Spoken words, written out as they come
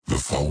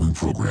following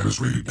program is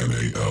rated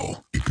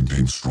MAL. It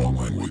contains strong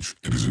language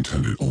and is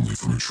intended only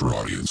for mature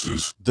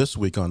audiences. This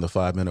week on the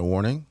 5-Minute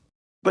Warning.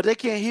 But they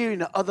can't hear you in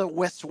the other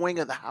west wing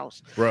of the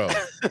house. Bro,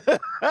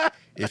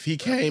 if he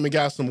came and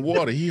got some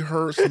water, he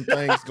heard some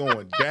things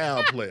going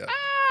down, player.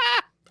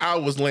 I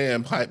was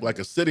laying pipe like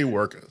a city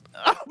worker.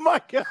 Oh,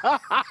 my God.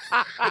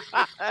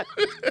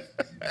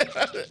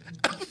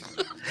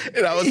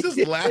 And I was just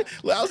laughing.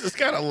 I was just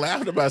kind of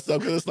laughing at myself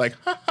because it's like,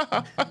 ha, ha,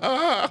 ha,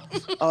 ha.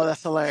 Oh,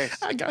 that's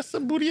hilarious. I got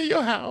some booty in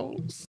your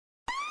house.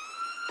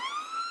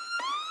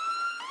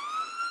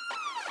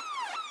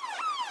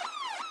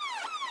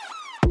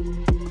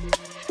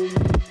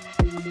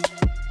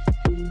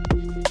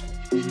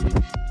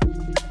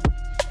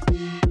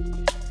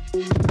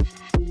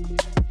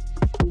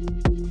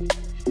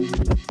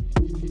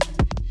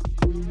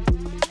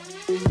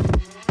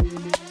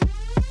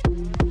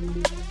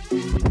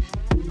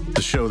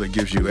 Show that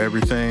gives you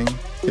everything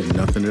and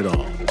nothing at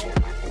all.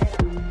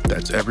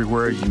 That's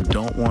everywhere you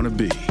don't want to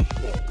be.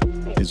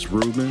 It's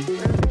Ruben,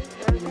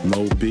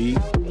 MoeB,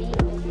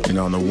 and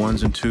on the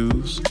ones and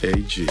twos,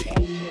 AG.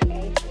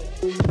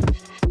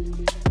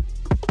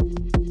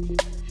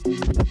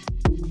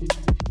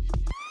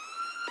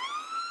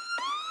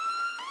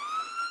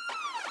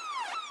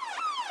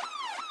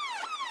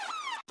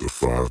 The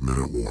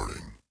 5-Minute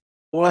Warning.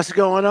 What's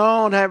going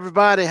on,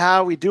 everybody?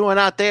 How are we doing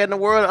out there in the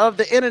world of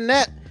the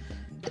internet?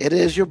 It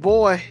is your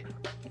boy,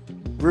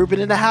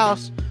 Ruben in the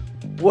house.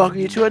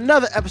 Welcome you to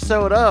another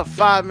episode of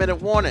 5-Minute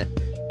Warning.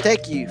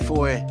 Thank you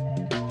for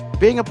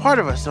being a part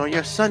of us on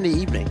your Sunday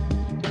evening.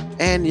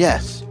 And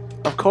yes,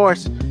 of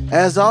course,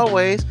 as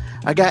always,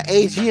 I got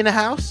AG in the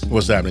house.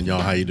 What's happening,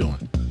 y'all? How you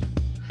doing?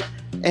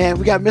 And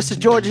we got Mr.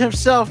 Georgia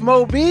himself,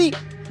 MoeB.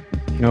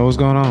 Yo, what's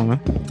going on, man?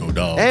 Go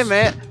dogs. Hey,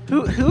 man,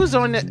 who's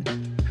on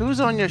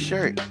your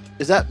shirt?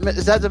 Is that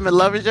the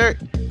McLovin shirt?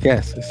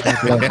 Yes.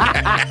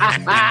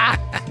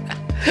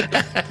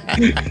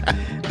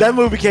 That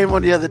movie came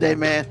on the other day,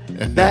 man.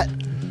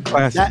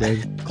 Classic,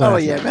 baby. Classic. Oh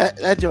yeah, man,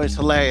 that joint's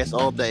hilarious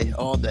all day.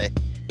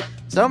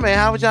 So, man,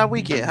 how was y'all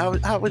weekend?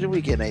 How was your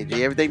weekend, AJ?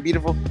 Everything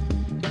beautiful?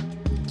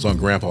 It's on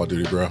grandpa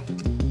duty, bro.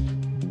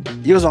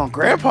 You was on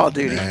grandpa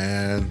duty.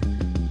 And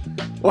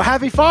Well,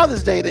 happy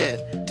Father's Day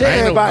then. Tell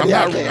everybody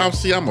out there.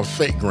 I'm a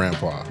fake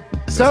grandpa.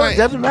 So it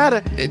doesn't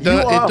matter. It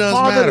does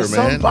matter, man.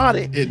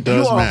 Somebody. It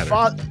does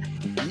matter.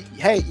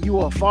 Hey, you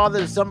were a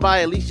father to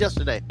somebody at least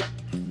yesterday.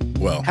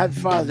 Well, Happy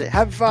Father's Day.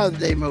 Happy Father's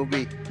Day,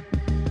 MoeB.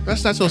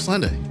 that's not till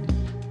Sunday.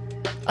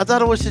 I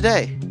thought it was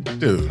today.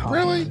 Dude,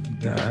 really?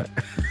 God.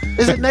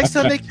 Is it next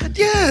Sunday?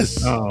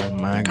 Yes. Oh,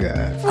 my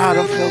God. I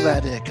don't feel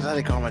bad then because I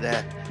didn't call my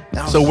dad.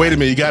 So wait a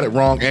minute, you got it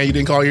wrong and you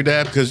didn't call your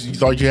dad because you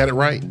thought you had it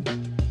right?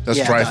 That's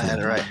Yeah, I trifling. had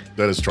it right.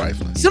 That is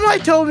trifling.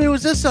 Somebody told me it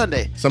was this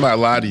Sunday. Somebody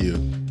lied to you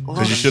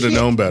because you should have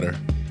known better.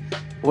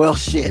 Well,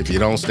 shit. If you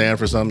don't stand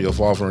for something, you'll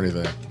fall for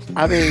anything.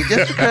 I mean,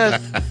 just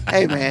because,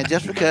 hey, man,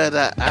 just because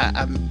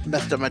I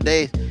messed up my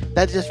days,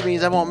 that just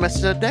means I won't mess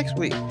it up next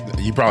week.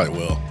 You probably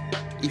will.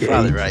 You're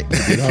probably right.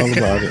 Forget all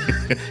about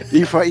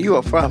it. You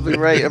are probably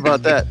right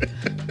about that.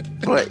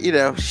 But,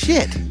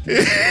 shit.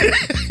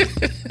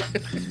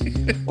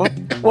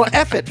 well,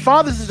 F it.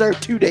 Fathers deserve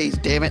 2 days,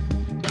 damn it.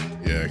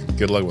 Yeah,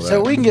 good luck with So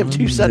that. we can give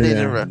 2 Sundays in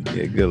a row.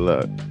 Yeah, good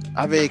luck.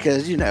 I mean,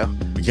 because,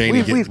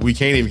 we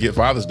can't even get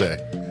Father's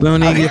Day. We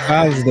don't even get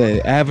Father's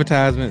Day.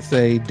 Advertisements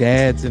say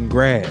dads and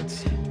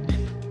grads.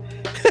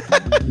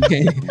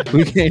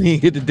 we can't even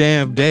get the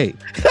damn day.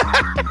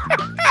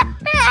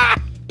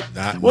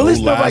 Well, at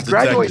least nobody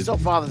graduates on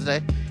Father's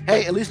Day.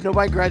 Hey, at least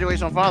nobody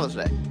graduates on Father's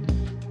Day.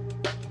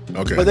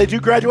 Okay. But they do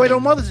graduate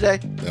on Mother's Day.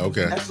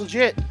 Okay. That's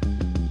legit.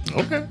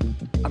 Okay.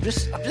 I'm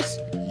just.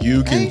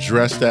 You can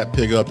dress that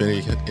pig up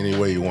any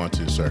way you want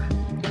to, sir.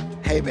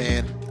 Hey,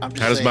 man. I'm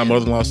just How does saying. my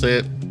mother-in-law say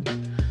it?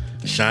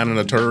 Shining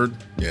a turd?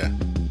 Yeah.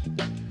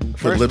 Put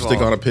First of lipstick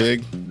all- on a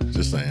pig?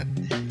 Just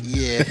saying.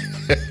 Yeah.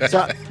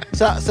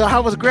 So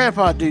how was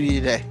grandpa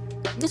duty today?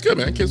 It's good,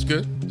 man. Kid's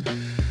good.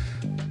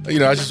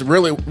 I just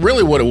really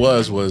what it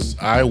was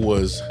I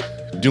was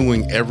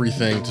doing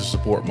everything to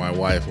support my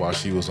wife while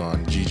she was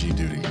on GG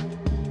duty.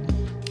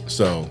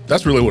 So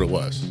that's really what it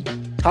was.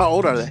 How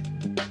old are they?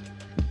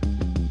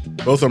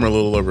 Both of them are a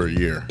little over a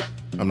year.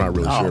 I'm not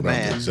really sure about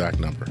man. the exact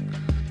number.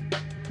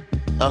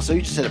 Oh, so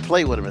you just had to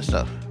play with them and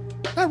stuff.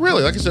 Not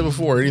really. Like I said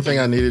before, anything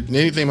I needed,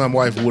 anything my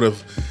wife would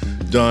have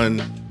done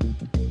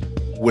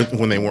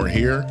when they weren't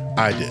here,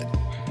 I did.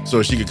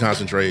 So she could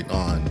concentrate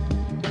on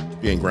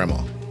being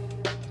grandma.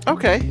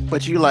 Okay,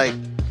 but you like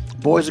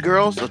boys or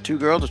girls, or 2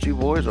 girls or 2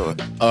 boys, or?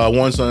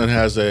 One son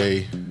has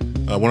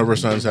one of her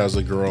sons has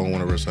a girl and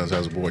one of her sons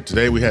has a boy.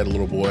 Today we had a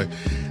little boy.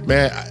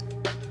 Man,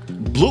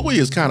 Bluey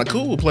is kind of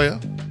cool, player.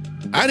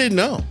 I didn't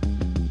know.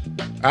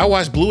 I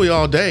watched Bluey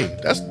all day.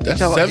 That's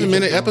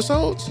 7-minute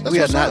episodes. That's We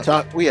are what's up.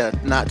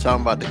 not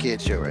talking about the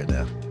kids show right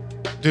now.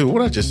 Dude, what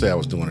did I just say I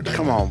was doing today?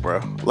 Come on,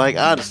 bro. Like,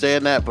 I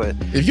understand that, but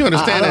If you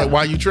understand I that,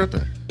 why you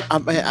tripping?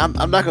 I'm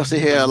not gonna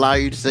sit here and allow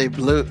you to say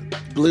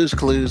Blue's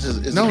Clues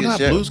is No, a good not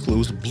show. Blue's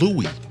Clues.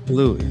 Bluey.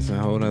 Bluey. It's a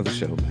whole other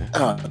show, man.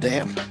 Oh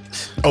damn!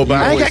 Oh, by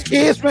I the ain't way, got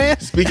kids, man.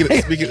 speaking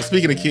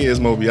of kids,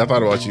 MoeB, I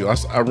thought about you.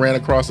 I ran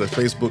across a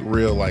Facebook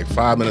reel like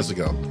 5 minutes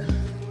ago,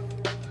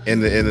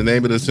 and the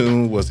name of the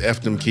tune was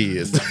 "F them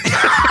kids."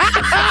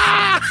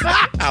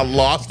 I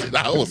lost it.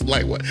 I was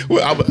like, "What?"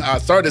 Well, I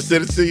started to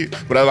send it to you,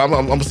 but I'm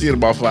gonna see it in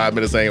about 5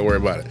 minutes. I ain't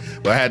worried about it.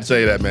 But I had to tell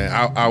you that, man.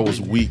 I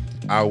was weak.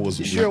 You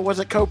sure it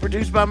wasn't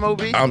co-produced by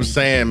MoeB? I'm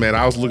saying, man,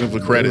 I was looking for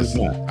credits.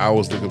 I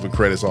was looking for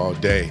credits all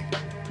day.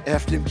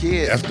 F them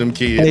kids. F them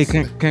kids.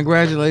 Hey,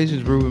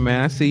 congratulations, Ruben,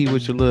 man. I see you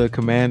with your little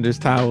commander's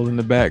towel in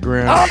the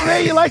background. Oh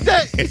man, you like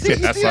that? You see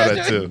I saw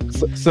that too.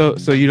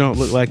 So you don't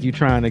look like you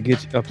trying to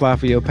apply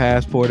for your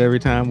passport every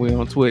time we're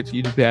on Twitch.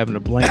 You just be having a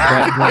blank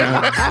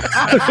background.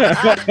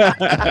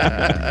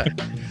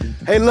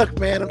 Hey, look,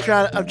 man, I'm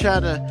trying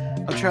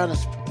to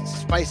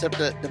spice up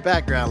the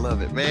background a little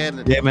bit,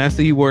 man. Yeah, man. I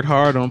see you worked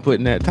hard on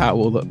putting that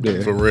towel up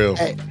there. For real.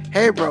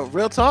 Hey, bro,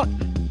 real talk.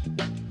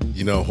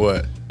 You know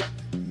what?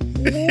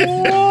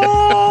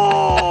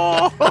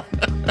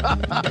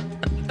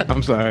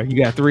 I'm sorry.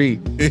 You got 3.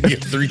 You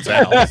get 3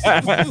 towels.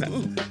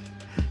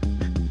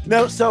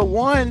 No, so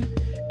one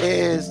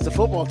is the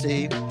football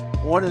team,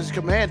 one is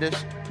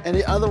Commanders, and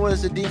the other one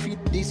is the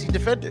DC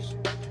Defenders.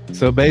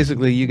 So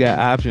basically, you got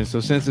options. So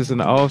since it's in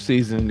the off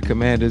season, the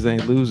Commanders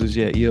ain't losers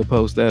yet. You'll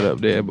post that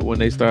up there. But when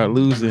they start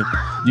losing,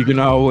 you can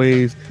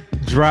always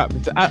drop.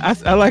 I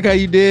like how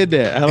you did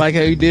that.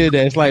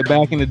 It's like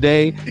back in the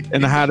day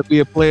and How to Be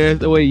a Player.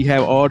 The way you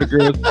have all the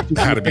girls.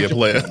 How to Be a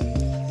Player.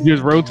 You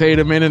just rotate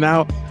them in and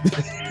out.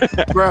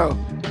 Bro,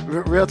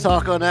 real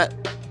talk on that.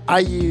 I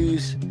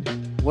use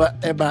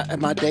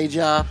at my day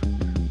job.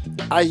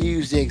 I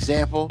use the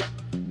example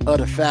of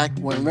the fact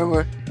when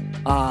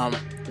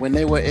when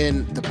they were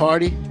in the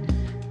party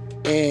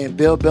and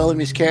Bill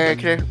Bellamy's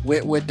character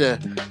went with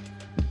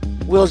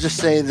we'll just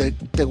say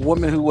the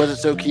woman who wasn't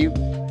so cute,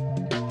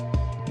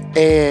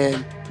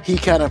 and he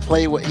kind of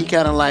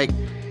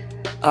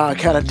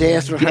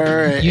danced with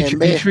her.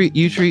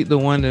 You treat the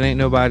one that ain't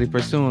nobody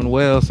pursuing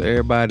well, so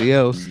everybody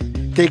else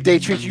think they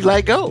treat you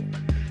like gold.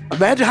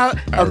 Imagine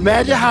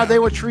how they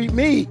would treat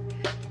me,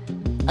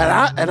 and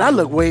I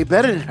look way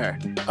better than her.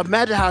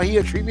 Imagine how he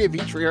would treat me if he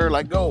treat her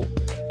like gold.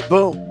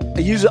 Boom. I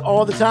use it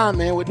all the time,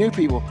 man, with new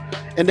people.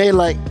 And they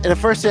and the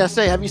first thing I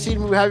say, have you seen the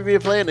movie How to Be a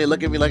Player? And they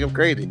look at me like I'm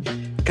crazy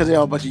because they're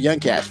all a bunch of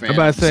young cats, man. I'm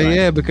about to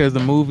say, because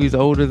the movie's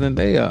older than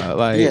they are.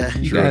 Like,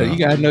 you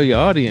gotta know your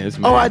audience,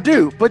 man. Oh, I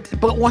do. But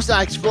once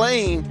I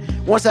explain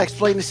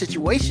the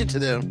situation to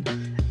them,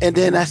 and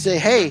then I say,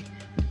 hey,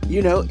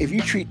 if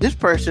you treat this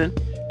person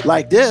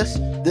like this,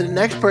 then the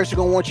next person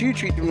gonna want you to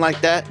treat them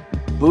like that.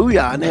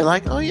 Booyah. And they're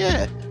like, oh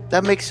yeah,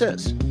 that makes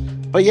sense.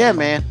 But yeah,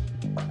 man,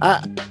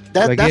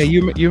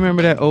 you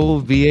remember that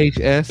old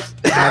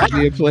VHS How to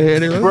Be a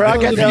Player? Bro, I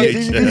got that on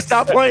DVD.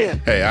 Stop playing.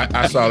 Hey,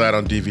 I saw that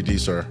on DVD,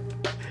 sir.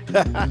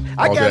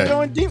 I got it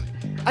on DVD.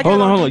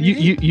 Hold on.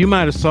 You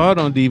might have saw it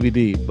on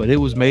DVD, but it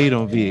was made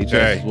on VHS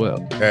as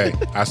well. Hey,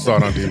 I saw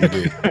it on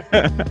DVD.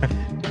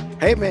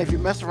 Hey man, if you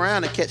mess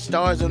around and catch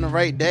Stars on the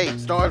right day,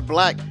 Stars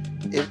Black,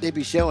 they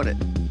be showing it.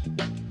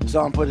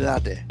 So I'm putting it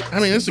out there. I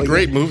mean, it's a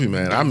great movie,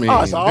 man. I mean,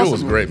 it's awesome. It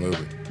was a great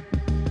movie.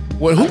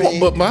 Well,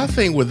 but my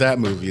thing with that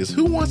movie is,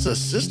 who wants a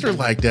sister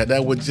like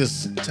that would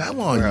just tell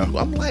on you?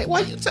 I'm like,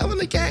 why are you telling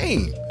the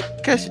game?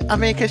 Cause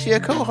she a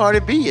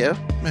cold-hearted BO,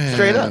 man.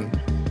 Straight up.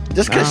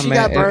 Just because she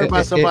got burned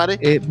by somebody.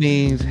 It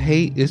means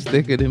hate is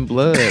thicker than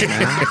blood,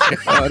 man.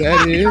 All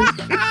that is.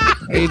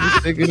 Hate is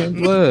thicker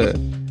than blood.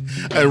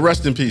 Hey,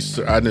 rest in peace.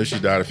 I know she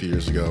died a few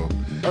years ago.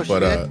 Oh,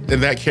 but in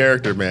that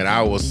character, man,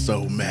 I was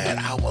so mad.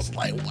 I was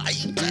like, why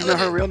you telling Do you know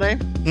her real name?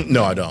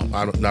 No, I don't.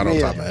 Not on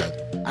top of my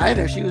head. I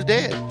didn't know she was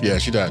dead. Yeah,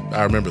 she died.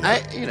 I remember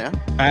that.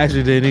 I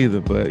actually didn't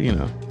either, but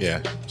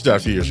Yeah, she died a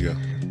few years ago.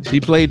 She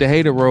played the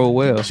hater role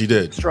well. She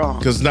did. Strong.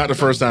 Because it's not the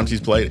first time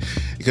she's played it.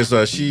 Because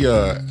she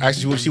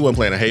wasn't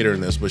playing a hater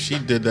in this, but she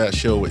did that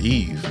show with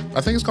Eve.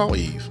 I think it's called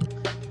Eve.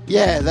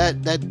 Yeah,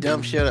 that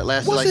dumb show that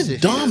lasted like 6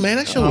 years. Dumb, man.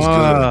 That show was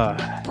good.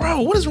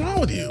 Bro, what is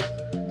wrong with you?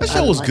 That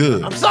show was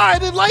good. I'm sorry, I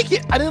didn't like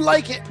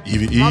it.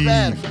 Eve. My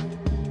bad.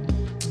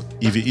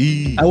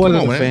 Eve. I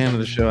wasn't a fan of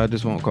the show. I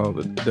just won't call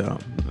it dumb.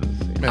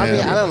 Man,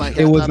 I don't like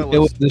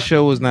it. The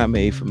show was not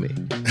made for me.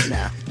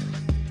 Nah.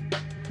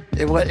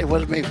 It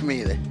wasn't made for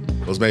me either.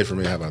 It was made for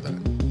me. How about that?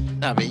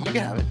 I mean, you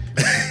can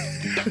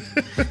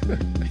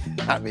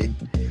have it.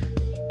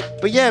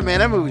 But yeah, man,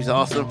 that movie's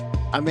awesome.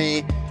 I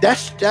mean,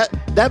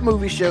 that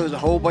movie shows a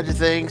whole bunch of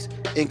things,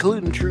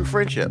 including true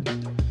friendship.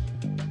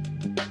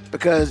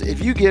 Because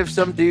if you give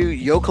some dude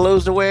your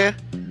clothes to wear,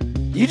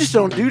 you just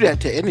don't do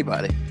that to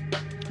anybody.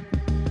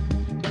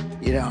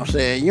 You know what I'm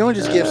saying? You don't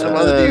just give some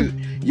other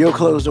dude your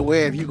clothes to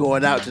wear if you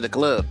going out to the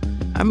club.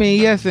 I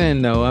mean, yes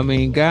and no. I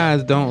mean,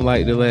 guys don't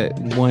like to let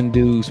one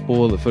dude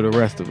spoil it for the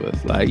rest of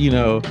us. Like,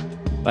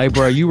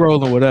 bro, you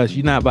rolling with us.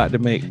 You're not about to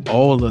make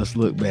all of us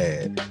look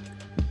bad.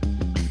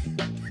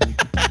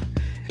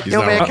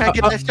 Yo, man, can I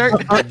get that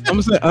shirt?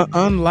 I'm saying,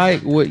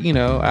 unlike what,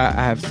 I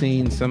have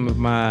seen some of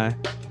my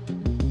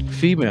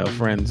female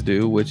friends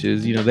do, which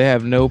is, they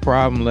have no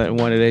problem letting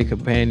one of their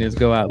companions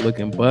go out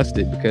looking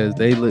busted because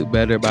they look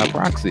better by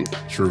proxy.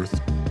 Truth.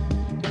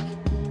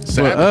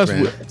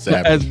 Savage,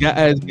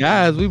 as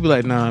guys, we be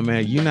like, nah,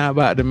 man, you're not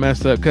about to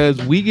mess up, because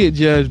we get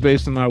judged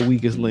based on our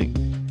weakest link.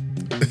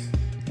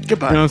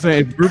 Goodbye. You know what I'm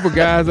saying? If a group of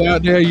guys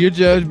out there, you're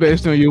judged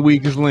based on your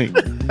weakest link.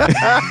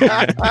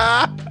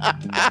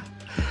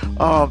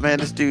 Oh man,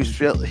 this dude's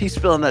he's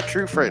spilling that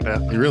truth right now.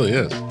 He really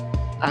is.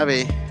 I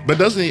mean, but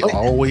doesn't he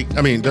all week?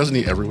 I mean, doesn't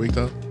he every week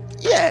though?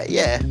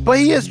 Yeah. But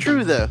he is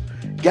true though.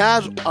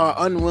 Guys are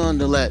unwilling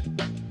to let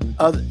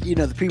other,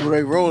 the people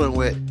they're rolling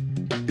with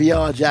be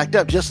all jacked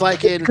up, just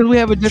like in, because we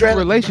have a different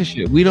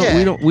relationship. We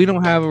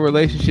don't have a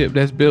relationship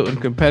that's built in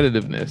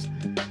competitiveness.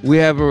 We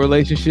have a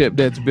relationship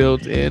that's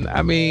built in,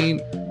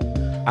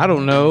 I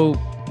don't know,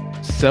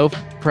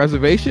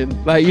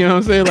 self-preservation. Like, you know what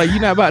I'm saying? Like,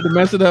 you're not about to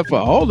mess it up for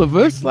all of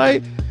us.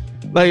 Like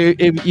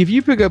if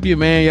you pick up your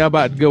man, y'all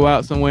about to go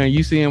out somewhere and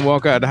you see him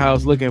walk out the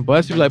house looking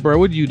bust, you're like, bro,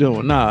 what are you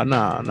doing? Nah.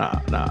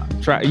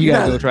 You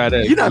gotta go try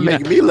that. You're not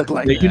making me look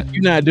like that.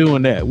 You're not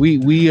doing that. We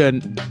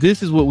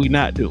this is what we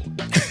not doing.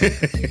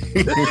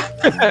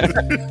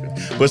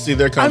 But see,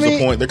 there comes a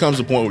point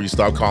where you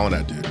stop calling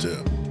that dude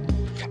too.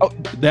 Oh,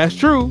 that's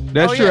true.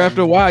 That's true. Yeah.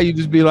 After a while, you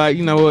just be like,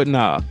 you know what?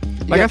 Nah.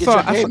 Like I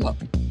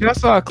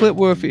saw a clip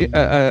where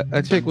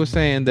a chick was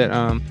saying that,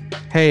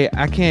 hey,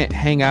 I can't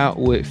hang out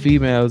with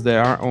females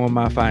that aren't on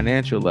my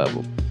financial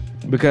level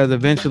because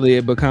eventually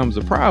it becomes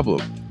a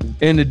problem.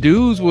 And the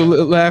dudes were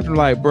laughing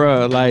like,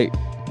 bruh, like,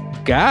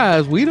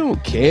 guys, we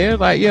don't care.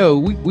 Like,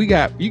 yo, you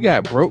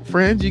got broke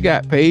friends, you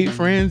got paid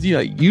friends.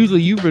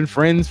 Usually you've been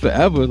friends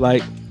forever.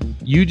 Like,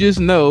 you just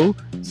know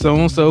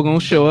so-and-so gonna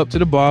show up to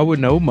the bar with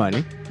no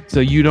money. So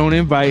you don't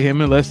invite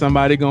him unless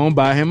somebody gonna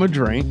buy him a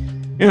drink.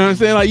 You know what I'm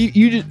saying? Like,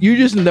 you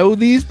just know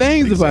these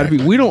things about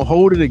people. We don't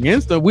hold it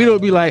against them. We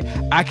don't be like,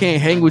 I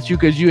can't hang with you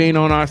because you ain't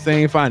on our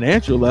same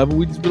financial level.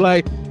 We just be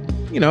like,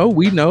 we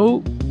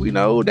know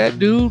that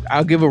dude.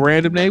 I'll give a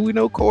random name. We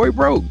know Corey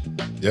broke.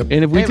 Yep.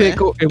 And if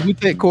we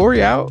take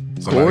Corey out,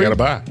 somebody gotta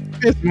buy.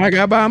 Somebody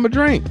gotta buy him a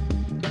drink.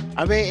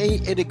 I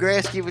mean, in the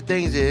grand scheme of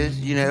things,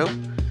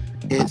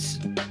 it's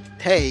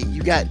hey,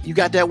 you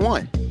got that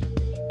one.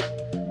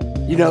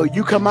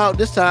 You come out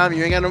this time,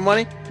 you ain't got no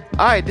money.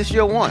 All right, this is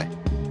your one.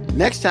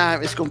 Next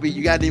time it's gonna be,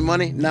 you got any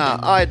money? Nah.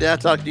 All right, then I'll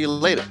talk to you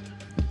later.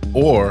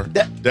 Or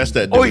that's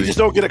that dude. Or you just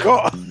don't get a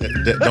call.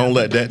 Don't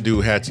let that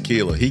dude have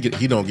tequila. He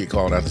don't get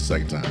called out the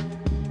second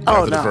time.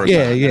 Oh no. Time.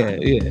 Yeah.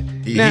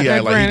 He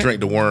act like he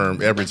drank the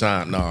worm every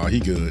time. No, he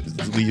good.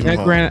 Just leave him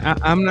home.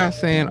 Granted, I'm not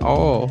saying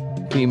all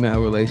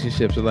female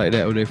relationships are like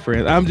that with their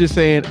friends. I'm just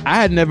saying I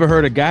had never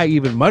heard a guy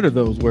even mutter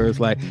those words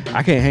like,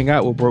 I can't hang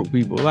out with broke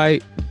people.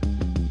 Like,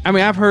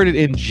 I've heard it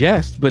in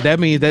jest, but that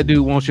means that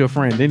dude wants your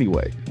friend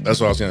anyway. That's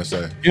what I was gonna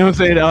say. You know what I'm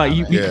saying? Like,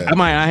 I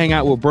might not hang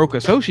out with broke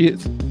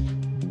associates,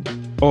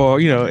 or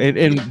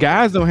and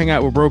guys don't hang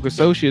out with broke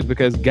associates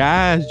because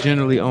guys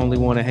generally only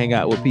want to hang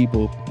out with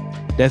people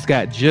that's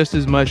got just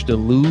as much to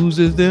lose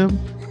as them.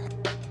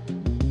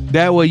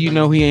 That way, he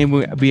ain't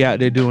gonna be out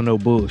there doing no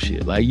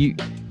bullshit. Like,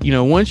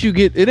 once you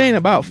get, it ain't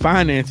about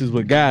finances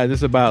with guys.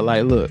 It's about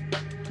like, look,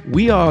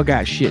 we all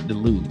got shit to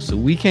lose, so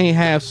we can't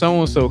have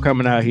so-and-so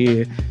coming out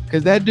here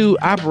because that dude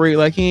operate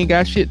like he ain't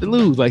got shit to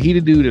lose. Like, he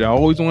the dude that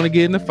always want to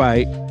get in the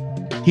fight.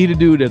 He the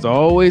dude that's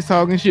always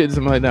talking shit to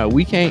somebody. No,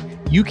 we can't.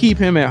 You keep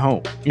him at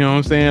home. You know what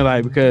I'm saying?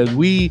 Like, because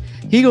he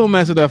gonna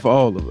mess it up for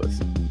all of us.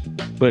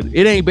 But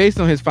it ain't based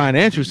on his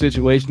financial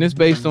situation. It's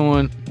based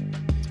on,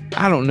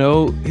 I don't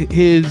know,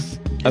 his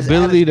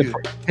ability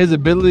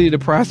to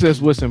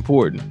process what's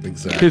important.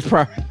 Exactly.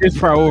 His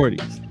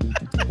priorities.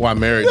 Why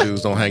married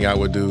dudes don't hang out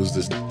with dudes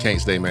that can't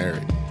stay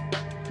married.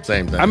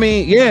 Same thing.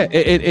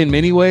 In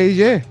many ways,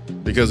 yeah.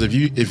 Because if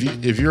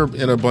you're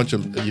in a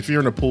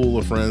pool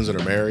of friends that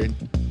are married,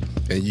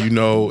 and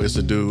it's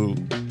a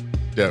dude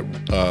that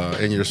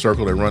in your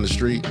circle that run the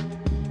street,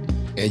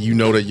 and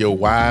that your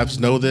wives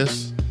know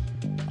this,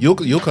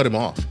 you'll cut him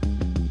off.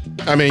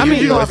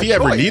 If he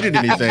ever needed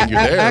anything, you're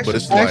there. But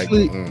it's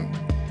actually,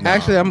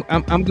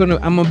 I'm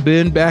gonna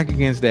bend back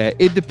against that.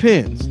 It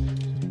depends.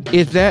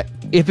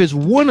 If it's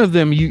one of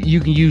them, you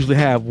can usually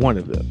have one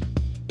of them.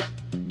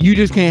 You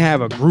just can't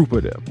have a group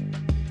of them.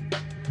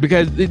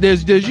 Because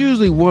there's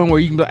usually one where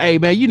you can go, hey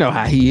man, you know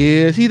how he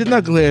is. He's the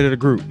knucklehead of the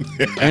group.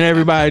 And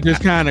everybody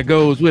just kind of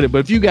goes with it. But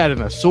if you got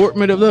an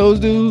assortment of those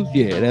dudes,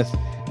 yeah,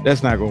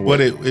 that's not gonna work.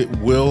 But it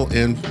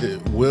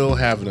will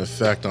have an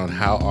effect on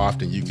how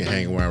often you can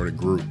hang around with a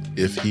group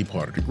if he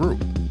part of the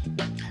group.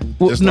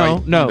 Well,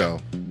 no.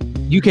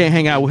 You can't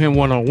hang out with him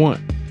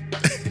one-on-one.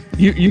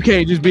 You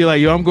can't just be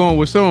like, yo, I'm going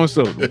with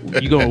so-and-so.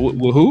 You going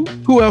with who?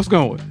 Who else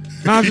going?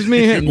 Nah, just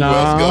me and him.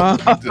 Nah.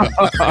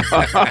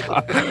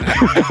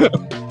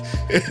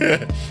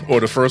 Or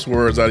the first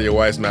words out of your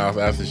wife's mouth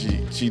after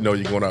she know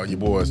you're going out with your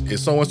boys.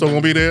 Is so-and-so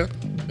going to be there?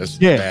 That's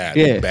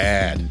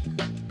bad.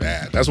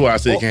 That's why I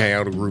say you can't hang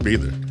out with a group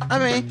either.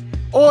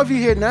 Or if you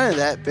hear none of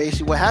that,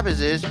 basically what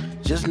happens is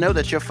just know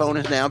that your phone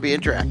is now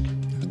being tracked.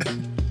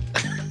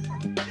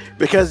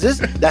 Because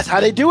that's how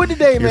they do it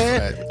today,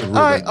 man. Ruben,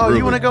 All right. Oh, you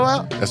Ruben, want to go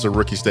out? That's a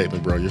rookie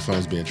statement, bro. Your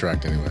phone's being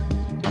tracked anyway.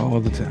 All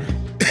the time.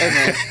 Hey,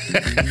 man.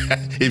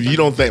 If you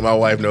don't think my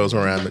wife knows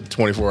where I'm at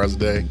 24 hours a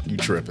day, you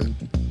tripping.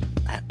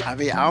 I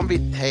mean,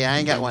 I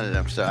ain't got one of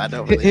them, so I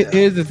don't really know.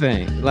 Here's the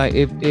thing. Like,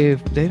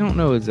 if they don't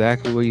know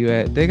exactly where you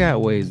at, they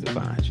got ways to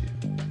find you.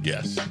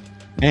 Yes.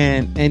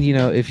 And you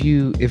know, if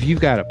you've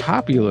got a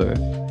popular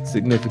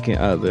significant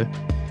other,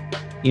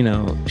 you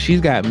know,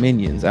 she's got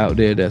minions out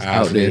there that's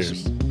out there.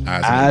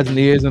 Eyes and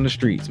ears on the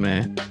streets,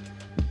 man.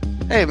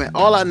 Hey, man,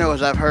 all I know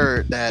is I've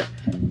heard that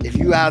if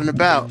you out and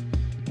about,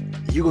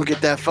 you gonna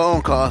get that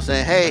phone call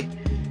saying, hey,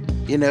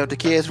 you know, the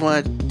kids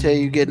want to tell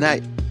you good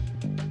night.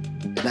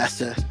 And that's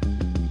just,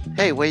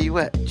 hey, where you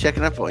at?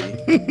 Checking up on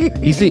you.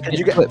 You see,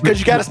 because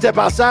you got to step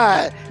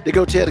outside to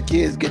go tell the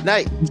kids good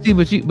night.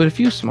 You see, but if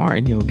you smart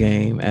in your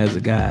game as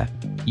a guy,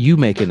 you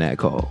making that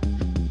call.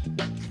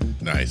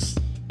 Nice.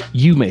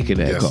 You making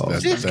that call.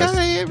 That's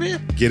here,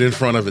 man. Get in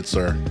front of it,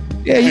 sir.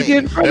 Yeah, you get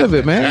in front of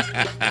it, man.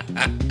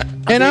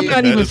 And I'm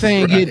not even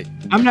saying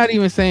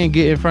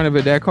get in front of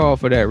it that call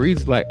for that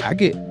reason. Like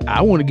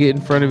I want to get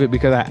in front of it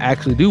because I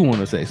actually do want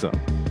to say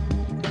something.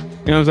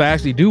 You know what I'm saying? I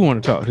actually do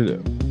want to talk to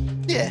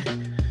them. Yeah.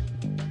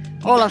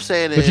 All I'm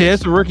saying is, but yeah,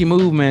 it's a rookie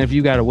move, man. If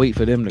you got to wait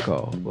for them to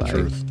call, like,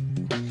 Truth.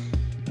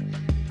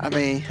 I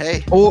mean,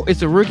 hey. Or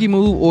it's a rookie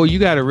move, or you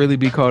got to really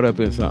be caught up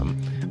in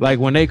something. Like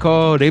when they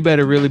call, they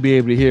better really be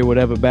able to hear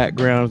whatever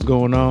background's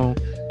going on.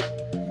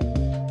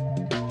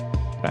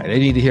 Like, they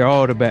need to hear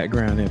all the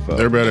background info.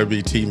 There better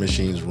be tea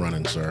machines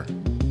running, sir.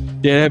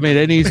 Yeah, I mean,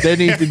 there needs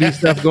to be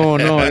stuff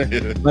going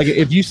on. Like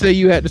if you say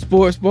you at the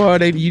sports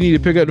bar, you need to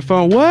pick up the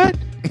phone. What?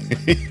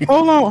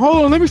 Hold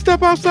on. Let me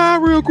step outside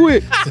real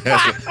quick.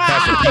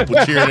 have some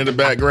people cheering in the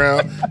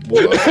background.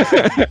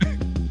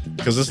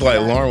 Because it's like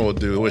Lauren will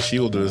do. What she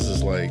will do is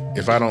just like,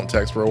 if I don't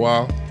text for a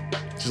while,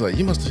 she's like,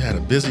 you must have had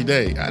a busy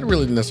day. I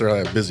really didn't necessarily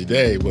have a busy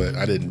day, but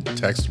I didn't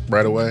text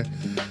right away.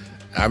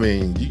 I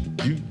mean,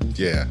 you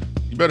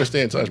better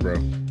stay in touch, bro.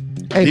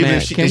 Hey, even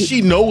man, if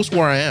she knows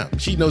where I am.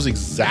 She knows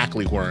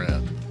exactly where I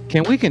am.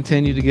 Can we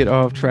continue to get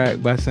off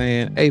track by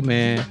saying, hey,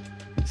 man,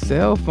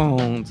 cell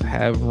phones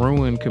have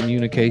ruined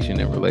communication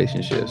and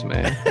relationships,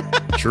 man.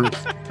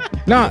 Truth.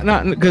 No,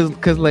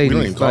 because ladies. We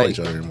don't even call each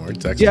other anymore.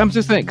 Yeah, I'm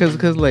just saying,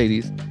 because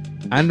ladies,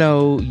 I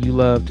know you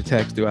love to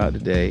text throughout the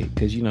day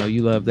because, you know,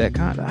 you love that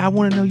content. I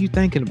want to know you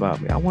thinking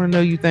about me.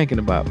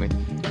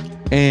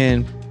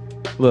 And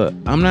look,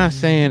 I'm not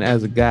saying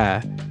as a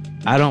guy,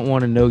 I don't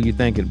want to know you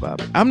thinking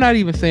about me. I'm not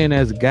even saying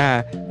as a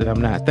guy that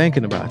I'm not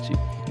thinking about you.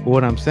 But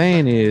what I'm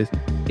saying is,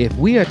 if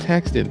we are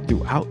texting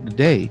throughout the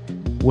day,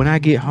 when I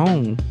get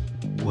home,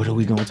 what are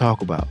we going to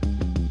talk about?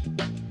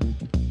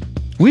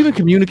 We've been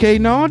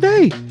communicating all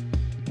day.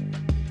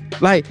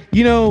 Like,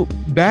 you know,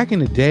 back in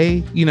the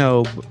day, you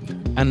know,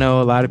 I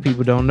know a lot of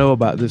people don't know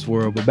about this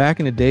world, but back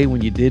in the day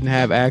when you didn't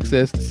have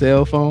access to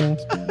cell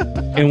phones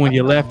and when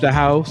you left the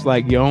house,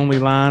 like your only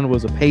line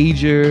was a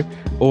pager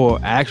or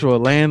actual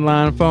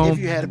landline phone. If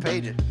you had a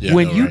pager. Yeah,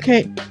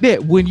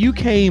 when you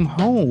came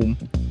home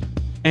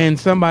and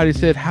somebody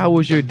said, how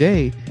was your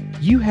day?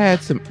 You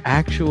had some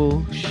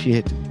actual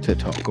shit to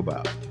talk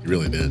about. You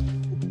really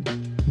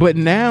did. But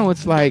now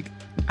it's like,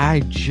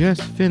 I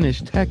just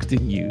finished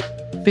texting you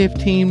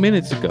 15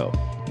 minutes ago.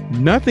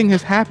 Nothing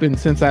has happened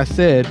since I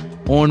said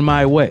on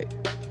my way.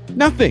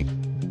 Nothing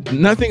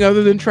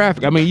other than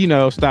traffic. I mean, you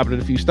know, stopped at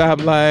a few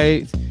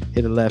stoplights,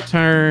 hit a left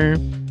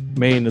turn,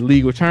 made an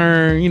illegal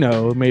turn, you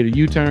know, made a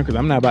U-turn because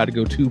I'm not about to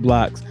go 2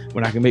 blocks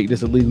when I can make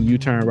this illegal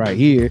U-turn right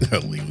here.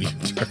 Illegal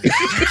U-turn.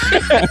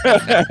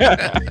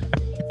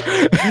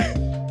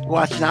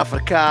 Watching out for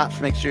the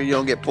cops, make sure you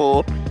don't get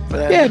pulled for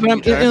that. Yeah,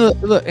 but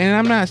look, and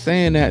I'm not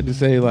saying that to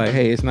say like,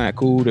 hey, it's not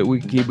cool that we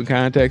can keep in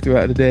contact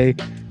throughout the day,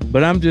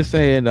 but I'm just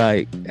saying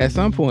like, at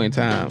some point in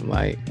time,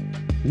 like,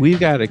 we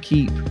gotta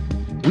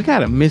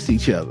miss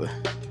each other.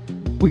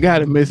 We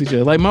gotta miss each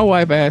other. Like my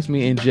wife asks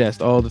me in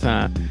jest all the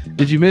time,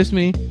 did you miss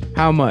me?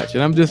 How much?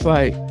 And I'm just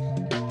like,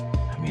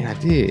 I mean, I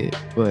did,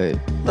 but A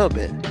little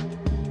bit.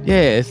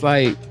 yeah, it's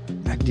like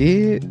I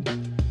did,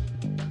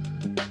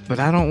 but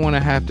I don't want to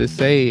have to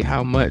say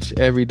how much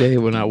every day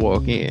when I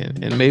walk in.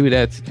 And maybe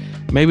that's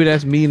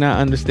me not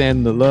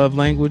understanding the love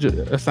language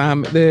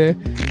assignment there.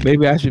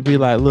 Maybe I should be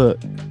like, look,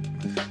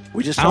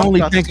 We just I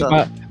only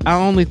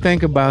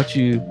think about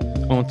you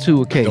on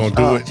 2 occasions. Don't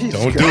do it. Jesus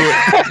Don't do it.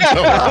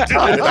 Don't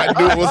do it. I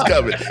knew it was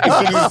coming. As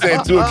soon as he said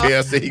 2K,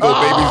 I said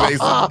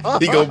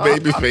he go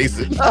baby face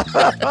it.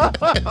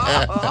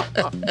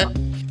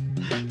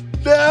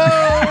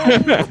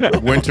 No.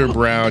 Winter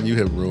Brown, you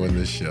have ruined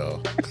this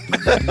show.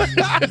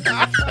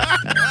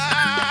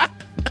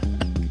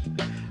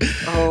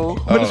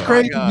 But it's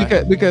crazy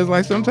because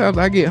like sometimes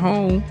I get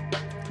home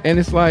and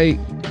it's like,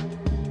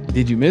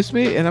 did you miss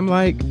me? And I'm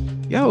like,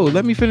 yo,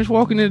 let me finish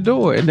walking in the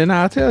door and then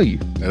I'll tell you.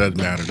 That doesn't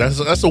matter.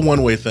 That's a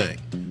one-way thing.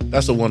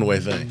 That's a one-way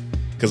thing.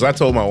 Because I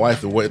told my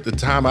wife the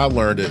time I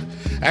learned it,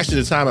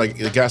 actually the time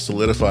it got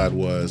solidified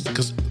was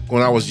because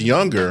when I was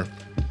younger,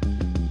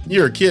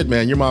 you're a kid,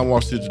 man. Your mom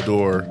walks through the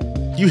door,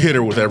 you hit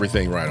her with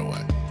everything right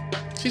away.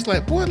 She's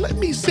like, boy, let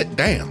me sit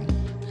down.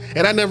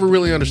 And I never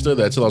really understood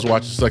that until I was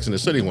watching Sex and the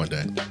City one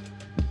day.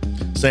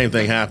 Same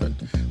thing happened.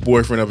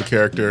 Boyfriend of a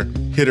character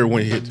hit her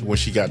when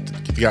she got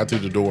through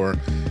the door,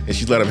 and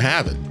she let him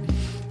have it.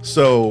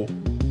 So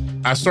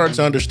I started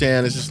to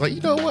understand. It's just like,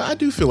 you know what? I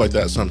do feel like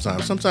that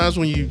sometimes. Sometimes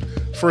when you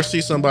first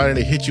see somebody and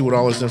they hit you with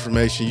all this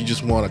information, you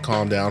just want to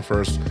calm down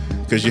first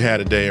because you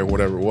had a day or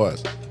whatever it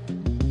was.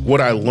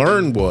 What I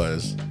learned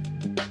was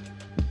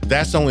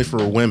that's only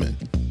for women,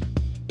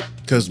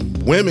 because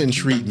women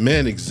treat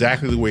men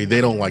exactly the way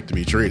they don't like to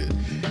be treated.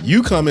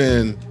 You come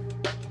in,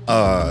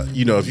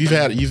 if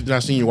you've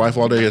not seen your wife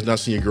all day, has not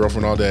seen your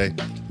girlfriend all day,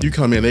 you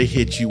come in, they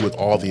hit you with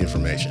all the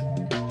information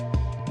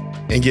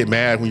and get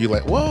mad when you're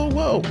like,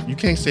 whoa, you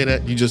can't say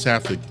that. You just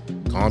have to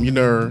calm your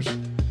nerves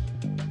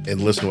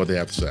and listen to what they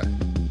have to say.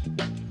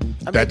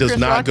 That does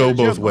not go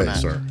both ways,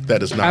 sir. That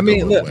does not go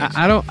both ways.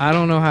 I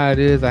don't know how it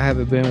is. I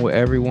haven't been with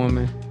every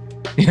woman.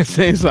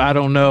 So I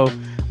don't know.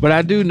 But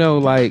I do know,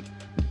 like,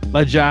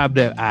 a job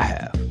that I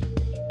have.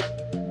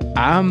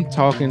 I'm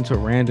talking to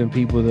random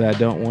people that I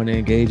don't want to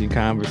engage in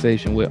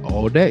conversation with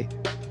all day.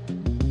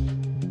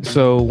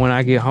 So when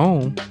I get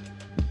home,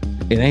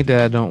 it ain't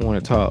that I don't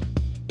want to talk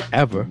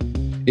ever.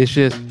 It's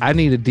just I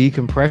need a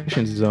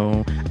decompression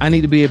zone. I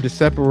need to be able to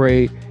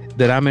separate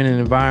that I'm in an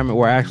environment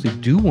where I actually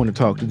do want to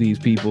talk to these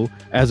people,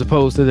 as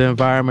opposed to the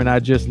environment I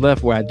just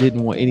left where I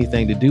didn't want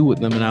anything to do with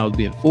them and I was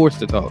being forced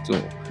to talk to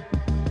them.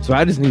 So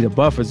I just need a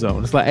buffer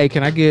zone. It's like, hey,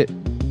 can I get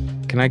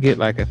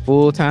like a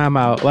full time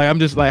out? Like, I'm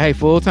just like, hey,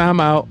 full time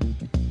out.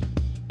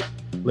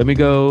 Let me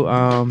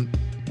go.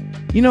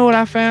 You know what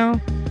I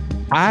found?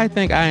 I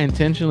think I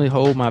intentionally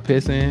hold my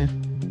piss in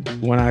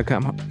when I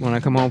come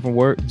home from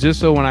work, just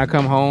so when I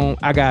come home,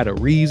 I got a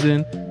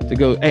reason to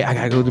go. Hey, I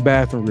gotta go to the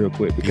bathroom real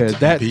quick, because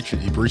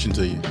he preaching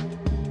to you.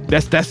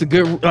 That's a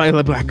good. Like,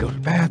 I go to the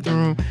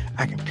bathroom,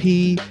 I can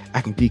pee, I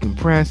can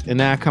decompress, and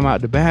then I come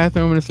out the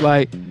bathroom and it's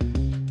like,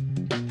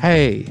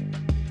 hey,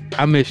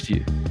 I missed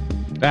you.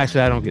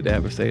 Actually, I don't get to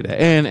ever say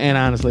that. And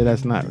honestly,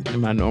 that's not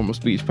in my normal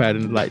speech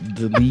pattern, like,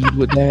 to lead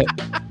with that.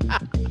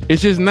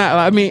 It's just not,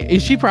 I mean,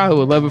 she probably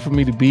would love it for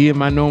me to be in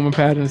my normal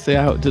pattern and say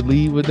to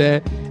lead with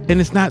that. And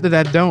it's not that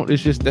I don't,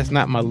 it's just that's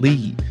not my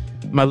lead.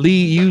 My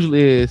lead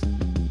usually is,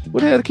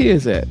 where the hell the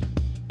kids at?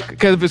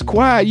 Because if it's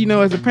quiet,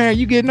 as a parent,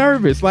 you get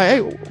nervous. Like,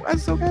 hey, why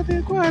is it so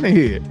goddamn quiet in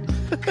here?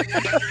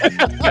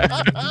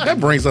 That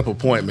brings up a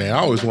point, man. I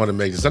always want to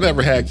make this. I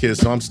never had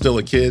kids, so I'm still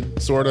a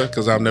kid, sort of,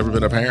 because I've never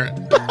been a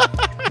parent.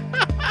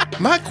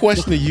 My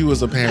question to you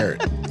as a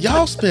parent,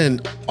 y'all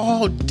spend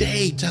all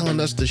day telling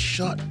us to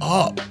shut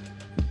up.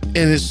 And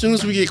as soon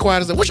as we get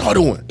quiet, it's like, what y'all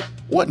doing?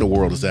 What in the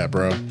world is that,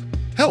 bro?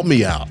 Help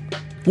me out.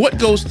 Where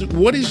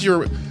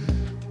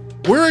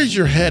is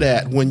your head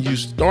at when you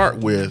start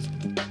with,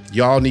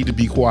 y'all need to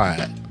be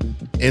quiet?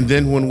 And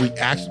then when we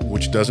actually,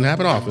 which doesn't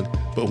happen often,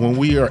 but when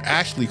we are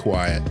actually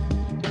quiet,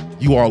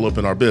 you all up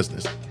in our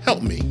business.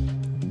 Help me.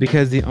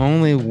 Because the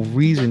only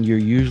reason you're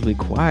usually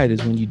quiet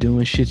is when you're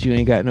doing shit you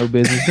ain't got no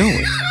business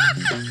doing.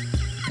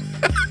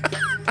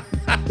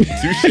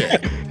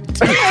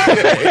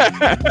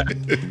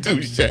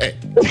 Touche.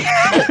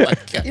 Oh my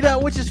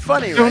God. Which is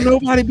funny, right? Don't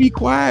nobody be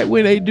quiet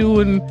when they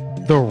doing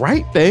the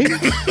right thing.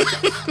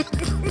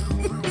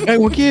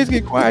 And when kids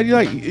get quiet, you're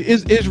like,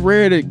 it's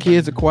rare that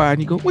kids are quiet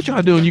and you go, what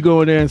y'all doing? You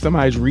go in there and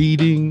somebody's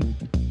reading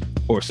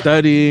or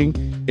studying.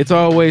 It's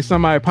always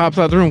somebody pops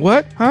out the room.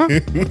 What? Huh?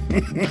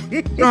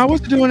 No, I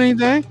wasn't doing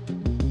anything.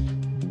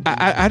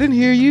 I didn't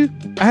hear you.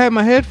 I had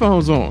my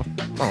headphones on.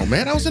 Oh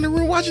man, I was in the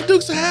room watching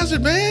Dukes of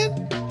Hazzard, man.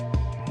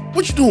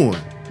 What you doing?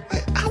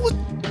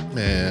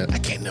 I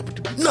can't never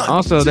do nothing.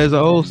 Also, there's an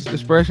old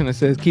expression that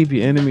says, keep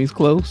your enemies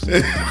close.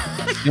 You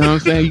know what I'm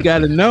saying? You got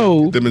to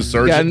know. Them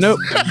insurgents. You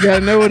got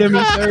to know what them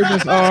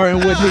insurgents are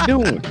and what they're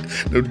doing.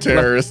 Them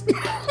terrorists.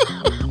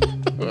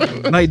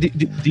 Like,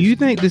 do you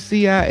think the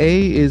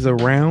CIA is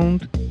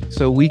around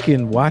so we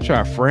can watch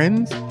our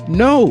friends?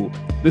 No.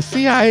 The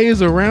CIA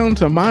is around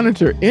to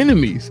monitor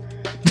enemies.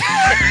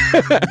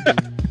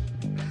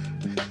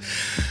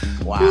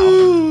 Wow.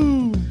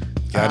 Ooh.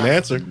 Got an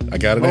answer. I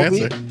got an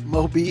answer.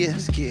 MoeB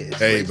is kids.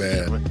 Hey,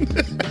 man.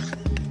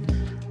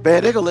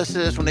 Man, they gonna listen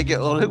to this when they get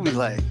older. They'll be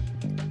like,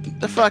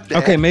 the fuck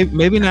that? Okay,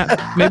 maybe not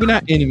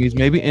enemies.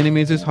 Maybe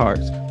enemies is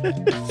hearts.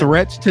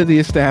 Threats to the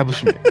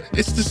establishment.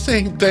 It's the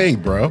same thing,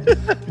 bro.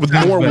 With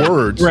more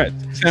words. Threat.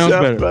 Sounds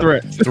better.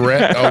 Threat.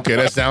 Threat. Okay,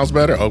 that sounds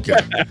better. Okay.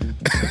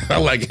 I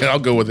like it. I'll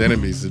go with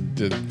enemies,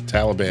 the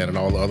Taliban, and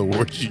all the other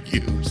words you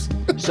use.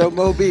 So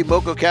MoeB,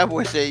 Moco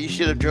Cowboy said you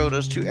should have drove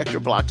those 2 extra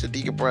blocks to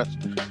decompress.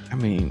 I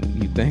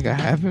mean, you think I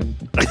haven't?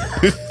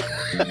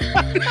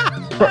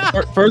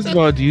 First of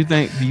all, do you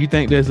think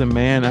there's a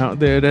man out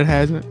there that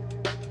hasn't?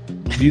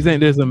 Do you think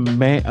there's a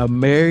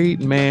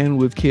married man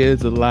with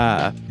kids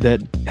alive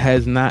that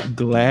has not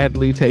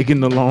gladly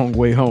taken the long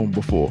way home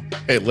before?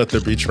 Hey, let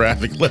there be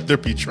traffic. Let there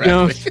be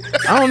traffic.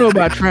 I don't know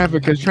about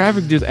traffic, because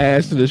traffic just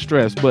adds to the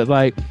stress. But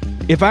like,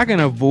 if I can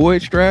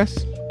avoid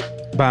stress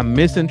by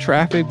missing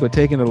traffic but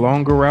taking a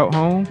longer route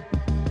home,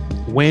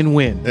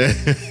 win-win.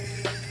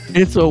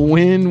 It's a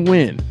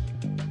win-win.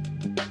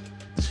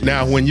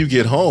 Now, when you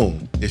get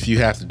home, if you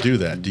have to do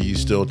that, do you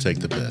still take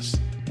the piss?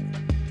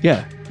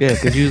 Yeah,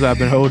 because usually I've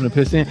been holding the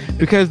piss in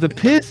because the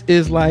piss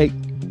is like,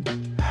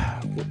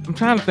 I'm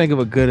trying to think of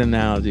a good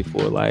analogy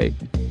for it. Like,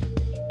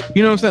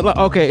 you know what I'm saying? Like,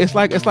 okay, it's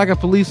like a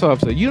police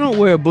officer. You don't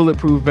wear a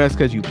bulletproof vest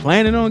because you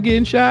planning on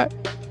getting shot.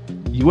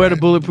 You wear the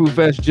bulletproof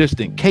vest just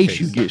in case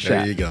you get shot.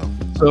 There you go.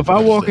 So if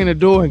I walk in the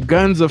door and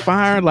guns are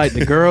firing, like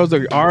the girls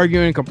are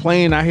arguing,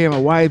 complaining, I hear my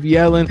wife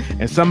yelling,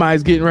 and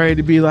somebody's getting ready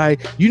to be like,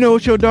 you know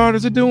what your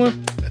daughters are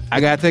doing? I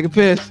gotta take a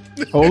piss.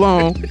 Hold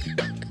on.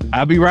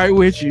 I'll be right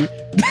with you.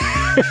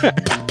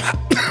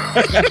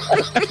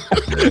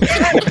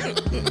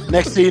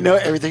 Next thing you know,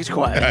 everything's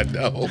quiet. I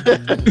know.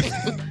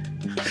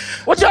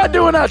 What y'all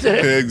doing out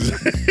there?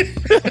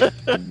 Exactly.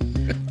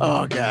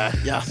 Oh God,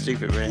 y'all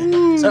stupid,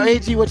 man. So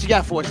AG, what you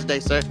got for us today,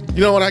 sir?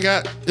 You know what I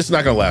got? It's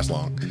not gonna last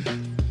long.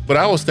 But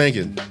I was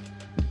thinking,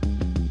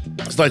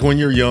 it's like when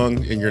you're young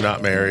and you're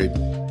not married,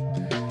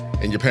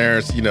 and your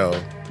parents, you know,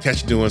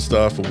 catch you doing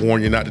stuff or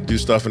warn you not to do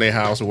stuff in their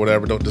house or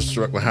whatever. Don't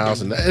disrupt the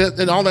house, and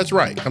all that's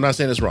right. I'm not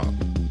saying it's wrong.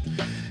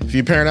 If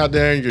you're a parent out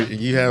there and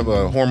you have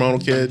a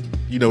hormonal kid,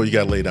 you know you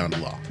got to lay down the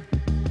law.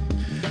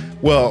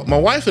 Well, my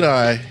wife and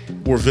I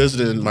were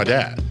visiting my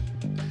dad,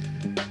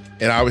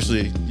 and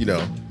obviously, you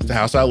know, it's the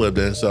house I lived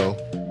in, so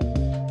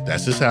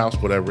that's his house,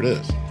 whatever it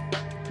is.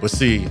 But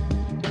see,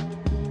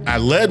 I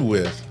led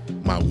with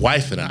my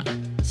wife and I.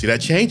 See,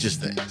 that changes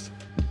things.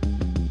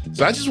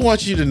 So I just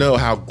want you to know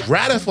how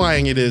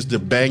gratifying it is to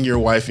bang your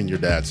wife in your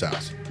dad's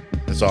house.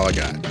 That's all I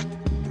got.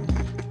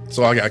 That's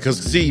all I got. Because,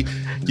 see,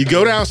 you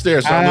go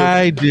downstairs. So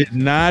I did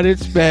not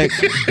expect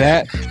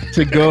that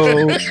to go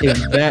in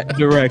that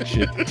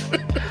direction.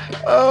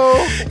 Oh,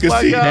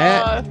 my see,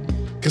 God.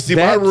 Because, see,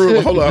 my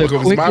room, hold on.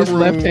 Because my room,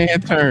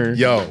 left-hand turn.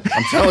 Yo,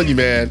 I'm telling you,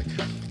 man,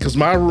 because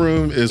my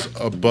room is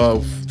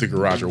above the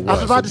garage, or was. I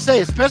was about to say,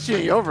 especially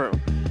in your room.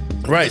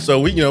 Right. So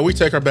we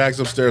take our bags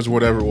upstairs or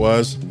whatever it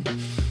was.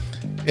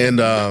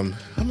 And I'm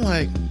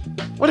like,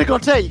 what are they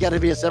gonna tell you? You gotta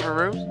be in separate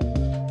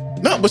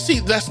rooms? no, but see,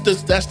 that's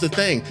the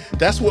thing.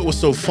 That's what was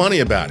so funny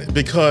about it,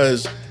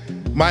 because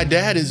my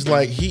dad is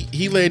like,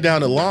 he laid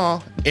down the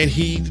law and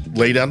he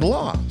laid down the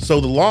law. So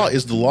the law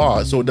is the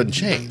law, so it doesn't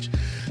change.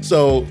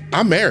 So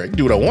I'm married,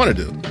 do what I want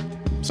to do.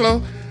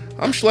 So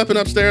I'm schlepping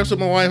upstairs with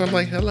my wife. I'm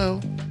like, hello.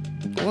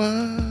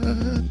 What?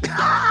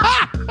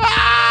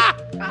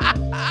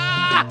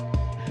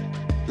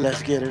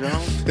 Let's get it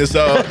on. And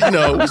so, you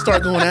know, we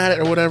start going at it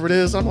or whatever it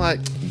is. I'm like,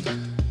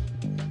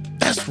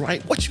 that's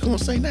right. What you gonna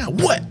say now?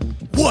 What?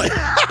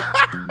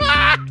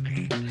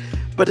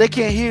 But they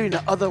can't hear you in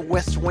the other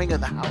west wing of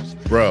the house.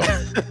 Bro,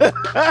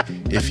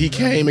 if he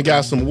came and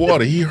got some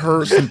water, he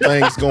heard some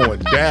things going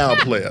down,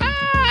 player.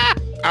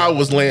 I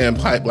was laying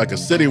pipe like a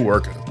city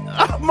worker.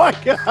 Oh my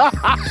God.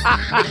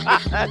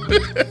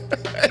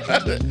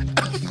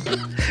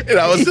 And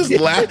I was just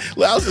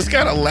laughing. I was just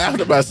kind of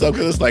laughing at myself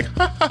because it's like,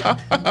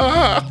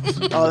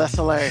 Oh, that's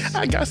hilarious.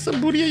 I got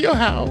some booty in your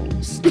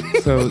house.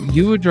 So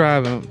you were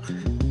driving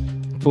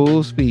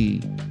full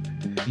speed.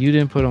 You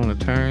didn't put on a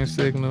turn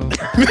signal.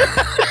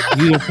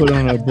 You didn't put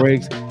on no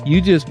brakes.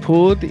 You just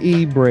pulled the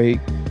e-brake,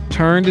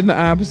 turned in the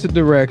opposite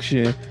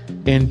direction,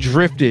 and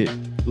drifted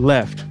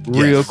left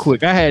real Yes.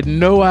 quick. I had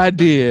no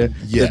idea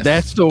Yes.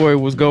 that story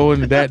was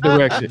going in that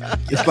direction.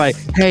 It's like,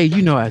 hey,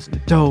 you know, as an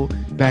adult,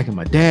 back in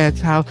my dad's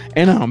house,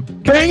 and I'm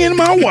banging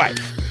my wife.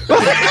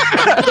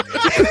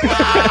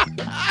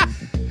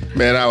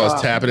 Man, I was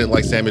tapping it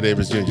like Sammy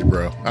Davis Jr.,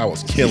 bro. I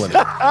was killing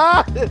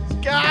it. This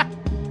guy.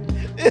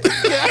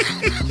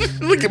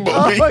 Look at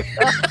Oh MoeB. my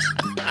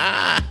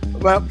God.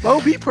 Well,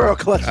 MoeB Pearl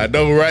Clutch. I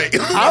know, right?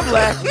 I'm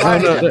laughing. Oh,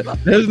 no,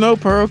 there's no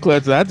pearl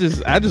clutch. I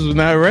just was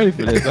not ready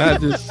for this.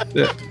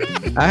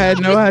 I had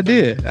no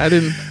idea. I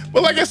didn't.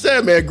 But like I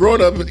said, man,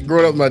 growing up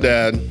with my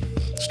dad,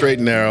 straight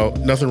and narrow,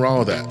 nothing wrong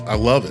with that. I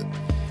love it.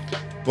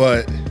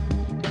 But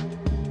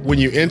when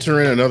you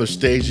enter in another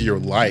stage of your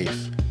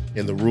life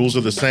and the rules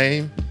are the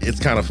same, it's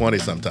kind of funny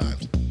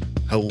sometimes.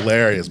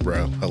 Hilarious,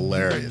 bro.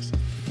 Hilarious.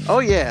 Oh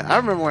yeah, I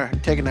remember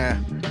taking a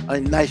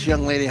nice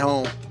young lady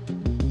home,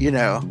 you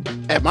know,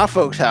 at my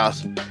folks'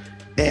 house,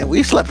 and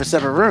we slept in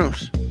separate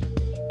rooms.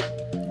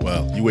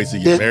 Well, you wait till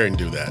you get married and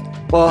do that.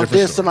 Well,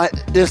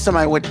 Different there's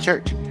somebody went to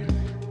church.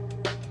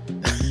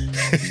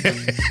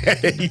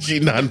 She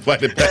not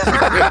invited back to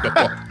the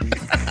crib.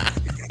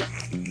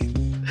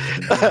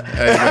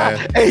 Hey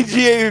man,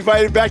 AG ain't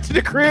invited back to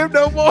the crib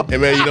no more. hey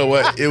man, you know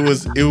what?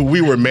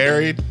 We were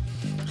married,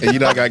 and you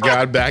know I got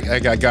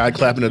God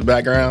clapping in the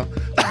background,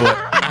 but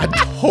I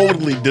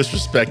totally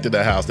disrespected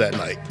the house that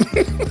night.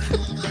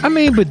 I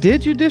mean, but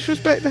did you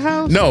disrespect the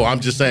house? No, I'm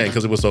just saying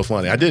because it was so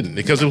funny. I didn't,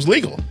 because it was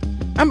legal.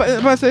 I'm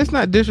about to say it's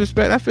not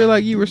disrespect. I feel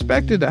like you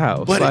respected the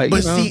house. But like,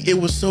 you know, see, it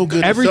was so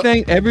good.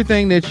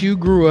 everything that you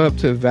grew up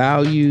to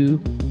value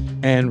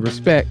and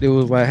respect, it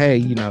was like, hey,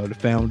 you know, the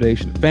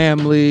foundation of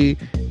family,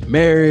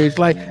 marriage,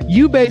 like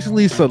you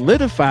basically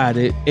solidified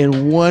it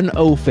in one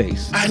O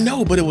face. I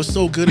know, but it was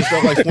so good. It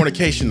felt like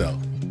fornication, though.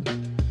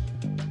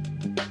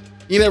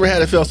 You never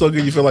had it felt so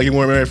good you feel like you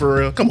weren't married for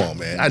real? Come on,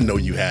 man. I know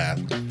you have.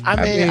 I'm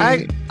not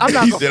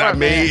He gonna said front,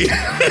 man.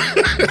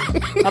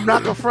 I'm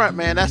not gonna front,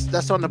 man.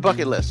 That's on the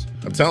bucket list.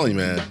 I'm telling you,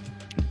 man.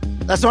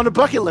 That's on the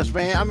bucket list,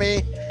 man. I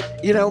mean,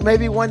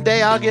 maybe one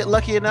day I'll get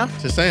lucky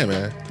enough. Just saying,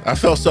 man.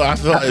 It was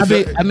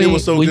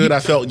so good.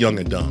 I felt young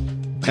and dumb.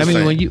 Just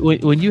saying.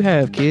 when you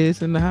have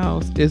kids in the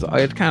house,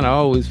 it kind of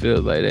always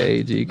feels like that,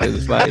 AG, because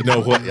it's like You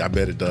know what? I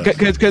bet it does.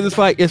 Because it's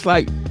like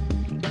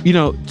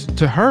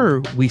to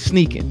her we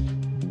sneaking.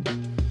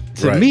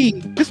 To Right. me,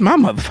 this is my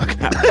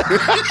motherfucking house.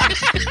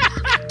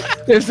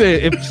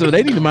 So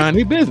they need to mind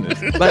their business.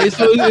 Like it's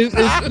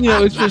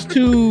just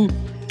two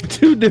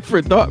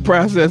different thought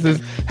processes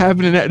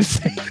happening at the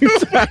same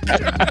time.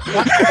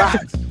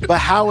 But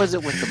how is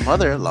it with the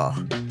mother-in-law?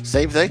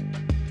 Same thing.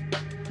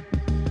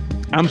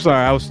 I'm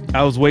sorry,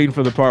 I was waiting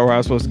for the part where I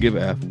was supposed to give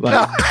F.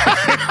 Like,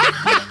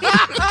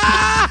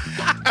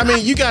 I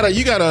mean, you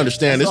gotta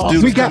understand. That's This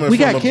dude's we got coming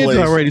from a kids place.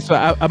 already, so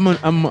I'm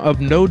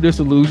of no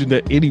disillusion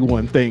that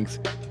anyone thinks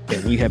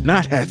that we have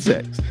not had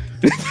sex.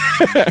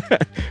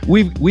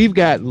 we've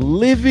got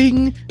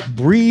living,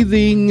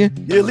 breathing.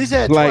 You at least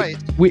had twice.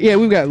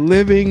 We've got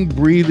living,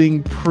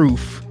 breathing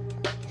proof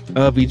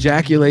of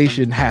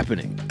ejaculation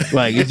happening.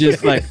 Like it's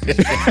just like.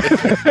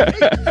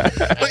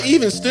 But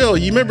even still,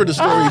 you remember the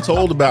story he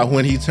told about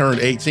when he turned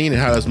 18 and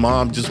how his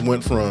mom just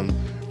went from,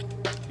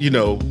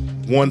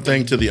 one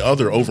thing to the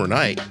other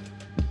overnight.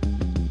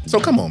 So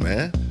come on,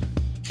 man.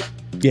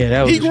 Yeah,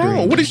 that was He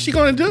grown. What is she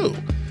gonna do?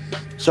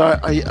 So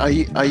are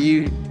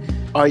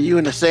you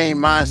in the same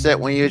mindset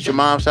when you're at your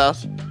mom's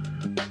house?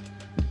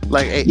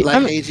 Like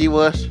AG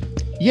was?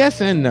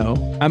 Yes and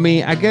no. I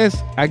mean, I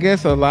guess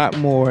a lot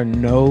more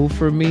no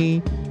for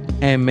me,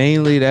 and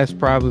mainly that's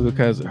probably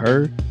because of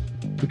her.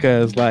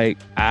 Because like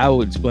I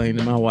would explain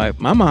to my wife,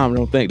 my mom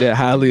don't think that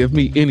highly of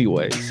me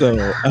anyway.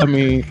 So I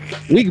mean,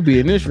 we could be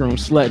in this room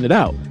slutting it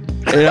out.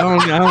 And I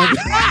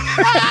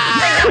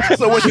don't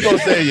So what you gonna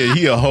say? Yeah,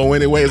 he a hoe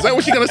anyway? Is that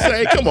what you gonna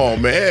say? Come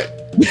on, man.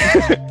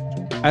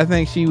 I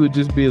think she would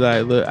just be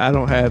like, look, I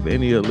don't have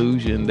any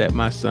illusion that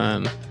my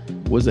son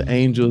was an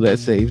angel that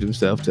saved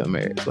himself to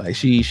marriage. Like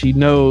she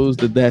knows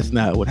that that's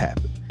not what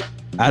happened.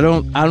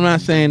 I'm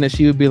not saying that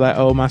she would be like,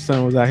 oh, my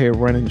son was out here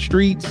running the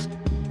streets,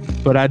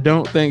 but I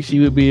don't think she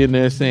would be in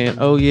there saying,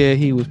 oh yeah,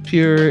 he was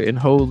pure and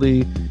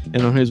holy,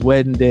 and on his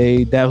wedding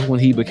day, that was when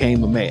he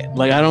became a man.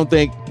 Like I don't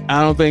think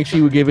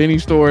she would give any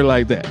story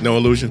like that. No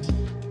illusions.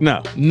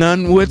 No,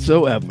 none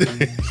whatsoever.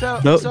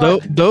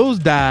 Those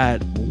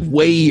died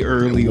way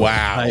early.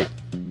 Wow.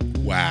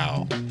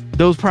 Wow.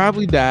 Those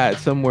probably died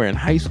somewhere in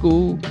high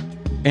school,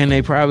 and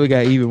they probably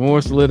got even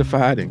more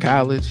solidified in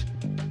college.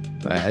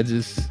 But I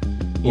just.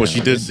 Well,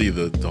 she did see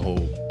the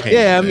whole.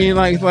 Yeah, I mean,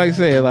 like I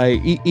said, like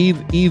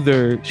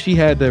either she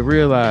had to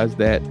realize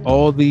that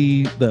all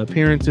the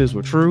appearances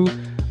were true,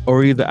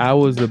 or either I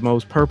was the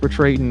most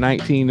perpetrating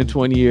 19 to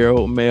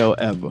 20-year-old male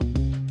ever.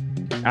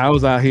 I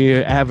was out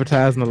here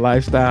advertising a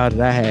lifestyle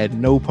that I had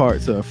no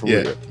parts of for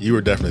real. You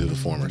were definitely the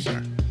former,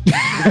 sir.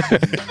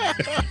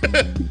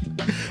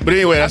 But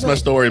anyway, that's my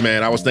story,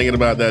 man. I was thinking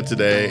about that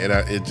today, and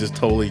it just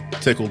totally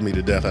tickled me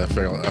to death. I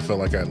felt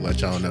like I'd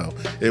let y'all know.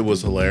 It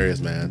was hilarious,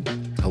 man.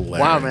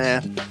 Hilarious. Wow,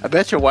 man. I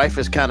bet your wife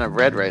is kind of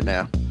red right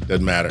now.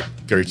 Doesn't matter.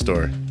 Great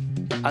story.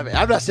 I mean,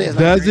 I'm not saying it's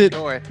not a great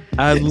story.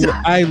 I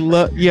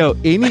love,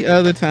 any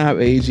other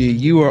time, AG,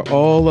 you are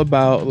all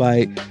about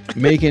like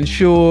making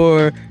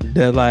sure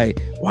that like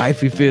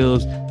wifey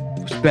feels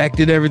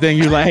respected, everything.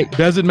 You're like,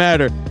 doesn't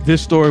matter.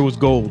 This story was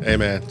gold. Hey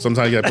man,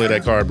 sometimes you gotta play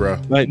that card, bro.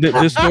 Like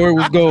this story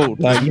was gold.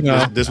 Like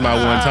this my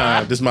one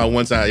time. This my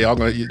one time. Y'all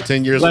gonna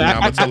 10 years from now.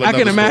 I'm gonna tell I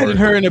can imagine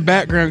her in the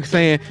background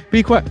saying,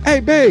 "Be quiet,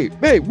 hey babe,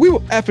 we were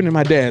effing in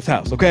my dad's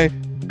house, okay?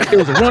 It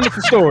was a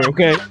wonderful story,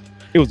 okay?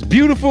 It was a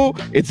beautiful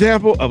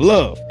example of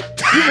love."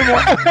 No,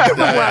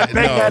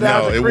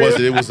 it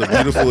wasn't. It was a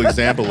beautiful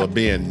example of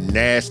being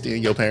nasty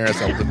in your parents'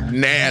 house.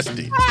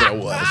 Nasty. That's what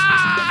it was.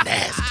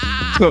 Nasty.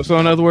 So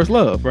in other words,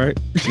 love, right?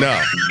 No.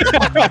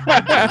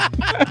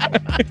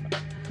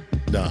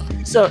 No.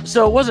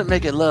 So it wasn't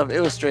making love.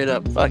 It was straight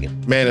up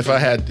fucking. Man, if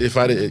I did,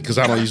 because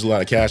I don't use a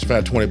lot of cash. If I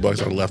had $20, I'd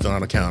have left it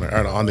on the counter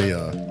or on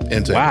the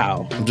intake.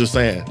 Wow. I'm just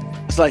saying.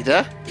 It's like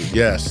that.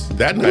 Yes,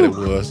 that night it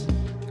was.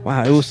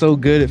 Wow, it was so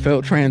good it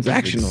felt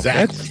transactional.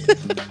 Exactly.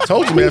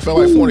 Told you, man, it felt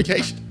like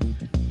fornication.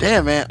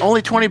 Damn, man,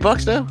 only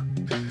 $20 though.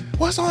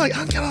 Well, it's all like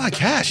I got a lot of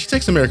cash. She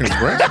takes American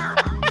Express.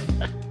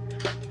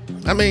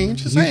 I mean,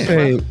 just You saying.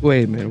 say,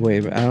 wait a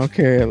minute. I don't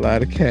carry a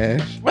lot of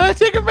cash. Well, I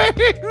take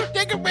American Express.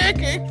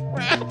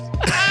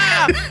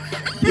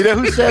 You know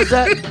who says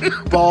that?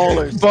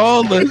 Ballers.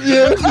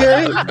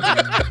 Yeah.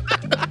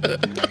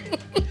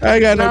 I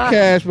ain't got no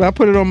cash, but I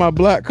put it on my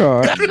black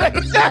card.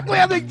 Exactly.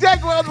 That's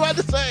exactly what I was about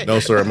to say. No,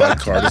 sir, my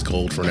card is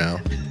cold for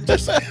now.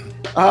 Just saying.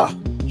 Oh,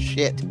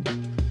 shit.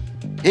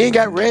 He ain't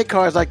got red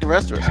cards like the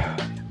rest of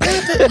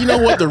us. You know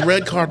what? The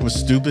red card was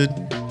stupid.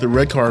 The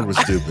red card was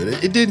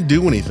stupid. It didn't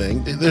do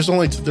anything. There's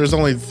only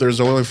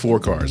 4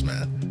 cars,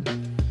 man.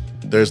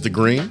 There's the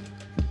green,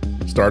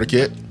 starter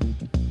kit.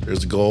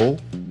 There's the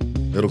gold,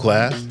 middle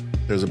class.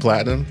 There's a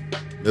platinum,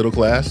 middle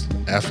class,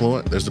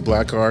 affluent. There's the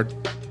black card,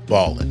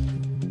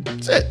 balling.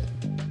 That's it.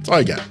 That's all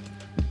you got.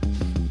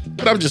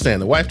 But I'm just saying,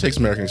 the wife takes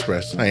American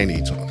Express. I ain't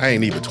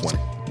even 20.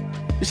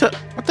 You said,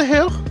 what the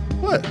hell?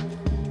 What?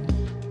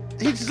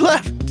 He just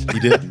left. He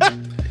did?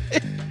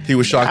 He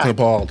was shocked and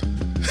appalled.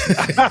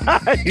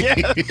 He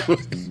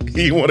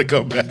didn't want to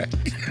come back.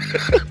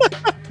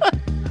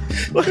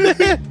 What the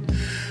hell?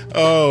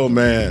 Oh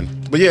man.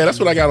 But yeah, that's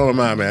what I got on my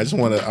mind, man. I just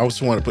want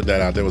to put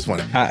that out there. It was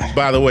funny.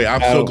 By the way,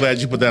 I'm so glad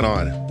you put that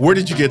on. Where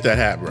did you get that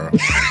hat, bro?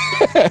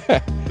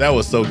 That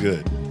was so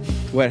good.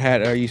 What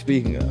hat are you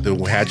speaking of? The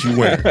hat you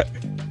wear.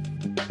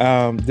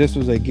 This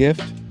was a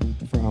gift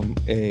from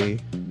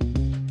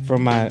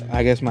my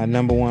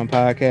number one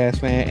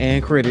podcast fan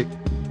and critic.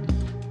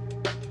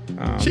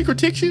 She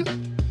critiques you?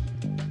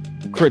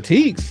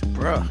 Critiques?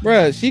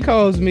 Bruh, she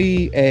calls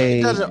me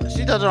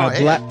She does it on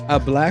a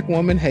black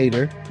woman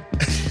hater.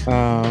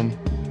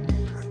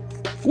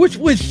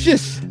 Which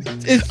just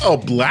is a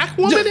black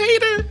woman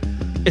hater?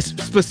 It's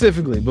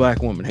specifically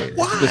black woman hater.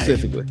 Why?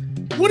 Specifically.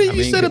 What have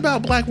you said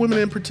about black women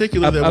in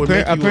particular that would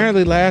make you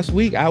apparently last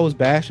week I was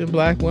bashing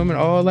black women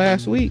all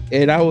last week,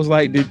 and I was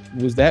like,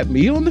 was that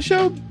me on the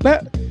show?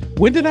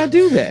 When did I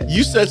do that?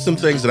 You said some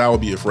things that I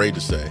would be afraid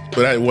to say,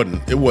 but it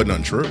wasn't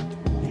untrue.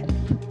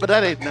 But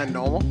that ain't not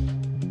normal.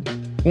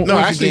 No,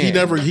 actually, he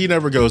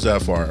never goes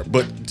that far.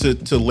 But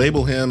to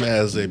label him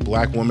as a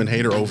black woman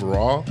hater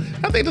overall,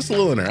 I think that's a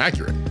little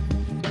inaccurate.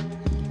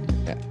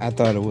 I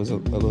thought it was a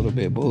little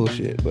bit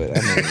bullshit, but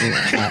I mean,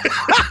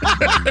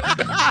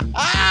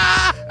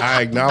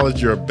 I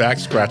acknowledge you're a back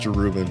scratcher,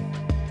 Ruben.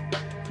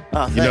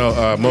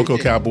 Moco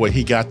Cowboy,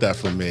 he got that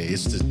from me.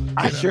 It's just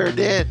sure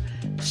did.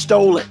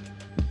 Stole it.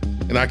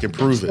 And I can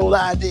prove Stole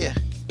the idea.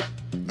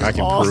 I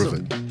can prove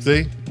it.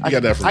 See? You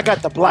got that from me. I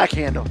got the black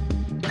handle.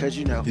 Because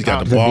he's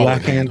got the ball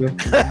black handle.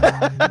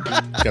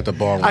 He's got the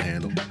ball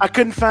handle. I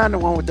couldn't find the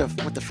one with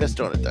the fist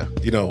on it though.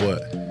 You know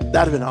what?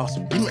 That'd have been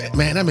awesome.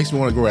 Man, that makes me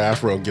want to grow an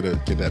afro and get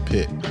that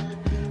pit.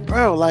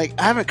 Bro, like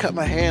I haven't cut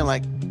my hair in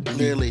like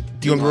literally.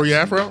 You gonna grow your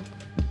afro?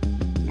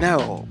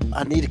 No,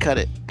 I need to cut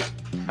it.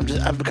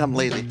 I've become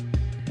lazy.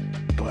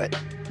 But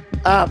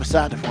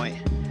beside the point.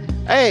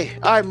 Hey,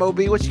 all right,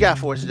 MoeB, what you got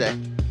for us today?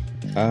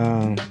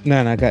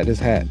 Man, I got this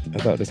hat. I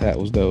thought this hat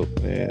was dope.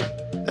 Yeah.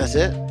 That's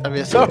it? I mean,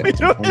 that's all we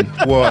doing.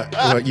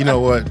 Well, you know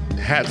what?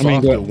 Hats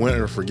off to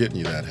Winter for getting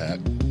you that hat.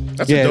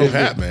 That's a dope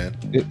hat, man.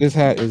 This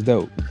hat is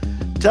dope.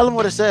 Tell them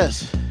what it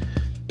says.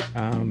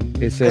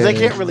 It says. Because they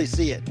can't really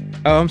see it.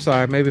 Oh, I'm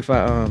sorry. Maybe if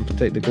I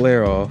take the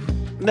glare off.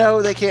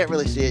 No, they can't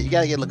really see it. You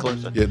gotta get a little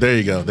closer. Yeah, there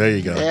you go.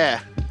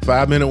 Yeah.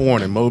 5-minute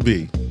warning,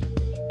 MoeB.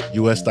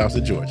 U.S. stops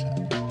at Georgia.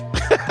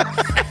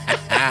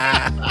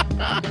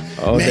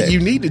 Man, you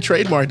need to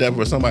trademark that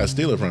for somebody to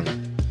steal it from you.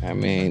 I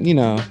mean,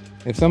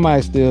 if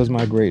somebody steals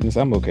my greatness,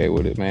 I'm okay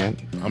with it, man.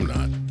 I'm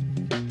not.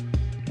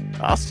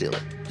 I'll steal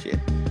it. Shit.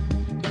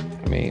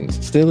 I mean,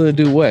 steal it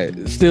to do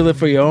what? Steal it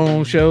for your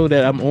own show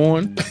that I'm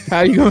on?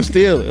 How you gonna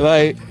steal it?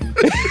 Like,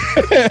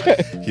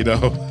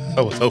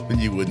 I was hoping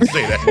you wouldn't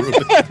say that,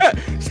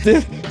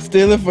 Ruben.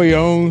 Steal it for your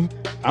own.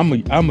 I'm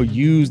gonna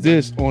use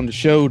this on the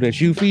show that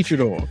you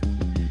featured on.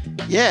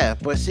 Yeah,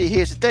 but see,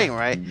 here's the thing,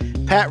 right?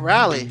 Pat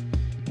Riley,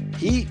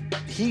 he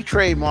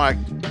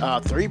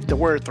trademarked the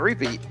word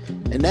three-peat,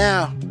 and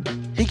now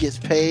he gets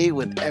paid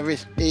whenever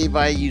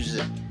anybody uses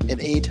it in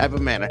any type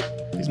of manner.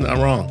 He's not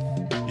wrong.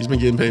 He's been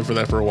getting paid for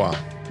that for a while.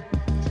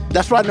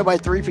 That's why nobody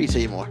three-peats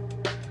anymore.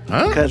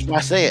 Huh? Because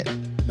why say it?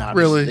 Nah,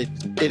 really?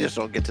 They just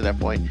don't get to that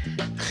point.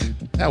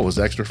 That was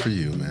extra for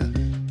you,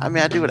 man. I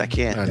mean, I do what I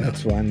can. I know.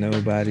 That's why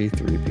nobody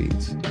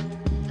three-peats.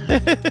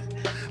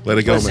 Let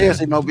it go, man.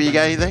 Seriously, MoeB, you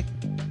got anything?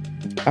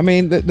 I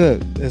mean,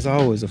 there's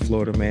always a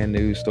Florida man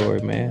news story,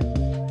 man.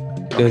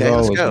 There's Okay,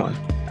 let's always go. one.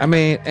 I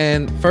mean,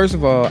 and first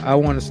of all, I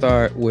want to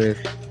start with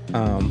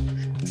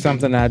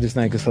something I just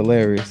think is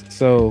hilarious.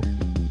 So,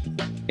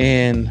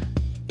 in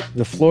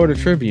the Florida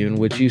Tribune,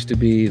 which used to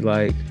be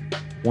like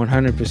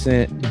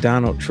 100%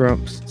 Donald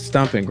Trump's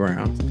stomping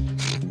ground,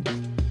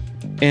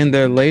 in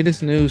their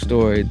latest news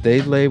story,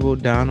 they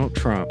labeled Donald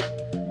Trump,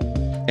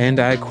 and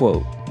I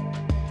quote,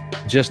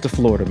 "just a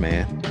Florida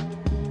man."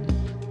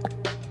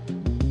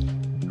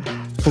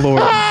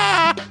 Florida.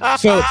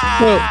 So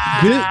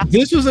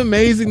this was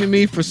amazing to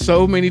me for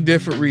so many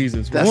different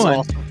reasons. That's One,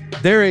 awesome.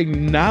 they're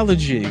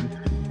acknowledging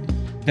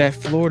that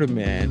Florida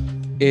man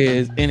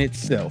is in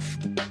itself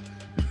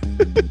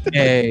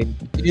a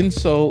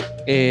insult,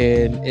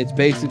 and it's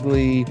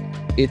basically,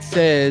 it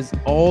says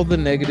all the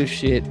negative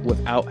shit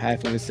without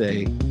having to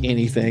say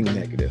anything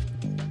negative.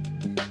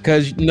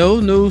 Because no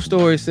news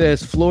story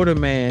says Florida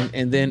man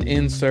and then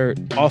insert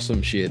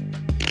awesome shit.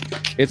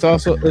 It's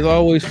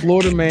always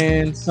Florida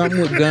man,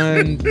 something with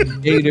guns,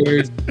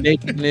 gators,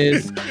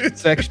 nakedness,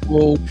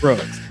 sexual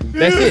drugs.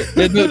 That's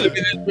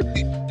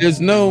it. There's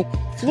no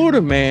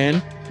Florida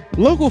man,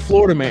 local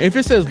Florida man. If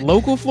it says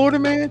local Florida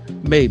man,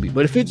 maybe.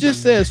 But if it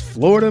just says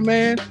Florida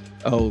man,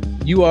 oh,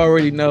 you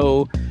already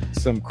know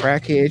some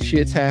crackhead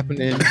shit's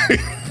happening.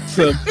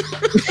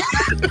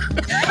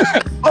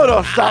 Hold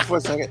on, stop for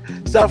a second.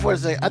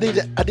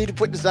 I need to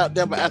put this out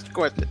there, but ask the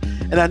question.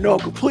 and I know I'm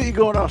completely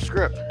going off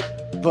script,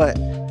 but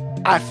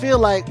I feel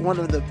like one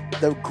of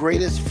the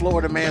greatest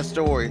Florida man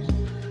stories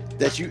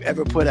that you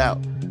ever put out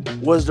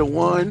was the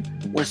one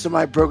when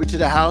somebody broke into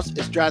the house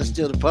and tried to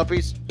steal the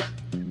puppies,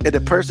 and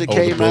the person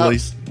came out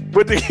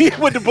with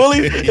the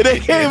bullies, and they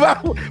came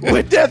out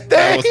with that thing.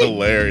 That was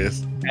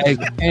hilarious. Hey,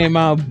 came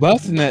out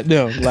busting at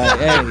them like,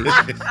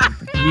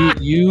 hey,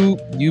 you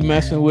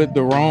messing with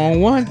the wrong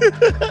one.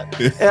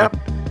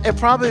 And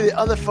probably the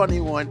other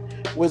funny one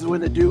was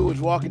when the dude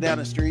was walking down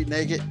the street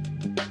naked,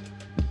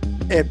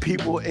 and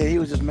he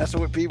was just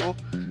messing with people.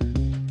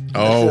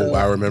 Oh,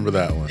 I remember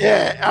that one.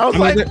 Yeah, I was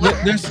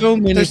there's so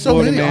many.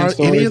 Are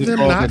any of them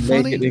not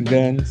funny? And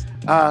guns.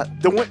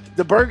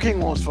 The Burger King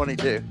one was funny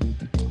too.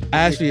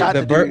 Actually,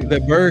 the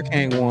Burger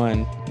King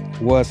one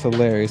was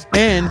hilarious.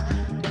 And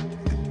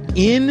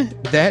in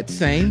that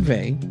same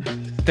vein,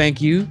 thank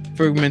you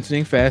for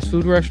mentioning fast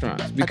food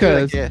restaurants,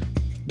 because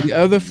the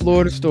other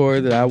Florida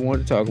story that I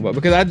want to talk about,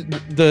 because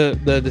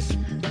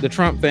the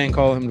Trump thing,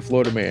 calling him the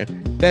Florida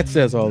man, that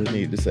says all it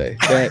needed to say.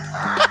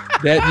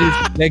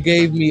 That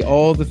gave me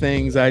all the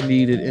things I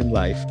needed in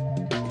life.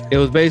 It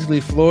was basically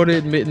Florida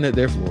admitting that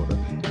they're Florida,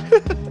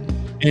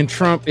 and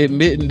Trump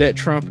admitting that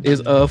Trump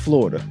is of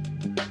Florida.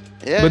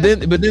 Yeah.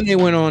 But then they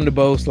went on to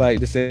boast like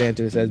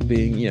DeSantis as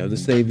being, the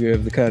savior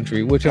of the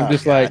country, which I'm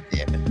just like,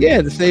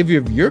 yeah, the savior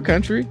of your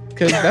country,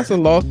 because that's a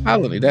lost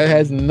colony. That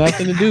has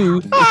nothing to do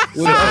with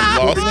a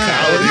lost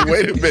colony.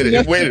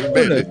 Wait a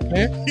minute.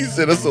 He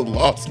said it's a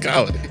lost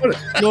colony.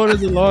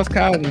 Florida's a lost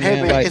colony.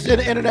 Hey, man, it's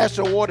in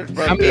international waters,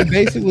 bro. I mean,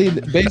 basically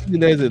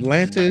there's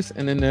Atlantis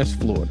and then there's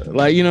Florida.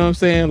 Like, you know what I'm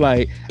saying?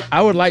 Like,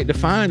 I would like to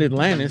find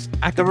Atlantis.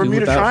 The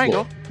Bermuda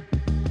Triangle. Florida.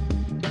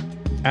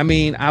 I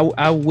mean,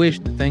 I wish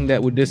the thing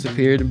that would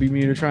disappear to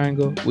Bermuda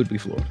Triangle would be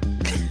Florida.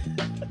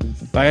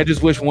 Like, I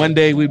just wish one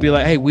day we'd be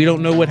like, hey, we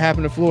don't know what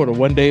happened to Florida.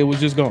 One day it was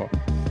just gone.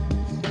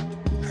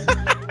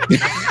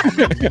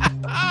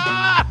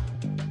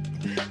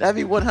 That'd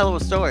be one hell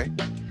of a story.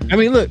 I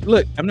mean,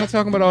 look, I'm not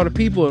talking about all the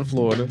people in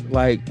Florida.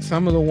 Like,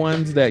 some of the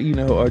ones that,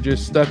 are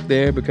just stuck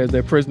there because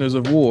they're prisoners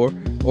of war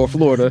or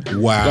Florida.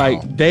 Wow.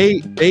 Like,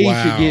 they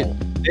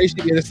should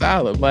get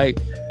asylum. Like,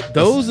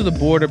 those are the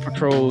border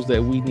patrols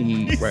that we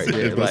need right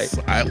there. Like,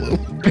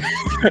 asylum.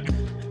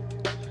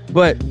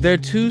 But there are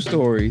two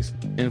stories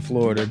in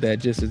Florida that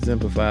just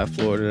exemplify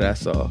Florida that I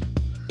saw.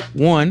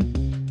 One,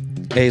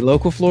 a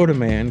local Florida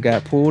man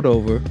got pulled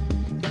over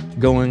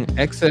going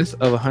excess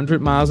of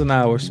 100 miles an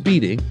hour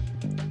speeding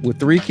with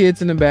 3 kids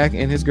in the back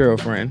and his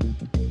girlfriend.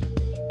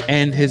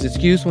 And his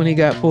excuse when he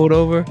got pulled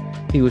over,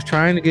 he was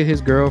trying to get his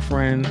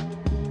girlfriend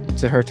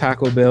to her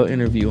Taco Bell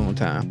interview on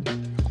time.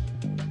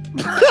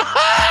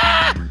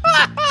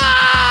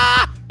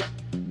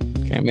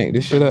 Can't make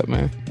this shit up,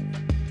 man.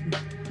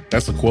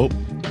 That's a quote.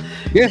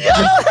 Yeah,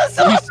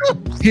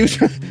 he was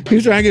trying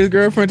to get his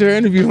girlfriend to her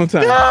interview on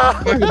time.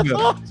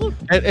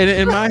 And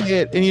in my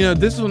head,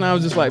 and this is when I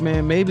was just like,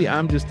 man, maybe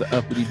I'm just the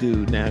uppity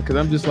dude now, because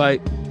I'm just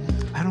like,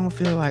 I don't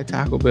feel like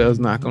Taco Bell's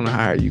not going to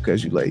hire you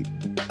because you're late.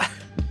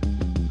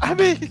 I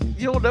mean,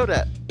 you don't know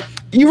that.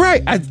 You're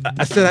right. I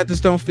said I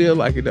just don't feel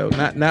like it though.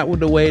 Not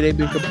with the way they've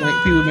been complaining.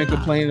 People have been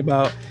complaining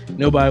about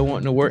nobody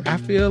wanting to work. I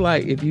feel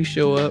like if you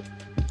show up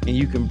and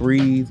you can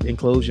breathe and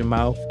close your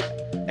mouth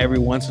every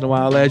once in a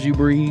while as you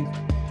breathe,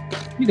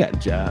 you got a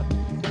job.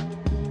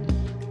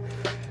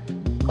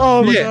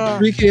 Oh my God.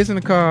 3 kids in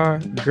the car,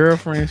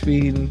 girlfriend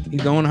speeding,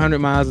 he's going 100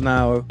 miles an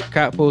hour.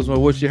 Cop pulls me,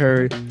 what's your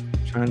hurry?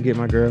 Trying to get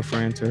my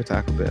girlfriend to her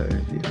Taco Bell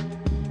interview.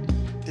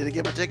 Did he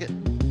give him a ticket?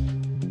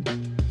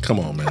 Come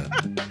on, man.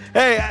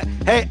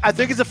 Hey, I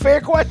think it's a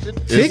fair question.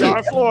 Ticket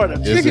in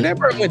Florida. Ticket, that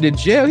bro went to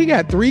jail. He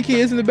got 3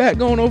 kids in the back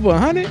going over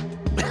 100.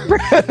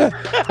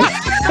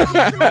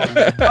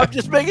 I'm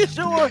just making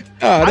sure.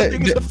 I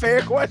think it's a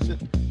fair question.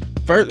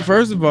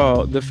 First of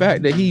all, the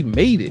fact that he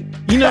made it.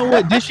 You know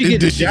what? Did she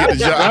get the job?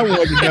 I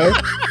wanted to know.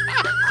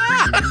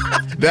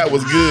 That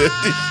was good.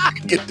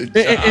 Get the job.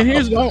 And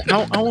here's what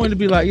I wanted to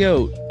be like,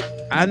 yo,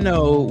 I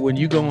know when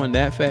you going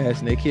that fast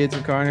and their kids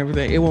in the car and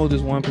everything, it won't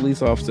just one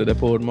police officer that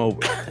pulled them over.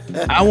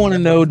 I want to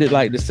know that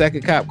like the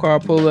second cop car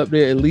pull up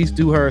there, at least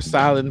do her a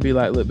solid and be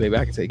like, look, baby,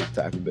 I can take you to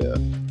Taco Bell.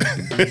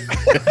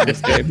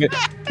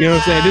 You know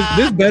what I'm saying?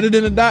 This better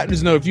than the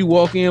doctor's note. If you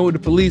walk in with the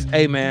police,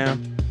 hey,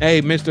 ma'am,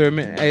 hey, mister,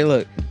 hey,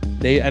 look,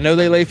 I know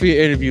they late for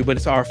your interview, but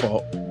it's our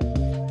fault.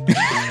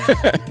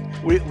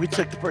 We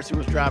took the person who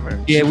was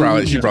driving. Yeah,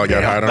 she probably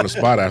got hired on the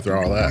spot after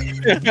all that.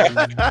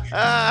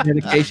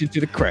 Dedication to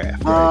the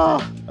craft.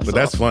 Right? But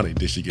that's funny.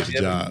 Did she get the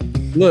job?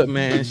 Look,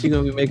 man, she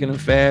gonna be making them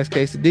fast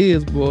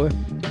quesadillas, boy.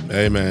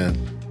 Hey, man.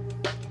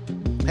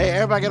 Hey,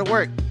 everybody gotta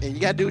work, and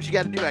you gotta do what you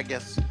gotta do, I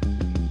guess.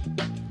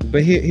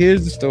 But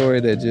here's the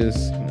story that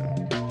just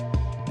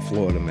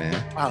Florida, man.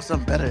 Wow,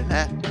 something better than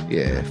that.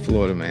 Yeah,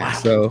 Florida, man. Wow.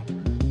 So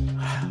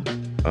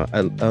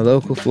a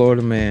local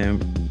Florida man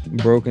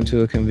broke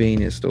into a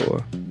convenience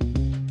store,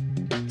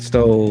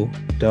 stole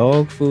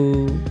dog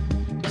food,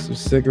 some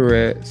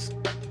cigarettes,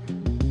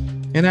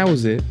 and that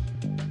was it.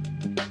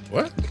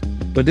 What?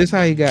 But this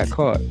how he got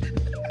caught.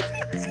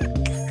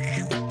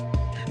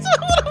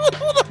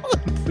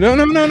 No.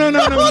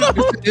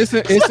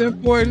 It's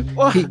important.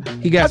 Well,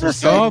 He got I'm some just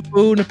saying. dog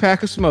food and a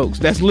pack of smokes.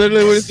 That's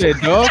literally what it said.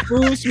 Dog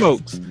food,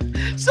 smokes.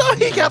 So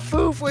he got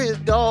food for his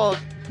dog,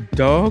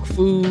 Dog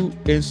food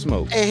and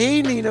smokes. and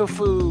he need no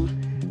food,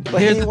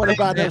 but Here's he the want to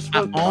thing, buy no man.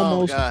 smoke.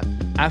 I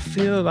God. I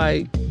feel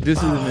like this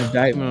is an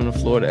indictment on the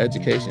Florida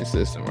education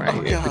system right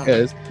Oh, here, God.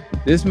 because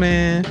this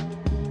man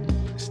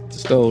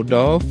stole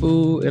dog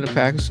food and a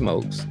pack of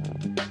smokes,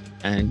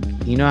 and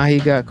you know how he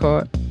got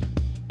caught?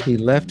 He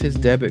left his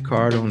debit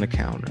card on the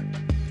counter.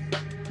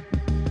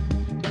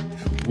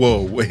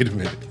 Whoa, wait a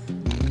minute.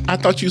 I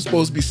thought you were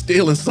supposed to be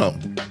stealing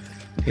something.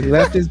 He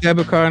left his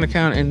debit card on the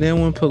counter, and then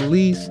when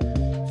police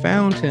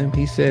found him,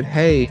 he said,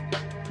 "Hey,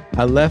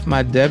 I left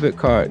my debit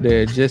card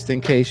there just in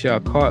case y'all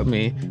caught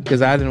me,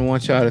 because I didn't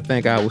want y'all to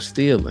think I was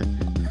stealing."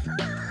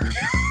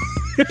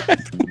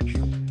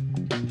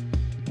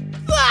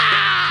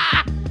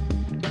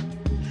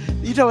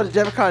 You know what? The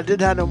debit card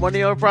didn't have no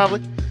money on it,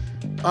 probably.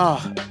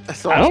 Oh,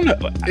 that's all. I don't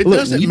know. It Look,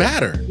 doesn't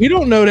matter. We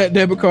don't know that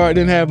debit card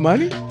didn't have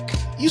money.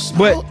 You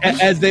But smell.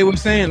 as they were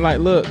saying, like,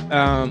 look,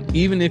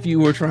 even if you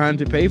were trying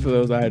to pay for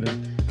those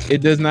items,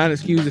 it does not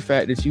excuse the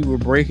fact that you were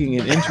breaking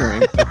and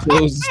entering a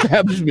closed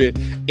establishment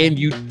and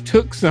you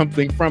took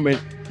something from it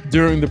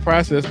during the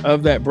process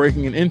of that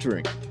breaking and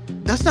entering.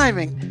 That's not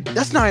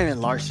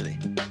even larceny.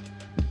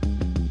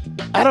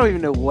 I don't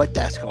even know what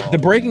that's called. The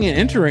breaking and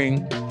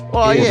entering, Oh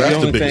Well, yeah, that's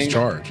only the biggest thing-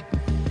 charge.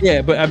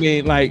 yeah, but I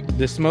mean, like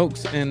the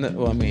smokes and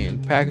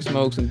pack of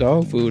smokes and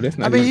dog food. That's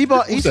not. I mean, he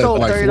What's that, stole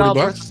like $30 $40?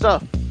 worth of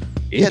stuff.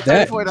 Is Yeah,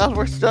 that $34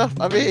 worth of stuff.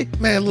 I mean,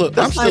 Man, look,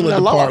 That's I'm not still even at the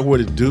the law. part where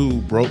the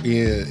dude broke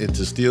in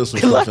to steal some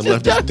He stuff left and his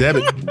left his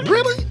debit- debit.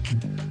 Really?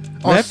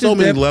 On left so his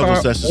many debit levels,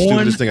 card that's the on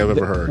stupidest thing I've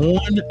ever heard.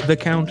 on the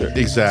counter.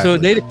 Exactly. So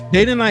they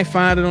didn't like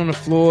find it on the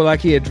floor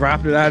like he had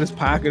dropped it out of his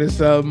pocket or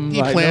something.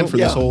 He like, planned no. for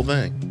this Yeah. whole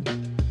thing.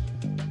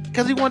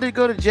 because he wanted to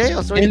go to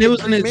jail. So he And could it was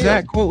get an 3 meals.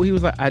 exact quote. He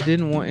was like, "I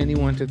didn't want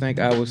anyone to think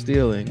I was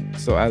stealing,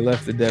 so I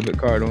left the debit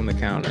card on the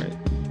counter."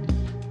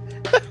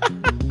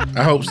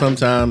 I hope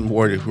sometime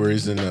where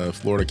he's in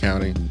Florida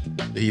County,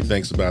 he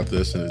thinks about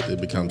this and it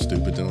becomes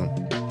stupid to him.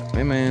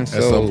 Hey man, At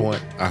so some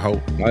point, I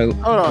hope. like,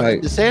 Hold on,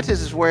 like, DeSantis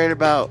is worried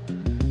about.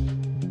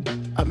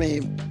 I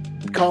mean,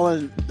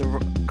 calling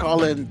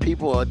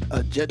people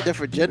a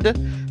different gender.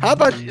 How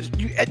about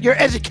your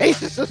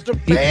education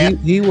system, man?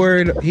 he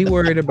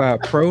worried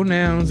about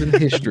pronouns and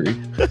history,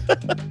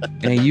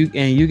 and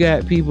you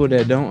got people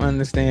that don't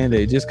understand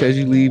that just because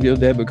you leave your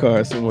debit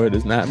card somewhere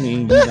does not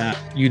mean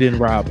you didn't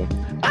rob them.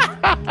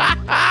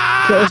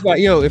 So it's like,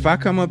 yo, if I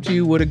come up to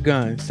you with a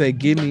gun, say,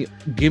 give me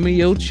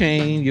your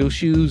chain, your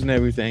shoes, and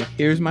everything.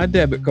 Here's my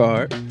debit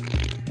card.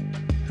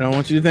 I don't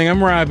want you to think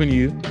I'm robbing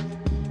you.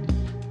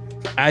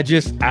 I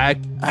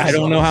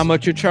don't know how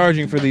much you're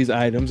charging for these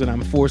items, and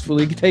I'm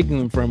forcefully taking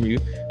them from you.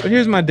 But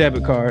here's my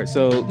debit card,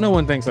 so no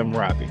one thinks I'm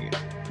robbing you.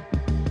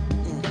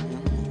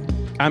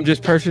 I'm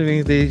just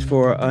purchasing these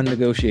for an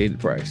unnegotiated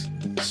price.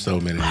 So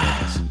many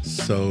levels.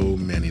 So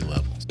many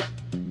levels.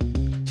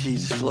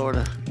 Jesus,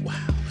 Florida. Wow.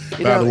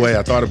 You By know, the way,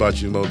 I thought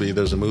about you, MoeB.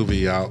 There's a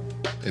movie out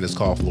and it's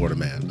called Florida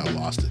Man. I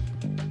lost it.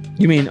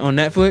 You mean on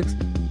Netflix?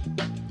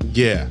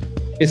 Yeah.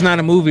 It's not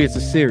a movie, it's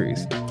a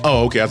series.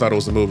 Oh, okay. I thought it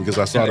was a movie because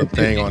I saw the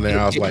thing on there.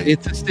 I was like,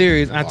 it's a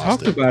series. I lost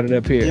talked it. about it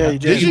up here. Yeah, you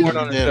did. You weren't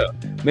on the Yeah. show.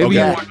 Maybe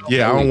you okay. weren't on the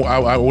Yeah, movie.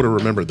 I would have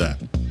remembered that.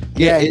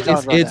 Yeah, you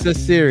talked about it's that. a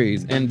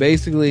series, and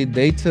basically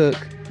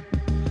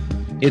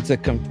it's a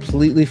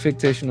completely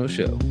fictional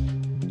show.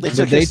 They But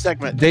took his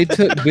segment. They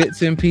took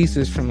bits and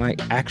pieces from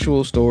like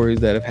actual stories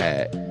that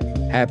have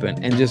happened,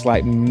 and just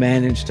like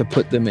managed to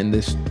put them in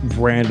this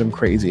random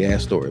crazy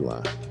ass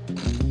storyline.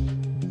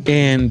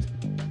 And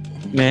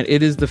man,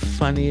 it is the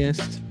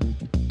funniest,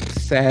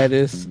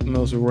 saddest,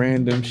 most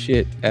random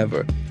shit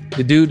ever.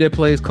 The dude that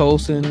plays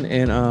Coulson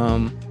and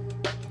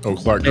Oh,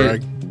 Clark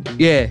Gregg.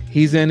 yeah,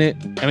 he's in it.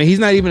 I mean, he's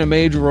not even a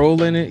major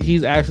role in it.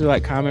 He's actually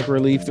like comic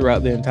relief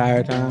throughout the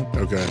entire time,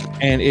 Okay.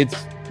 and it's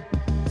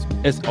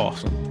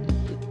awesome.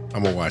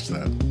 I'm going to watch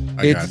that.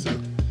 I It's- got to.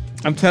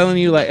 I'm telling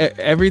you, like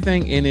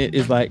everything in it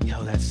is like,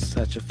 yo, that's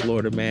such a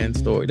Florida man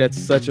story. That's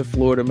such a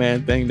Florida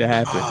man thing to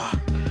happen.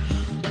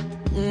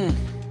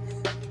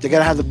 They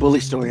gotta have the bully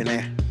story in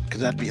there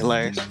because that'd be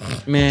hilarious.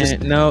 Man,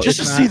 just- no, Just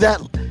to it's see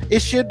not. that,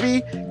 it should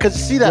be because to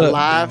see that Look,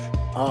 live.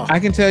 Oh, I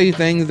can tell you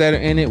things that are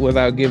in it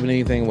without giving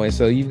anything away.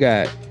 So you've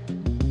got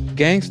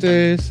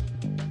gangsters,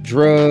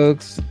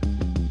 drugs,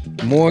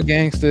 more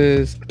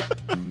gangsters,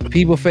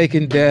 people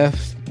faking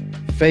deaths,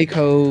 fake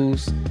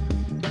hoes,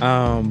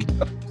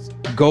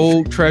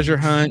 gold treasure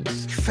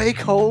hunts,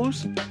 fake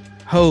hoes.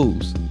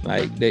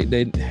 like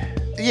they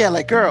Yeah,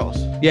 like girls.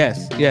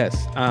 yes.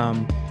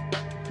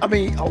 I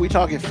mean, are we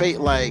talking fake?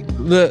 Like,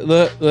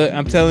 Look,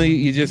 I'm telling you,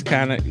 you just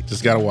kind of,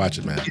 Just got to watch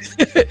it, man.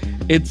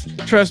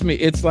 trust me,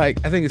 it's like,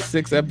 I think it's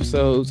 6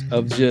 episodes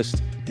of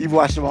just you've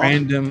watched them all.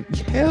 random.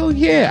 Hell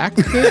yeah, I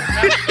could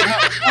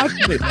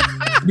watch it.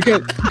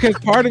 Because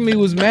part of me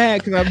was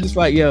mad because I'm just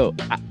like, yo,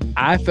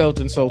 I felt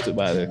insulted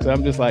by this. 'Cause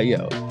I'm just like,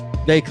 yo,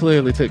 they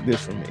clearly took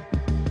this from me.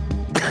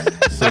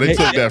 So they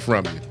took that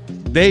from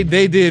you. They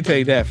did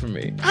take that from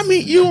me. I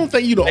mean, you don't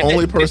think you're the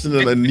only person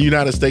in the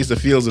United States that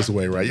feels this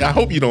way, right? I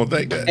hope you don't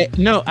think that.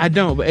 No, I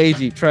don't. But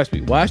AG, trust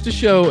me, watch the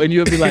show and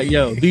you'll be like,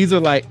 yo, these are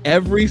like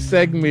every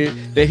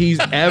segment that he's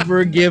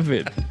ever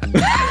given.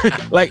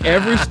 Like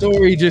every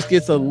story just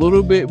gets a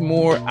little bit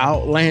more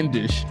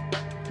outlandish.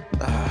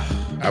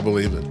 I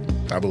believe it.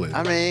 I believe it.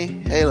 I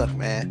mean, hey, look,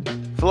 man.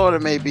 Florida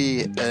may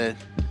be an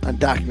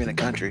undocumented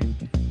country,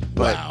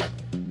 but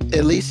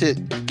at least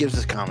it gives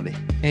us comedy.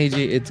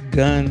 AJ, it's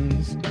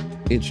guns,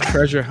 it's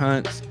treasure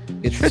hunts,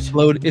 it's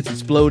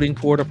exploding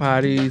porta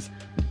potties.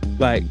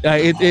 Like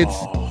it's.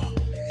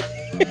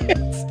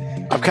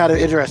 I'm kind of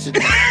interested.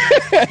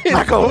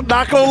 Not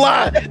gonna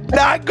lie.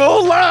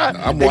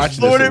 I'm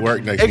watching this at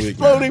work next week.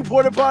 Exploding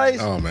porta potties.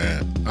 Oh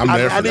man, I'm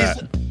there for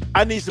that.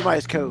 I need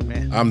somebody's code,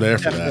 man. I'm there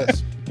for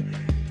that.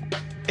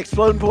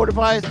 Exploding porta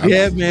potties.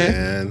 Yeah,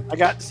 man. I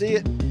got to see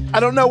it. I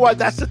don't know why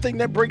that's the thing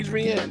that brings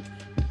me in,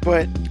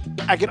 but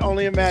I can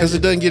only imagine because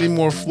it doesn't get any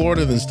more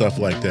Florida than stuff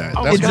like that.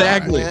 Oh, that's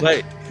exactly.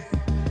 Like,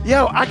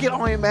 yo, I can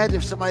only imagine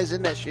if somebody's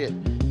in that shit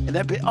and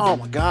that be, oh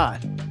my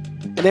god,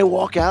 and they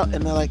walk out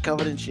and they're like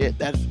covered in shit.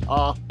 That's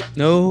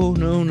No.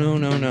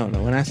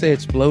 When I say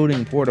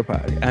exploding porta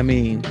potty, I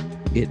mean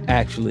it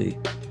actually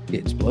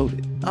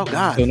exploded. Oh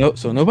god.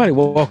 So nobody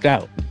walked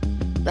out.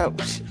 No.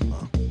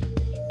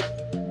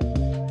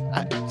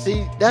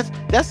 See, that's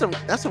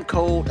some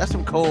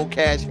cold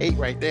cash hate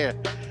right there.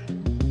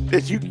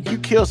 That you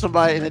kill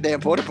somebody in a damn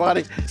porta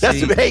potty. That's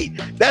some hate.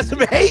 That's some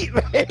hate,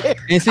 man.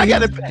 And see, I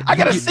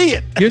gotta see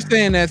it. You're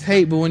saying that's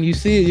hate, but when you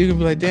see it, you're gonna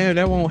be like, damn,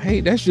 that won't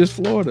hate. That's just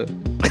Florida.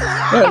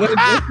 That's just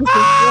some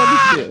Florida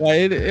shit.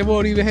 Like it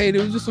won't even hate.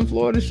 It was just some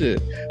Florida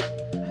shit.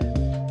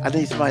 I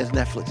need somebody's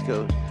Netflix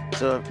code.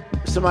 So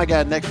if somebody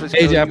got a Netflix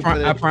code,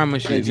 AJ, I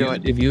promise you,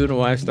 if you and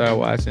I start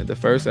watching the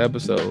first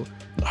episode,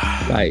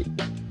 like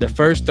the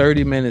first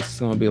 30 minutes is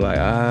gonna be like,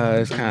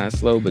 it's kind of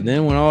slow. But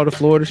then when all the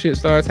Florida shit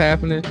starts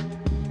happening,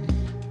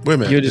 wait a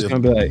minute, you're just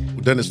gonna be like,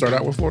 doesn't it start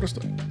out with Florida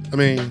stuff? I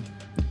mean,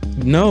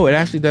 no, it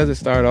actually doesn't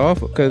start off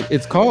because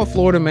it's called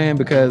Florida Man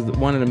because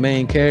one of the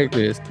main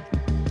characters,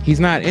 he's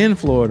not in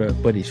Florida,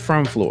 but he's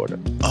from Florida.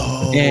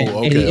 Oh,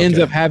 and he ends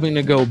up having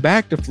to go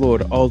back to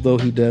Florida, although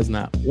he does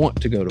not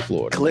want to go to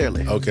Florida.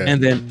 Clearly. Okay.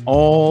 And then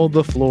all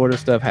the Florida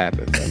stuff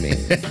happens. I mean,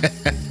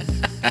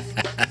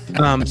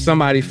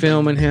 somebody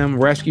filming him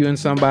rescuing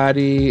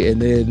somebody,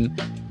 and then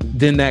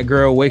that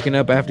girl waking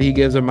up after he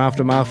gives her mouth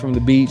to mouth from the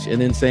beach, and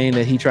then saying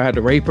that he tried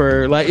to rape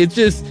her. Like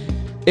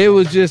it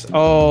was just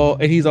all,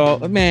 and he's all,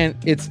 man,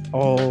 it's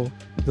all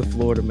the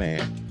Florida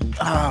Man.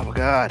 Oh my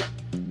god.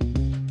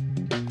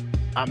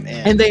 I'm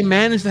in. And they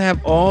managed to have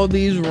all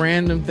these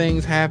random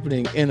things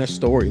happening in a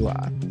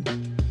storyline.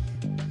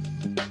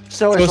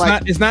 So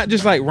it's not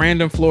just like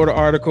random Florida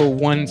article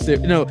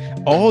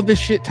all this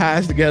shit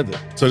ties together.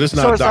 So this is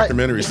not a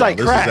documentary. It's like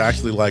this Crash. is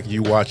actually like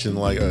you watching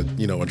like a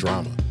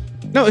drama.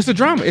 No, it's a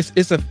drama.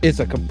 It's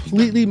a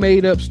completely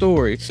made up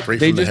story.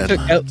 They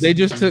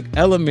just took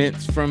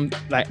elements from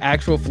like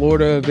actual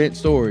Florida event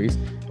stories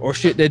or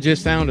shit that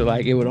just sounded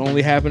like it would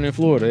only happen in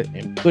Florida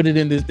and put it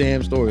in this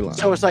damn storyline.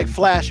 So it's like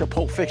Flash or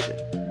Pulp Fiction.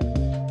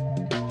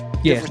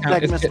 Yeah,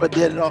 but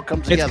then it all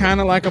comes together. It's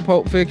kind of like a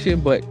Pulp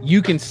Fiction, but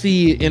you can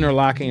see it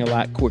interlocking a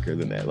lot quicker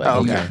than that.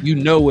 Like, you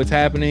know what's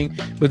happening,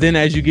 but then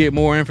as you get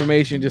more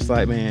information, just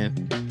like, man,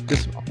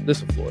 this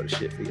is Florida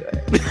shit for you.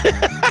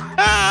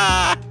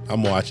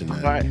 I'm watching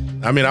that. Right.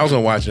 I mean, I was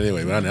gonna watch it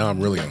anyway, but now I'm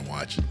really gonna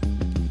watch it.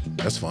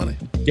 That's funny.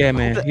 Yeah,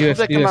 man.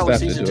 Come out with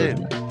season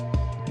 2.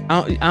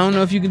 I don't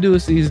know if you can do a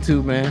season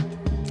 2, man.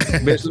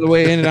 Based on the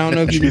way it ended, I don't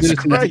know if you can do a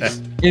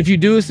season 2. If you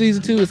do a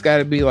season 2, it's got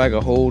to be like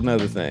a whole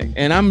nother thing,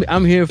 and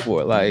I'm here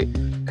for it. Like,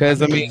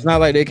 because I mean, it's not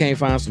like they can't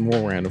find some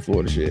more random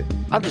Florida shit.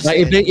 I'm just like,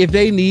 if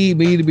they need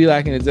me to be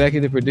like an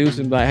executive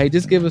producer, and be like, hey,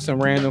 just give us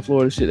some random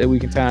Florida shit that we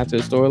can tie into a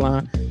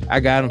storyline. I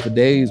got them for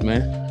days,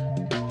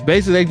 man.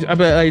 Basically, I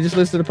bet like just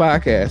listen to the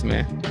podcast,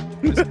 man.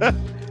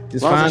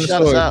 Just find the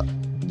story.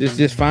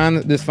 Just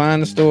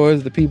find the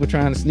stories. The people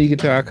trying to sneak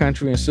into our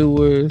country in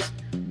sewers.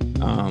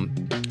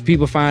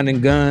 People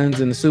finding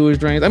guns in the sewage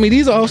drains. I mean,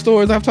 these are all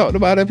stories I've talked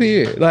about up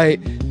here. Like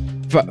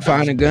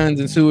finding guns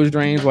in sewage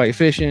drains while you're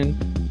fishing.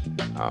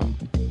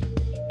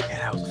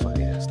 That was a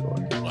funny ass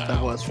story. Wow.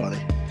 That was funny.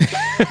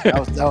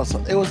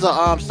 It was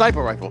a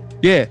sniper rifle.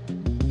 Yeah.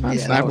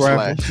 Sniper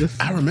rifle.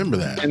 I remember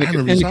that. I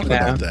remember you talking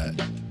about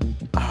that.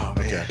 Oh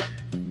man. Okay.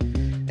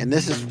 And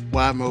this is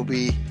why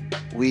MoeB,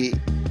 we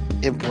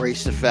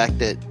embrace the fact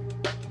that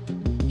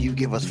you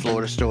give us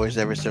Florida stories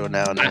every so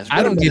now and then.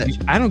 I don't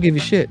give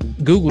you shit.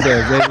 Google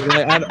does.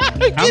 Like,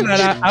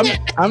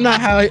 I'm not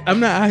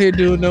out here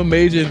doing no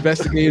major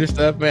investigative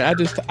stuff, man.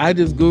 I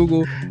just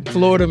Google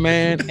Florida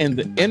Man, and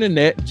the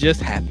internet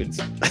just happens.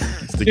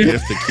 It's the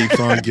gift that keeps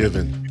on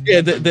giving.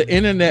 Yeah, the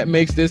internet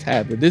makes this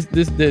happen.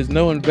 There's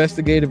no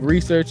investigative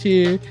research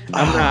here.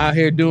 I'm not out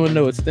here doing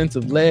no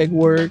extensive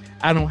legwork.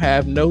 I don't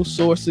have no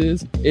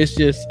sources. It's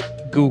just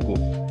Google.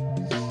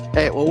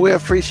 Hey, well, we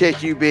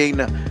appreciate you being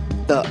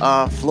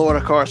the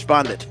Florida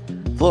correspondent,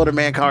 Florida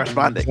Man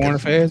correspondent. Foreign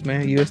affairs,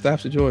 man. U.S.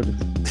 stops to Georgia.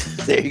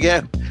 There you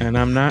go. And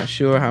I'm not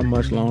sure how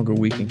much longer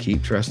we can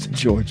keep trusting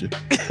Georgia. He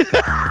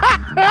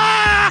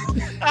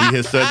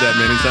has said that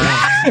many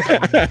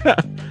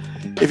times.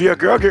 If your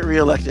girl get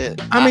reelected,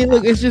 I mean,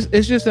 look, it's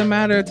just a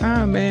matter of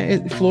time,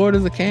 man.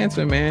 Florida's a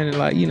cancer, man, and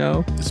like, you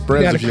know, It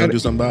spreads if you don't do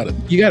something about it.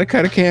 you got to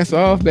cut a cancer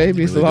off,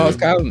 baby. It's Really the lost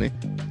do. colony.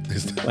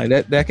 It's Like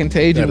that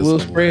contagion that is will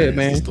hilarious. spread,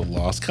 man. It's the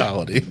lost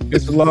colony.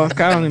 It's the lost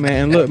colony,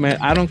 man. And look, man,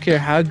 I don't care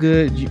how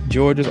good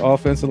Georgia's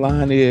offensive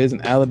line is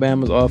and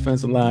Alabama's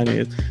offensive line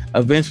is.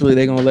 Eventually,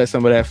 they're gonna let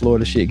some of that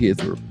Florida shit get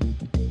through.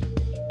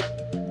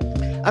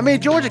 I mean,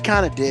 Georgia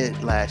kind of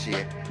did last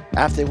year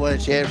after they won a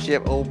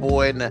championship. Old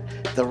boy and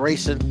the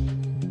racing.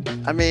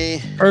 I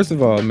mean, First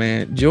of all,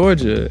 man,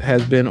 Georgia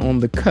has been on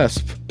the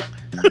cusp.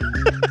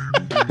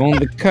 On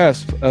the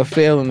cusp of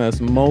failing us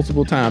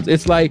multiple times.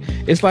 It's like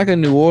a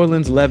New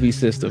Orleans levee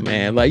system,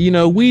 man. Like, you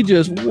know, we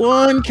just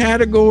won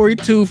category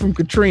 2 from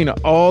Katrina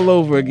all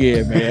over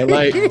again, man.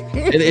 Like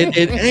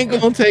it ain't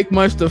gonna take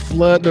much to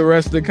flood the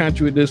rest of the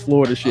country with this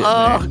Florida shit,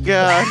 oh man.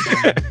 god,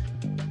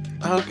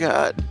 oh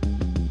god.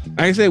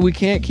 Like I said, we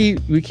can't keep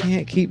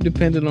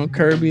depending on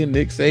Kirby and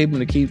Nick Saban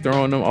to keep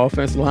throwing them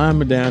offensive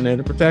linemen down there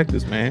to protect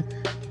us, man.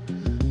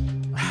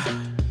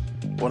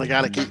 Well, they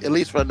gotta keep at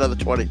least for another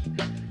 20.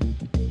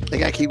 They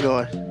gotta keep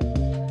going.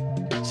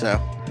 So,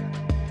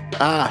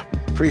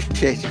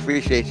 appreciate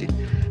you.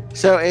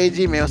 So,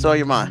 AG, man, what's on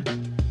your mind?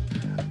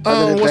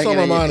 What's on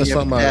my mind is your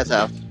something dad's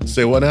house.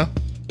 Say what now?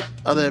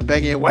 Other than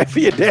begging your wife for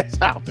your dad's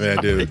house. Yeah,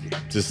 dude.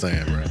 Just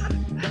saying, bro.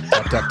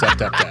 Tap, tap, tap,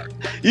 tap, tap.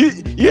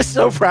 You're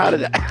so proud of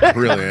that.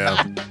 Really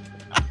am.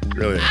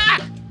 Really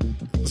am.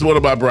 It's one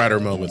of my brighter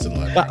moments in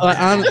life.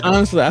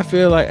 Honestly, I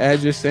feel like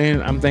as you're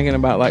saying, I'm thinking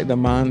about like the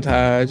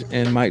montage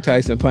in Mike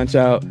Tyson Punch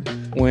Out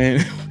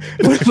when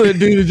the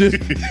dude just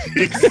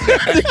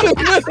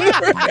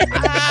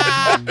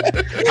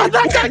I'm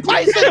not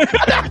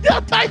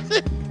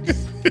Tyson.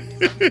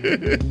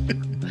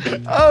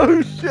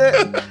 Oh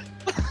shit.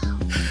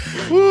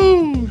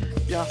 Woo.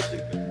 Y'all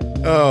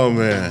stupid. Oh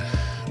man.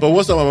 But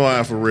what's on my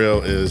mind for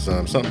real is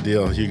something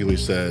Dale Hughley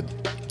said.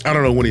 I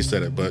don't know when he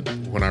said it, but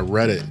when I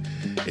read it,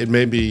 it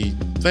made me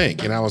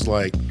think. And I was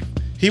like,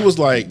 he was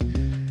like,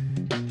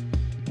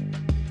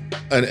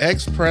 an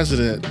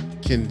ex-president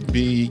can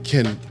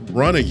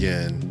run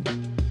again,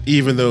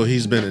 even though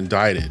he's been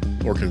indicted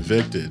or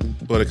convicted,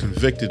 but a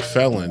convicted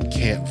felon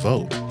can't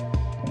vote.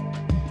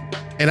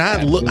 And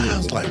I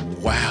was like,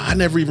 wow, I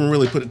never even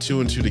really put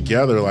 2 and 2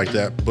 together like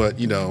that. But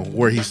you know,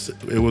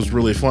 it was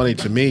really funny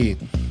to me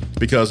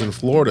because in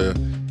Florida,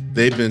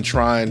 they've been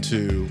trying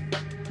to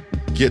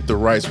get the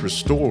rights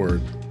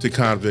restored to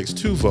convicts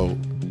to vote.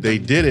 They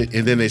did it,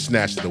 and then they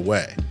snatched it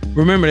away.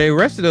 remember they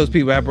arrested those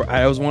people.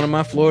 I was one of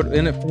my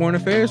Florida foreign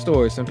affairs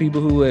stories. Some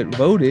people who had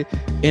voted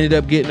ended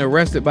up getting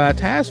arrested by a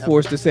task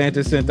force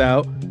DeSantis sent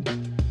out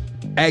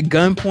at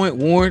gunpoint,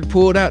 warrant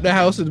pulled out the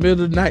house in the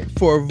middle of the night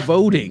for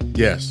voting.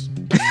 Yes.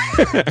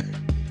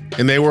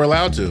 And they were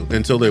allowed to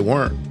until they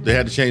weren't. They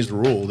had to change the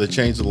rule. They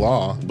changed the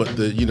law, but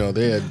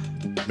they had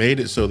made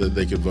it so that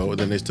they could vote, and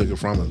then they took it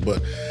from them.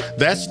 But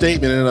that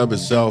statement in and of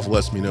itself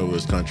lets me know who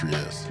this country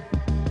is.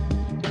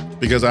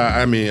 Because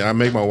I mean, I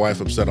make my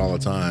wife upset all the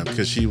time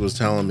because she was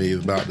telling me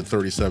about the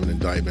 37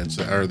 indictments,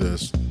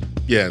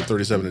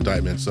 37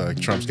 indictments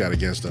Trump's got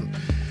against him.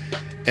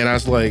 And I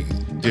was like,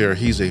 dear,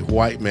 he's a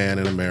white man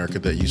in America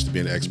that used to be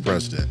an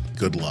ex-president.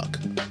 Good luck.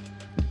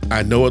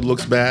 I know it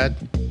looks bad,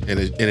 and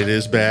it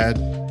is bad,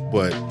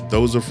 but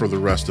those are for the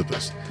rest of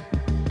us.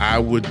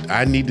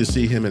 I need to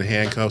see him in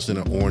handcuffs in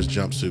an orange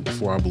jumpsuit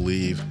before I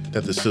believe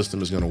that the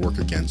system is going to work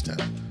against him.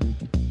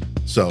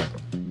 So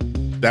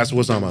that's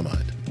what's on my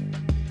mind.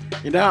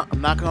 You know, I'm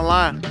not gonna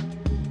lie,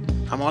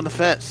 I'm on the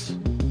fence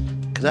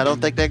because I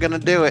don't think they're gonna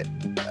do it.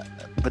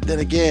 But then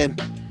again,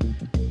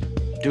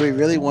 do we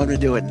really want to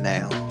do it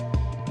now?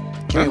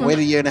 Can we wait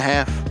a year and a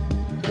half?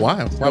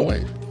 Why? Why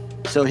wait?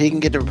 So he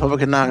can get the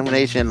Republican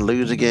nomination and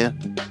lose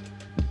again?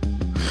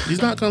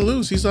 He's not going to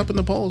lose. He's up in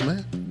the polls,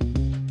 man.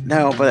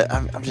 No, but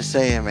I'm just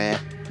saying, man.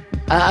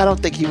 I don't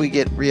think he would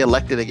get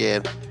reelected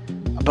again.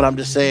 But I'm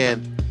just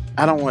saying,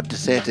 I don't want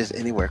DeSantis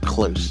anywhere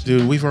close.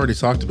 Dude, we've already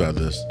talked about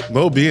this.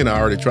 MoeB and I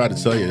already tried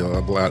to tell you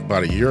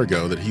about a year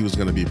ago that he was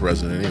going to be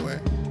president anyway.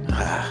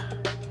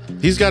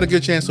 He's got a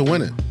good chance of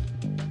winning.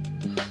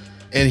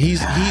 And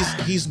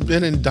he's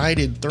been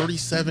indicted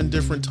 37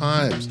 different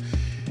times.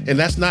 And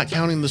that's not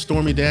counting the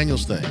Stormy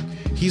Daniels thing.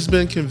 He's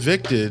been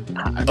convicted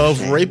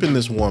of raping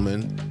this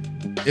woman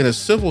in a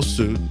civil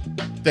suit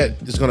that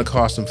is going to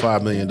cost him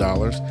 $5 million.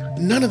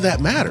 None of that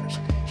matters.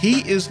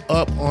 He is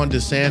up on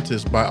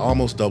DeSantis by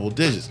almost double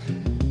digits.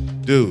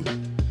 Dude,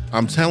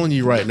 I'm telling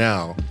you right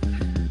now,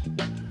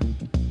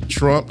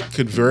 Trump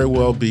could very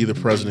well be the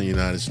president of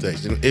the United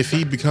States. And if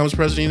he becomes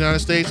president of the United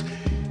States,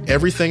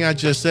 everything I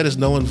just said is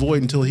null and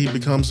void until he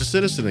becomes a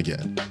citizen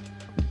again.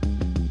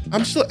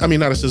 Not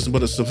a citizen,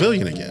 but a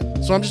civilian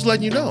again. So I'm just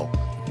letting you know.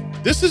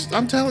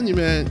 I'm telling you,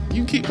 man,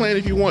 you can keep playing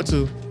if you want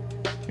to.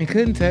 And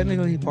couldn't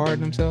technically he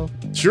pardon himself?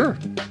 Sure.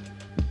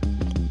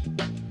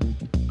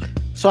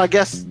 So I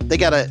guess they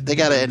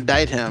gotta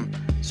indict him,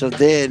 so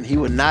then he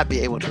would not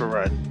be able to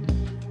run.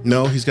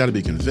 No, he's got to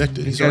be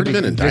convicted. He's already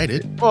been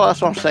indicted. Well,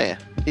 that's what I'm saying.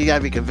 He got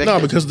to be convicted. No,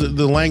 because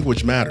the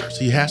language matters.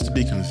 He has to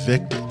be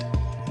convicted.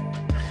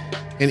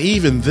 And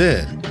even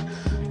then,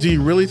 do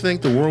you really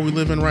think the world we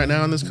live in right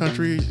now in this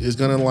country is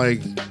going to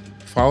like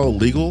follow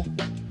legal,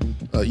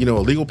 a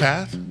legal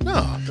path?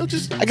 No, they'll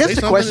just. I guess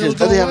the question is,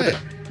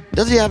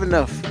 does he have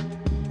enough,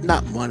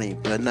 not money,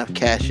 but enough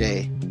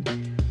cachet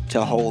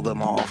to hold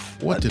them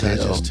off? What did I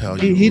just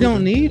tell you? He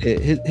don't need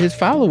it. His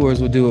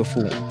followers will do it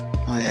for him.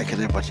 Oh yeah, because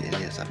they're a bunch of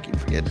idiots. I keep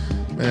forgetting.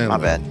 Man, my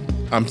bad.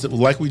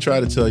 Like we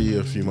tried to tell you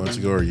a few months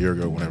ago or a year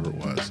ago, whenever it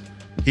was.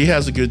 He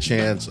has a good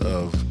chance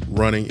of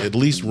at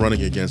least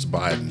running against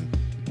Biden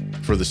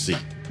for the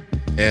seat.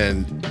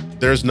 And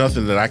there's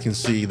nothing that I can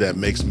see that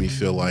makes me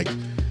feel like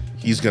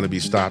he's going to be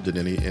stopped at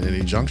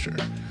any juncture.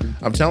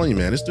 I'm telling you,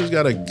 man, this dude's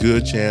got a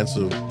good chance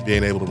of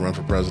being able to run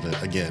for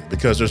president again,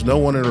 because there's no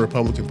one in the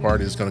Republican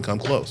Party that's going to come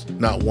close.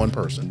 Not one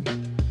person.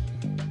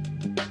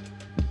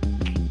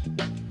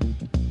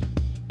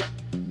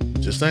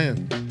 Just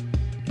saying.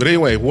 But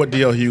anyway, what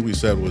D.L. Hughley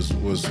said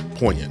was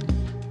poignant,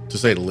 to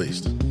say the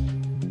least.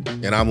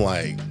 And I'm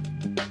like,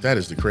 that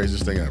is the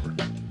craziest thing ever.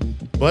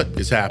 But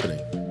it's happening.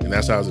 And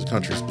that's how this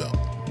country's built.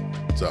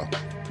 So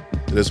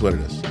it is what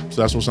it is.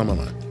 So that's what's on my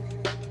mind.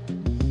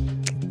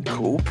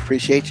 Cool.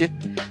 Appreciate you.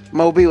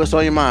 MoeB, what's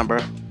on your mind, bro?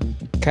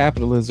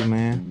 Capitalism,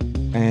 man.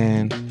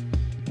 And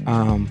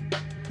I'm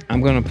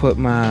gonna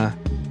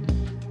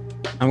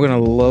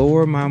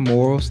lower my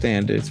moral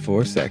standards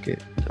for a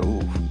second.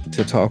 Ooh.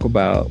 To talk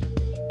about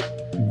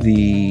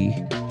the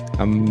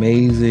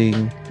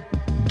amazing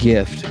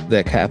gift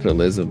that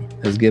capitalism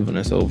has given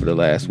us over the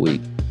last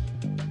week.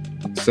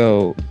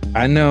 So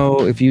I know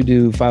if you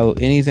do follow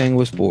anything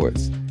with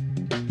sports,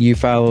 you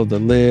follow the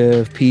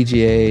LIV,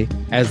 PGA,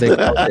 as they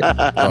call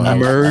it,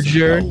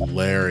 merger.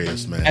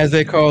 Hilarious, man. As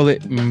they call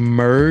it,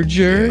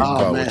 merger.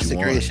 Oh, man, that's the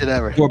greatest shit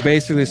ever. Where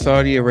basically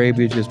Saudi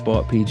Arabia just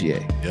bought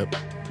PGA. Yep.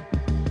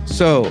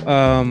 So,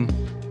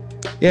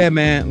 yeah,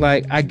 man,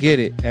 like, I get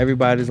it.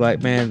 Everybody's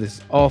like, man, this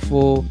is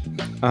awful.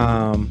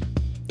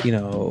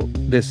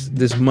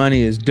 This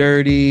money is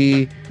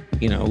dirty.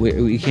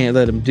 We can't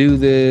let them do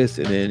this.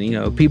 And then,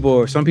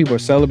 some people are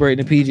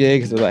celebrating the PGA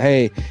because they're like,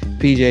 hey,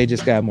 PGA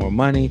just got more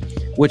money,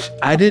 which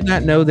I did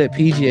not know that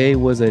PGA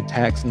was a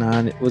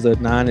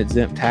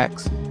non-exempt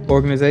tax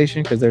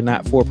organization because they're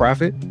not for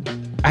profit.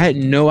 I had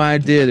no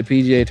idea the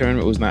PGA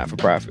tournament was not for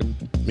profit.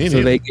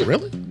 Really?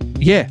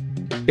 Yeah.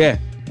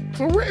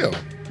 For real?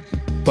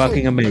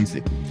 Fucking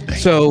amazing.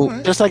 So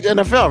just like the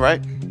NFL,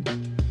 right?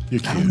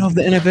 I don't know if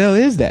the NFL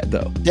is that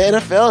though. The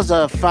NFL is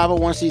a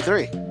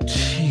 501c3.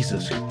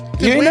 Jesus.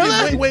 You know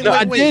that? Wait.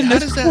 I did.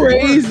 That's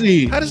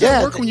crazy. How does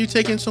that work when you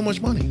take in so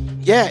much money?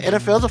 Yeah,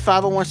 NFL's a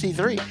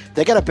 501c3.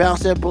 They got to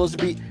balance their books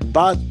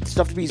buy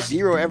stuff to be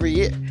zero every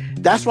year.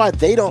 That's why the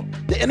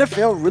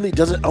NFL really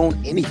doesn't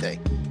own anything.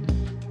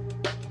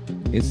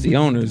 It's the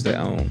owners that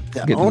own.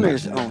 The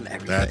owners own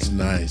everything. That's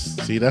nice.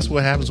 See, that's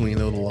what happens when you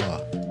know the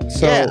law.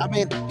 So,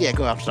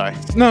 go. I'm sorry.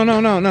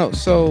 No.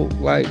 So,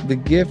 like, the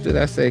gift that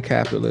I say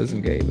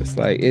capitalism gave us,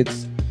 like,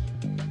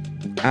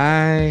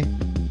 I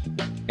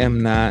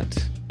am not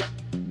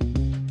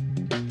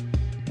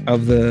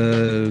of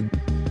the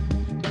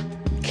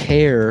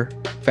care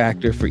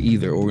factor for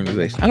either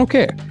organization. I don't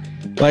care.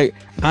 Like,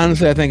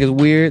 honestly, I think it's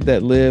weird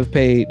that LIV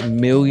paid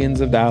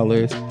millions of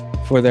dollars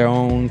for their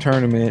own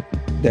tournament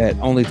that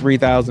only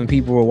 3,000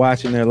 people were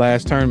watching their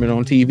last tournament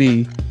on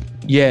TV,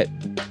 yet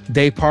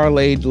they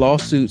parlayed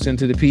lawsuits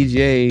into the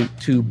PGA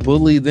to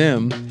bully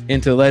them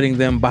into letting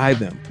them buy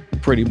them,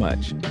 pretty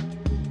much.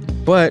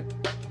 But,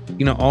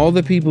 all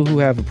the people who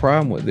have a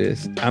problem with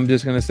this, I'm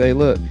just going to say,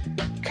 look,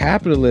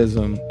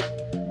 capitalism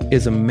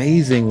is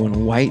amazing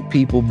when white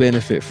people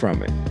benefit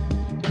from it.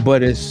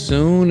 But as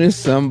soon as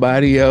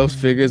somebody else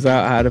figures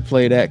out how to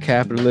play that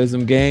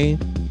capitalism game,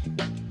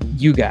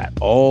 you got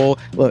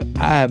look,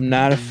 I am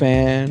not a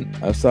fan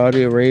of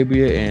Saudi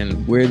Arabia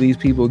and where these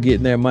people are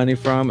getting their money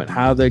from and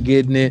how they're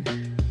getting it.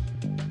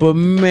 But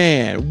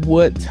man,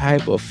 what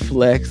type of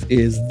flex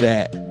is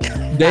that?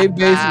 They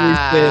basically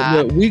said,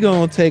 look, we're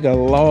going to take a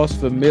loss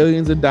for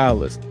millions of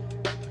dollars.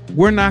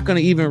 We're not going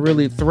to even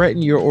really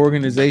threaten your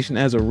organization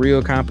as a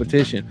real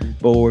competition.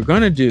 But what we're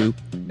going to do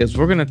is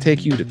we're going to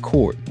take you to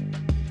court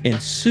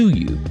and sue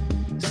you,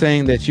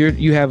 saying that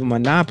you have a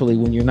monopoly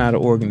when you're not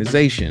an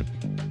organization.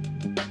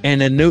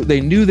 And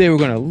they knew they were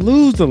going to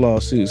lose the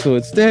lawsuit. So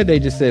instead, they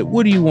just said,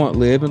 what do you want,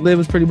 LIV? And LIV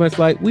was pretty much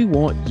like, we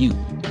want you.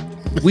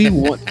 We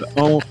want to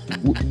own.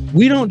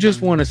 We don't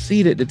just want a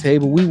seat at the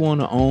table. We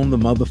want to own the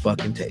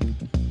motherfucking table.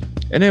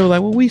 And they were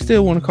like, well, we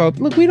still want to call it.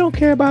 Look, we don't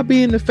care about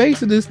being the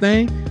face of this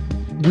thing.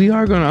 We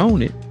are going to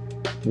own it.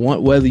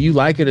 Whether you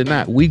like it or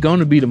not, we going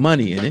to be the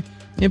money in it.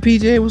 And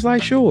PGA was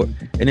like, sure.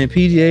 And then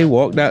PGA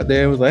walked out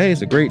there and was like, hey,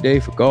 it's a great day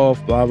for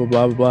golf, blah, blah,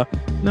 blah, blah, blah.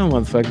 No,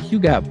 motherfucker, you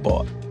got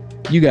bought.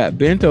 You got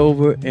bent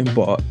over and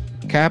bought.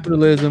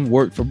 Capitalism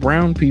worked for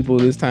brown people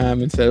this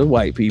time instead of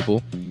white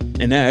people.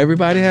 And now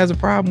everybody has a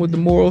problem with the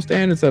moral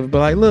standards of it. But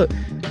like, look,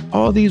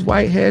 all these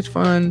white hedge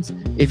funds,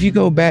 if you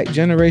go back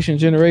generation,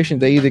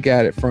 they either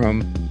got it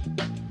from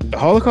the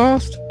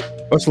Holocaust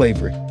or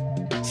slavery.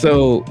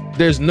 So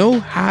there's no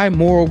high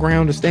moral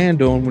ground to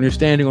stand on when you're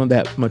standing on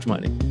that much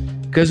money,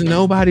 because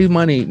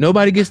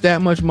nobody gets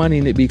that much money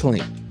and it be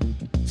clean.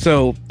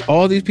 So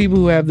all these people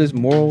who have this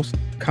moral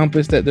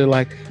compass that they're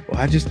like, well,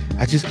 I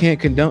just can't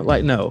condone.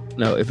 Like, no,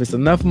 if it's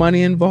enough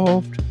money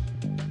involved,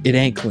 it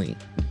ain't clean.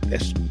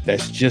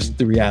 That's just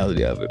the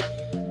reality of it.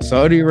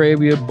 Saudi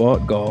Arabia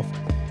bought golf.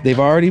 They've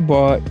already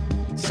bought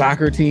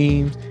soccer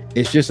teams.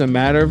 It's just a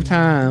matter of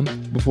time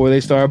before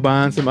they start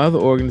buying some other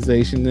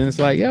organizations. And it's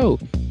like, yo,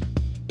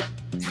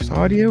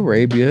 Saudi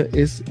Arabia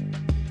is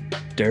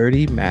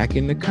dirty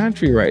macking the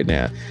country right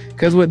now.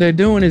 Because what they're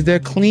doing is they're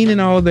cleaning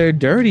all their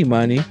dirty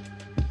money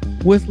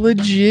with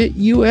legit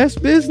U.S.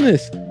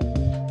 business.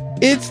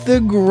 It's the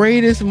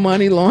greatest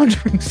money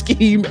laundering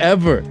scheme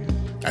ever.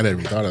 I never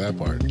even thought of that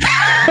part.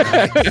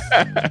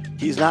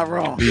 He's not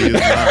wrong. He is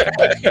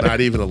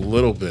not even a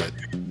little bit.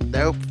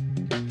 Nope.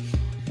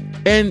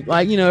 And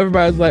like,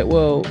 everybody's like,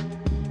 well,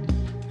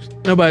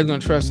 nobody's going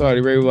to trust Saudi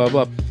Arabia, blah,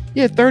 blah.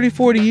 Yeah, 30,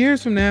 40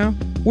 years from now,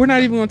 we're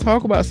not even going to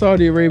talk about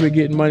Saudi Arabia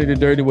getting money the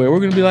dirty way. We're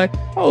going to be like,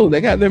 oh, they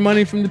got their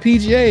money from the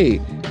PGA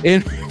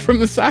and from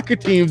the soccer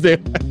teams there.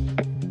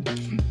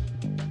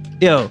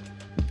 Yo,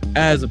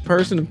 as a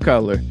person of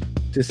color,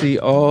 to see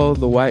all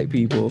the white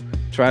people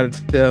try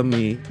to tell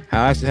me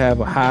how I should have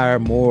a higher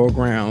moral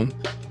ground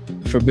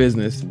for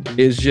business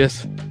is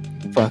just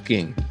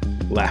fucking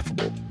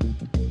laughable.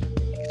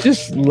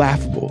 Just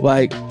laughable.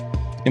 Like,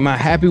 am I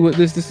happy with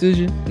this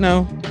decision?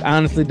 No.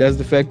 Honestly, it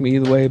doesn't affect me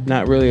either way.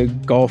 Not really a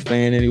golf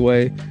fan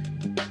anyway.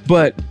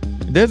 But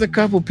there's a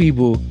couple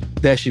people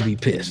that should be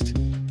pissed.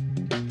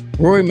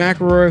 Rory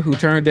McIlroy, who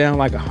turned down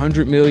like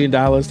 $100 million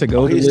to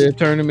go to the LIV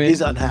tournament.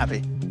 He's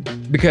unhappy.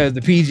 Because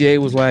the PGA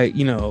was like,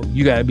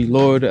 you got to be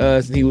loyal to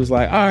us. And he was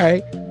like, all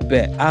right,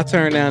 bet. I'll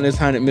turn down this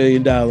 $100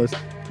 million.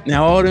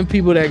 Now, all them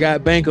people that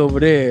got bank over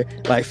there,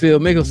 like Phil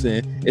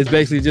Mickelson, is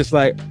basically just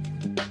like,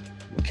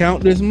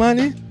 count this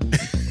money,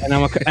 and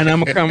I'm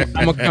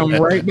gonna come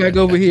right back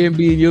over here and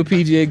be in your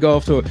PGA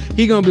golf tour.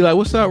 He gonna be like,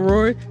 "What's up,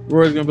 Rory?"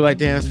 Rory's gonna be like,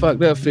 "Damn, it's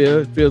fucked up,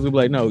 Phil." Phil's gonna be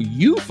like, "No,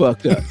 you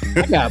fucked up.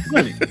 I got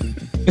money."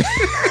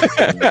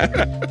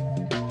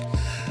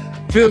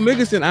 Phil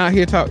Mickelson out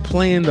here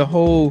playing the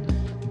whole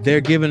they're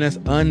giving us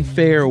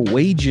unfair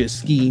wages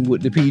scheme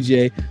with the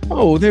PGA.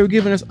 Oh, they were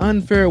giving us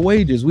unfair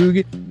wages.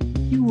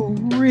 You were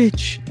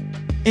rich.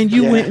 And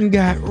you went and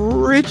got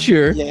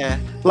richer. Yeah.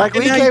 Like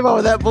when he came up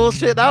with that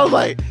bullshit, I was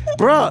like,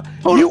 bruh,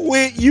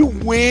 you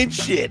win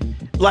shit.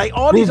 Like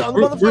all these other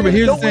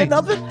motherfuckers don't win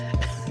nothing.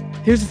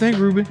 Here's the thing,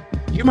 Ruben.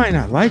 You might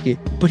not like it,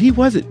 but it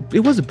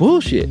wasn't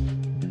bullshit.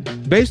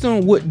 Based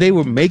on what they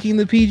were making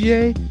the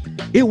PGA,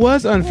 it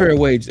was unfair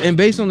wages. And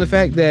based on the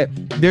fact that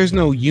there's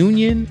no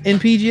union in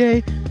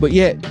PGA, but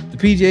yet the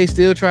PGA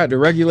still tried to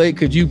regulate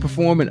could you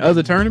perform in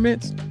other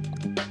tournaments,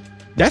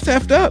 that's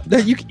effed up.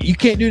 That you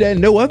can't do that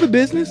in no other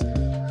business.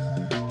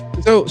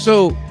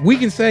 So we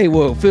can say,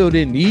 well, Phil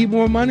didn't need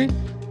more money,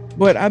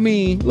 but I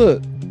mean,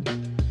 look,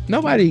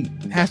 nobody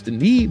has to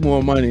need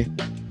more money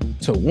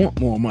to want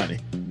more money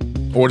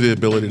or the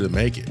ability to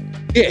make it.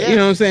 Yeah, you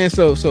know what I'm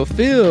saying? So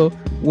Phil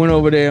went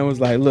over there and was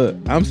like, look,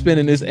 I'm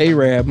spending this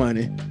Arab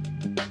money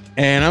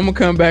and I'm gonna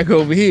come back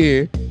over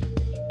here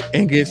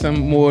and get some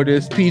more of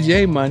this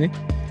PGA money.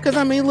 Because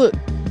I mean, look,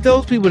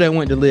 those people that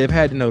went to LIV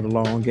had to know the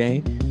long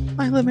game.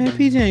 Like, look, man,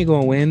 PGA ain't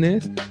gonna win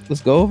this.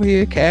 Let's go over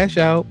here, cash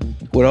out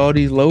with all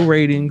these low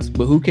ratings,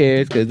 but who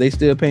cares? Because they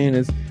still paying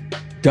us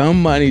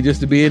dumb money just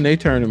to be in their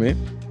tournament.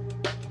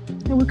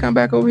 And we come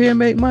back over here and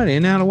make money.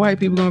 And now the white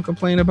people gonna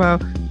complain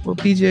about, well,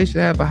 PGA should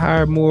have a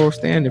higher moral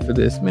standard for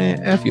this.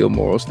 Man, F your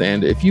moral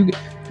standard.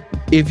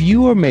 If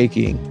you are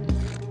making,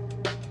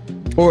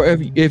 or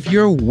if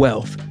your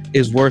wealth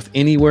is worth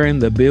anywhere in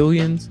the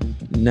billions,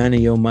 none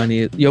of your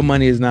money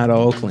is not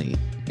all clean.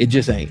 It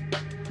just ain't.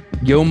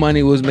 Your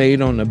money was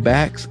made on the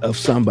backs of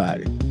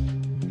somebody.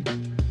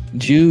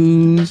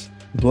 Jews,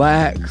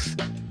 blacks,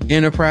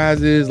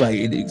 enterprises,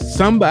 like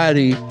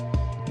somebody,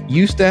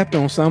 you stepped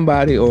on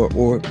somebody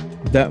or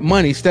that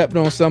money stepped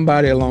on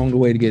somebody along the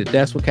way to get it.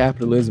 That's what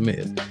capitalism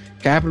is.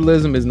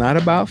 Capitalism is not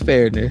about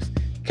fairness.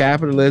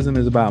 Capitalism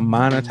is about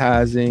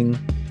monetizing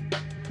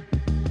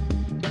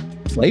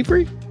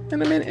slavery.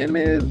 And I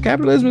mean,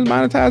 capitalism is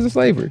monetizing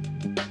slavery.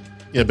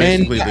 Yeah,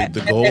 basically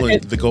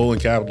the goal in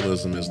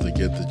capitalism is to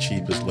get the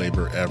cheapest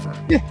labor ever.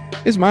 Yeah,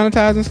 it's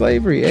monetizing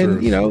slavery.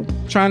 And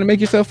trying to make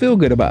yourself feel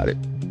good about it.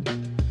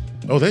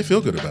 Oh, they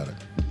feel good about it.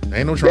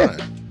 Ain't no trying.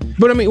 Yeah.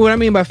 But I mean, what I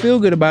mean by feel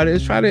good about it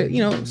is try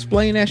to,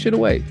 explain that shit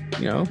away.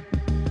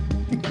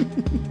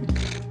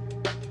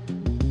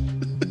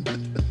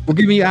 We're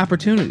giving you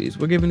opportunities.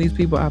 We're giving these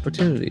people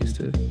opportunities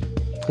to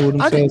pull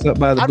themselves up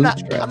by the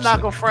bootstraps. I'm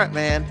not gonna front,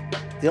 man.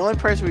 The only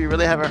person we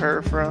really haven't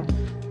heard from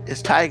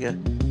is Tiger.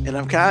 And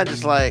I'm kind of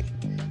just like,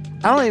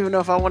 I don't even know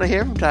if I want to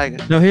hear from Tiger.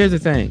 No, here's the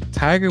thing.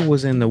 Tiger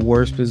was in the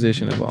worst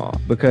position of all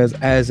because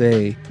as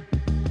a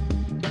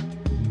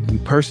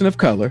person of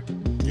color,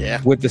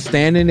 with the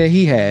standing that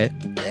he had,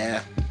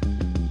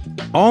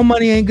 all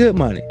money ain't good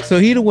money. So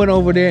he'd have went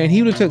over there and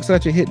he would have took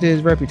such a hit to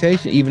his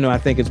reputation, even though I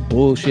think it's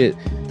bullshit,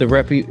 the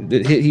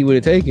hit he would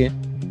have taken.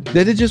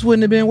 that it just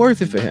wouldn't have been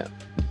worth it for him.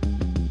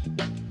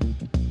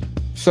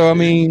 So I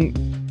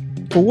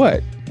mean, for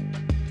what?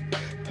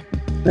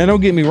 Now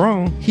don't get me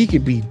wrong, he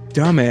could be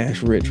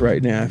dumbass rich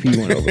right now if he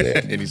went over there.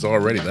 And he's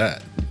already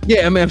that.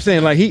 Yeah, I mean, I'm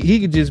saying like he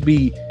could just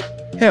be.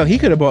 Hell, he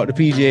could have bought the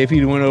PGA if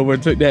he went over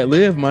and took that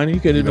live money. He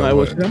could have been like,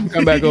 well,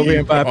 come back over here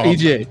and buy a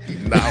PGA.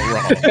 Not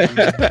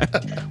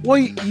wrong. Well,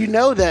 you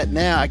know that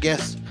now, I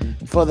guess,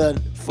 for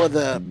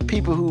the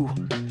people who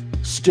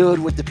stood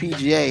with the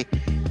PGA,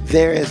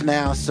 there is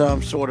now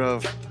some sort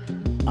of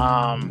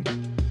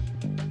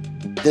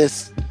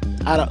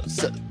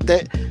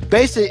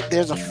basically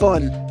there's a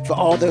fund for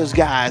all those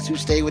guys who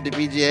stay with the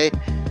PGA.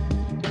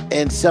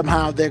 And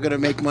somehow they're gonna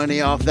make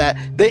money off that.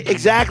 They're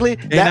not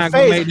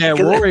gonna make that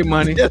Rory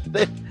money.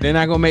 They're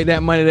not gonna make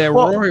that money that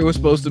Rory was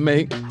supposed to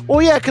make.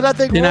 Well, yeah, because I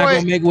think they're not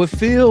gonna make what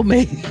Phil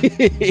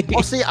made.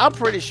 Well, see, I'm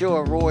pretty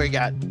sure Rory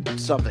got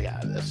something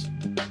out of this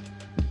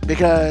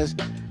because,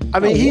 I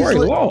mean, Rory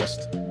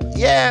lost.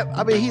 Yeah,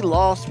 I mean, he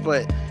lost,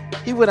 but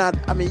he went out.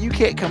 I mean, you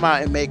can't come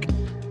out and make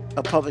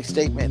a public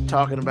statement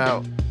talking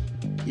about,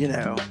 you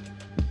know,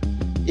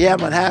 yeah,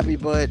 I'm unhappy,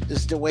 but this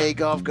is the way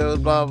golf goes.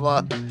 Blah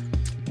blah.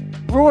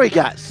 Roy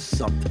got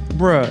something.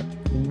 Bruh,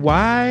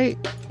 why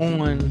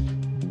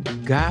on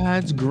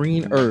God's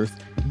green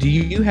earth do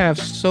you have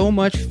so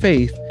much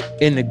faith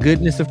in the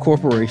goodness of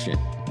corporation?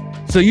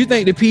 So you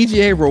think the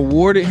PGA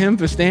rewarded him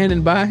for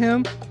standing by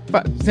them?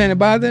 Man,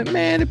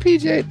 the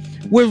PGA,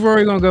 where's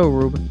Rory gonna go,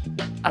 Ruben?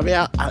 I mean,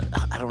 I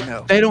don't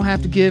know. They don't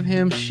have to give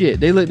him shit.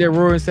 They looked at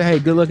Rory and said, hey,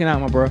 good looking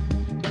out, my bro.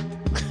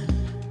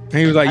 And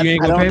he was like, you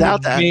ain't gonna pay me?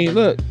 That. I mean,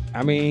 look,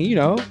 I mean, you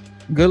know,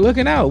 good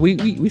looking out.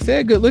 We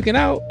said good looking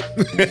out.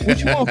 What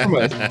you want from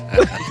us?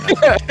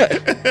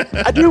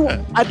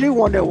 I do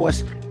wonder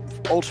what's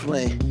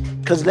ultimately,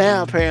 because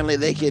now apparently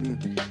they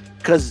can,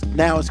 because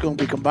now it's going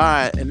to be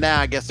combined, and now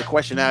I guess the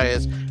question now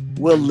is,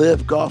 will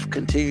Live Golf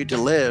continue to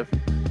live?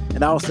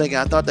 And I was thinking,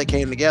 I thought they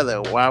came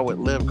together. Why would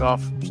Live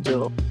Golf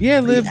still? Yeah,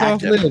 Live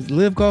Golf lives.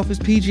 Live Golf is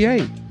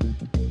PGA.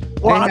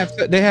 Well,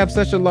 they have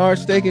such a large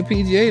stake in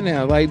PGA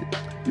now. Like,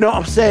 no,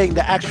 I'm saying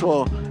the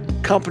actual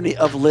company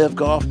of Live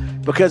Golf,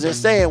 because they're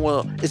saying,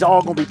 well, it's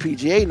all going to be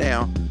PGA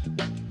now,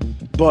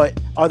 but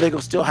are they going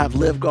to still have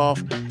Live Golf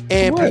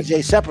and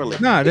PGA separately?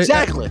 No,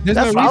 exactly. There's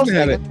that's no what reason to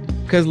have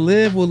it, because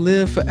Live will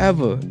live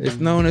forever. It's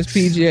known as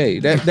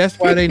PGA. That's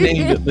why they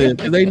named it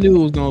Live. They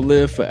knew it was going to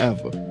live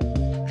forever.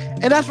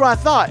 And that's what I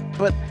thought.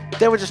 But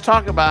they were just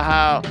talking about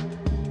how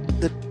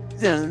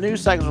the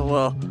news cycles were,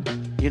 well,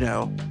 you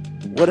know,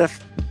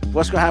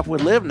 what's going to happen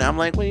with Live now? I'm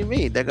like, what do you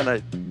mean? They're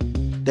gonna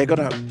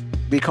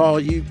be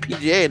calling you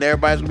PGA and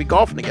everybody's gonna be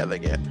golfing together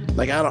again.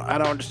 Like, I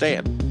don't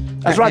understand.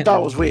 That's what I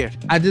thought was weird.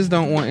 I just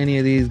don't want any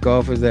of these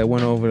golfers that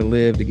went over to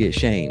Live to get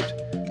shamed.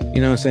 You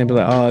know what I'm saying? Be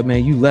like, oh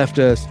man, you left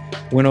us,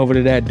 went over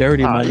to that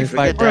dirty money. It's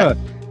like, bro,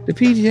 the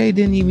PGA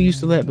didn't even used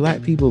to let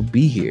black people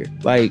be here.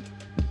 Like,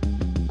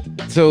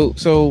 so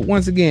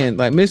once again,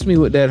 like, miss me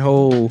with that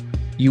whole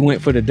you went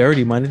for the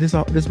dirty money.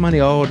 This money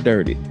all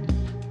dirty.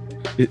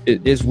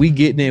 It's we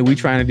getting in, we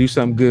trying to do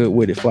something good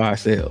with it for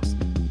ourselves.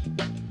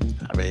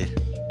 I mean,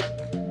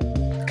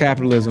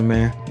 capitalism,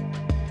 man,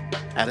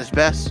 at its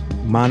best.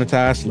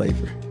 Monetized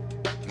slavery.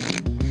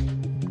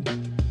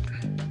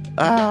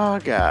 Oh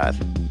God.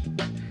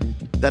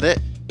 That it?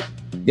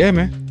 Yeah,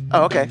 man.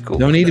 Oh, okay, cool.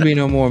 Don't need to be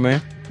no more,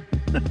 man.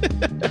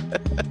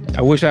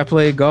 I wish I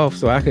played golf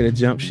so I could have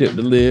jumped ship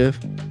to Live.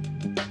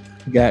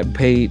 Got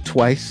paid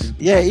twice.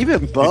 Yeah,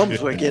 even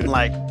bums were getting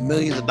like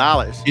millions of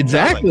dollars.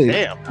 Exactly. Like,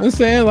 damn. I'm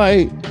saying,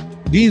 like,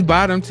 these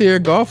bottom tier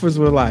golfers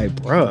were like,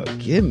 bruh,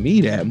 give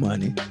me that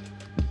money.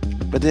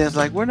 But then it's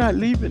like, we're not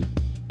leaving.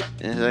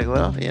 And it's like,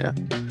 well, you know,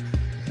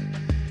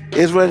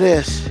 is what it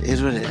is.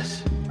 Is what it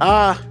is.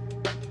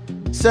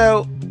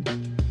 So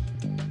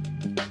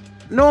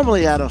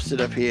normally I don't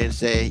sit up here and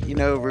say, you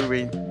know,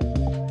 Ruben,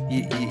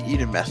 you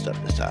done messed up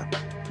this time.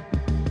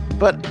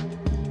 But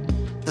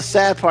the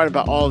sad part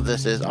about all of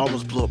this is I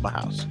almost blew up my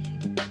house.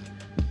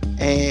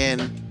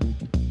 And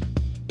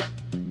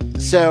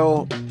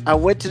so I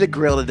went to the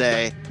grill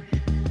today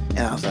and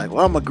I was like,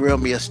 well, I'm gonna grill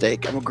me a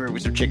steak. I'm gonna grill me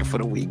some chicken for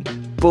the week.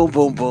 Boom,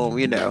 boom, boom,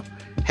 you know.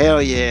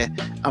 Hell yeah.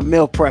 I'm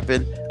meal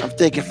prepping. I'm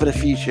thinking for the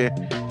future.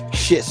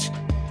 Shit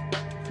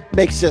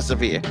makes sense of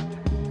here.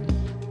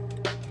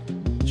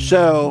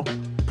 So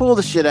pull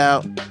the shit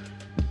out.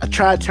 I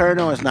tried to turn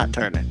on, it's not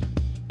turning.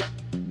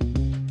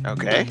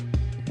 Okay.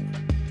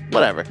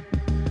 Whatever.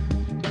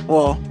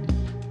 Well,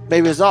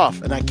 maybe it's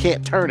off and I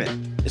can't turn it.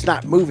 It's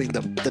not moving.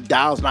 The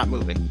dial's not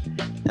moving.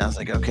 And I was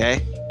like,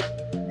 okay.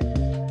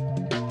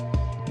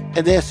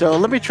 And then so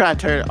let me try and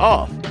turn it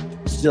off.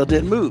 Still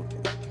didn't move.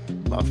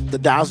 Well, the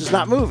dial's just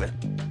not moving.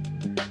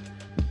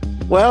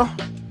 Well,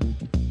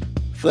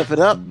 flip it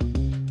up,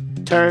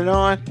 turn it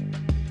on,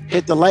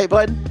 hit the light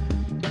button,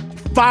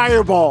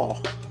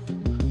 fireball.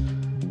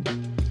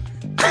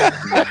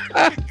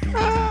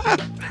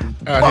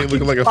 Out here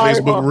looking like a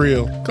Facebook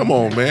reel. Come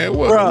on, man.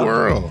 What in the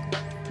world?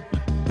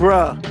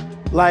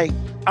 Bruh, like,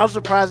 I was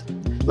surprised.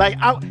 Like,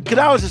 cause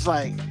I was just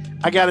like,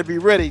 I gotta be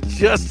ready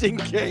just in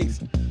case.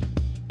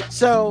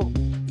 So,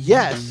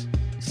 yes,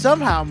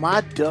 somehow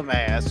my dumb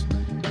ass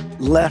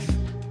left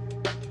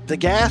the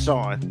gas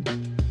on.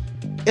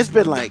 It's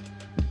been like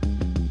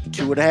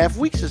 2.5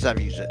 weeks since I've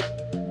used it.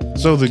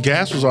 So the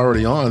gas was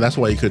already on. That's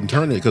why you couldn't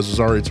turn it, because it was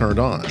already turned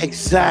on.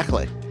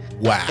 Exactly.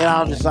 Wow. And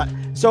I was just like,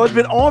 so it's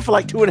been on for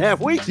like 2.5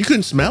 weeks. You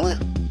couldn't smell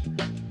it?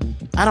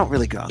 I don't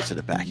really go out to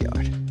the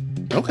backyard.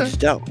 I Okay. just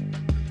don't.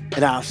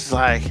 And I was just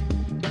like,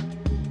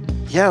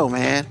 yo,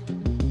 man,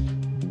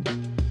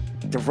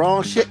 the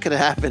wrong shit could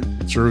have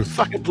happened. Truth.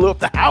 Fucking blew up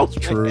the house.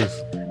 man.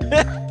 Truth.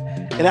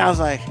 And I was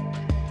like,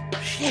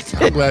 shit.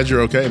 I'm glad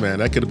you're okay, man.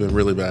 That could have been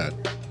really bad.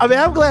 I mean,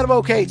 I'm glad I'm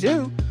okay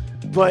too.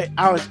 But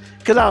I was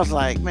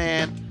like,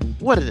 man,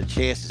 what are the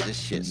chances this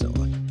shit's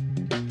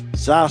on?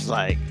 So I was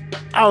like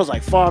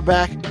far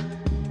back,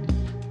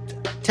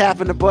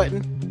 tapping the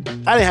button.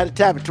 I didn't have to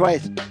tap it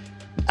twice.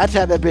 I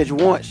tapped that bitch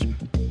once.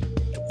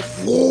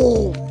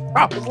 Whoa.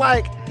 I was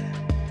like,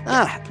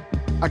 I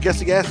guess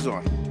the gas is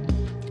on.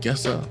 Guess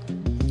so.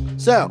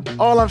 So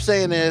all I'm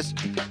saying is,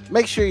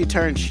 make sure you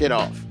turn shit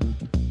off.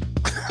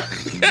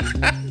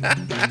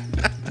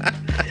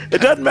 It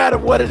doesn't matter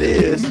what it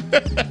is,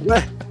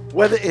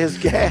 whether it's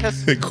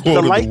gas,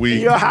 the light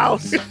in your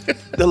house,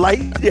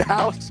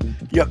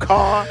 your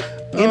car,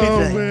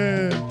 anything. Oh,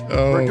 man.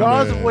 Oh,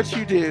 Regardless man. of what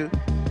you do,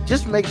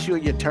 just make sure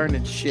you're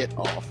turning shit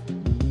off.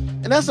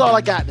 And that's all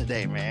I got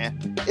today,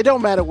 man. It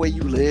don't matter where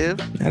you live.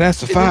 Now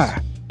that's a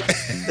fire.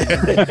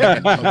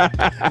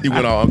 He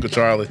went on Uncle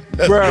Charlie.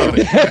 Bro.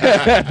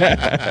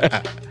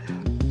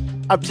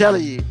 I'm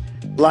telling you,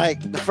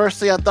 like, the first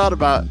thing I thought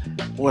about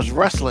was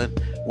wrestling.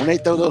 When they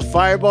throw those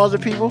fireballs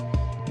at people,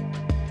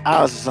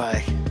 I was just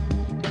like,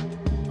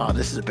 oh,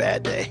 this is a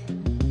bad day.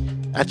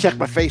 I checked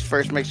my face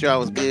first, make sure I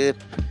was good,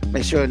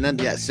 make sure nothing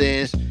got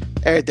singed.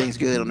 Everything's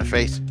good on the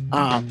face.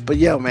 But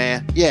yo,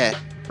 man, yeah,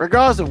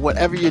 regardless of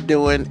whatever you're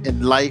doing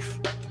in life,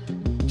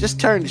 just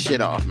turn the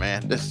shit off,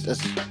 man.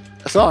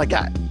 That's all I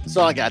got. That's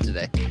all I got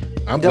today.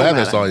 I'm Don't glad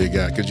that's matter. all you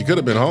got, because you could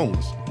have been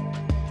homeless.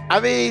 I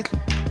mean,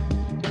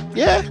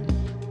 yeah.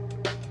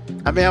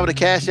 I've been able to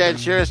cash that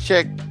insurance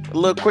check a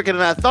little quicker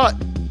than I thought.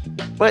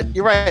 But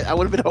you're right, I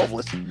would have been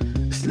homeless.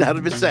 That would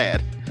have been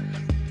sad.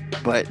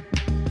 But,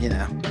 you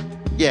know,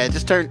 yeah,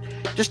 just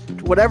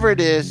whatever it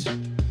is,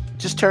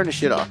 just turn the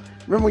shit off.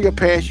 Remember when your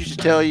parents used to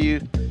tell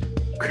you,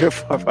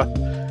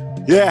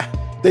 yeah,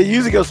 they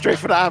usually go straight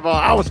for the eyeball.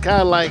 I was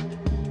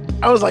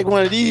like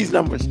one of these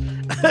numbers.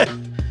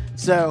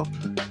 So,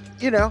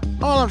 you know,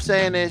 all I'm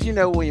saying is, you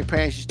know, when your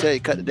parents used to tell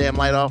you cut the damn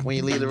light off when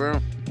you leave the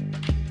room,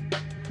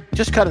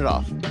 just cut it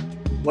off.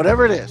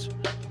 Whatever it is,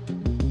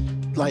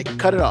 like,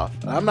 cut it off.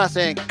 I'm not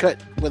saying cut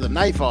with a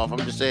knife off. I'm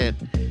just saying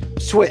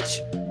switch,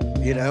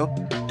 you know.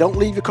 Don't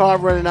leave your car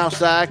running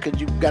outside because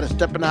you got to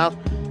step in the house.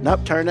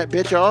 Nope, turn that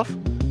bitch off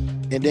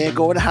and then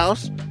go in the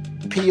house,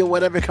 pee or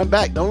whatever, come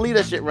back. Don't leave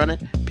that shit running.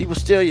 People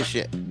steal your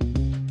shit.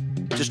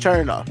 Just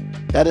turn it off.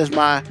 That is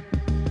my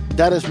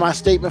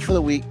statement for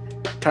the week.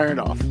 Turn it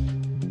off.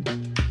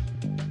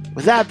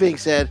 With that being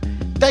said,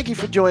 thank you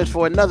for joining us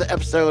for another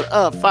episode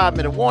of 5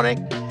 Minute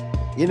Warning.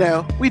 You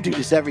know, we do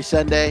this every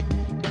Sunday,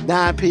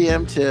 9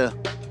 p.m. to...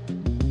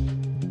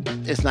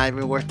 It's not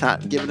even worth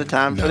giving the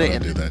time No, for the don't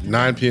end. do that.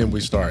 9 p.m. we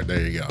start. There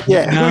you go.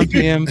 Yeah. 9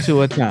 p.m.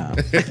 to a time.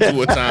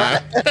 To a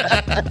time.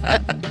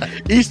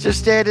 Eastern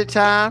Standard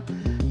Time.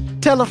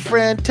 Tell a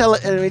friend, tell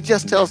an enemy,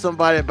 just tell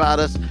somebody about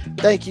us.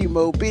 Thank you,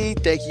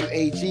 MoeB. Thank you,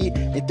 AG.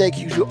 And thank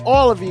you to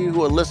all of you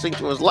who are listening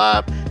to us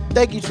live.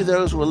 Thank you to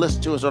those who are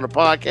listening to us on the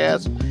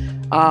podcast.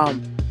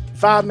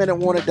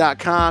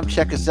 5minutewarning.com.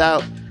 Check us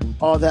out.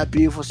 All that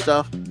beautiful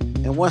stuff.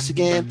 And once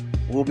again,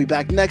 we'll be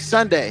back next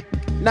Sunday,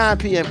 9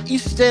 p.m.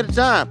 Eastern Standard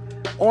Time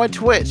on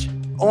Twitch,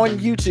 on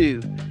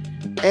YouTube.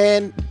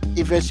 And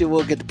eventually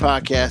we'll get the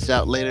podcast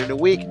out later in the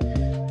week.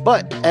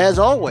 But as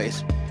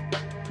always,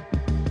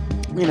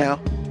 you know,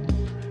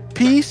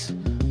 peace,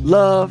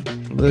 love,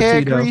 Lil hair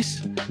Tito.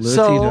 grease, Lil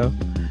soul,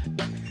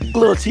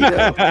 little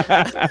Tito.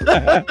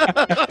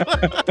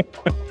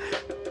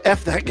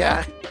 F that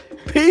guy.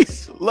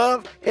 Peace,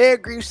 love, hair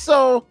grease,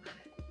 soul,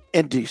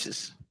 and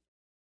deuces.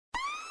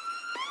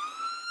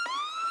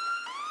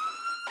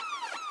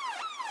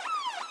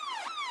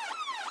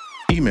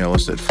 Email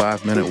us at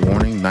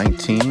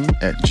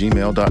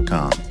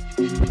 5minutewarning19@gmail.com.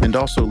 And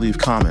also leave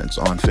comments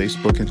on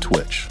Facebook and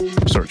Twitch.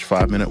 Search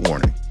 5 Minute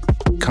Warning.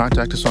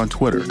 Contact us on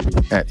Twitter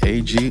at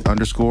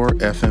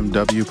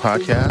AG_FMW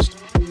podcast,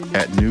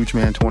 at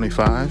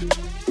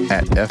Newsman25,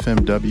 at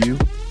FMW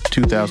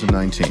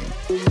 2019.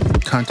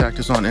 Contact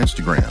us on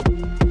Instagram,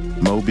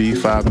 MoeB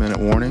 5 Minute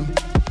Warning,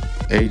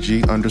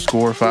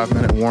 AG_5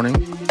 Minute Warning,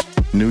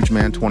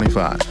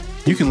 Newsman25.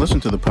 You can listen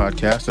to the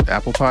podcast at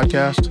Apple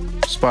Podcast,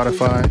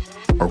 Spotify,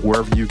 or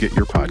wherever you get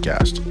your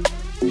podcast.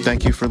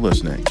 Thank you for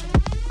listening.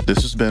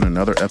 This has been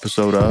another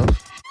episode of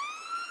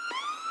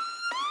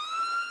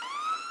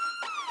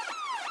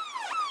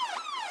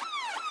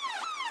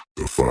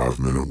The 5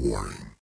 Minute Warning.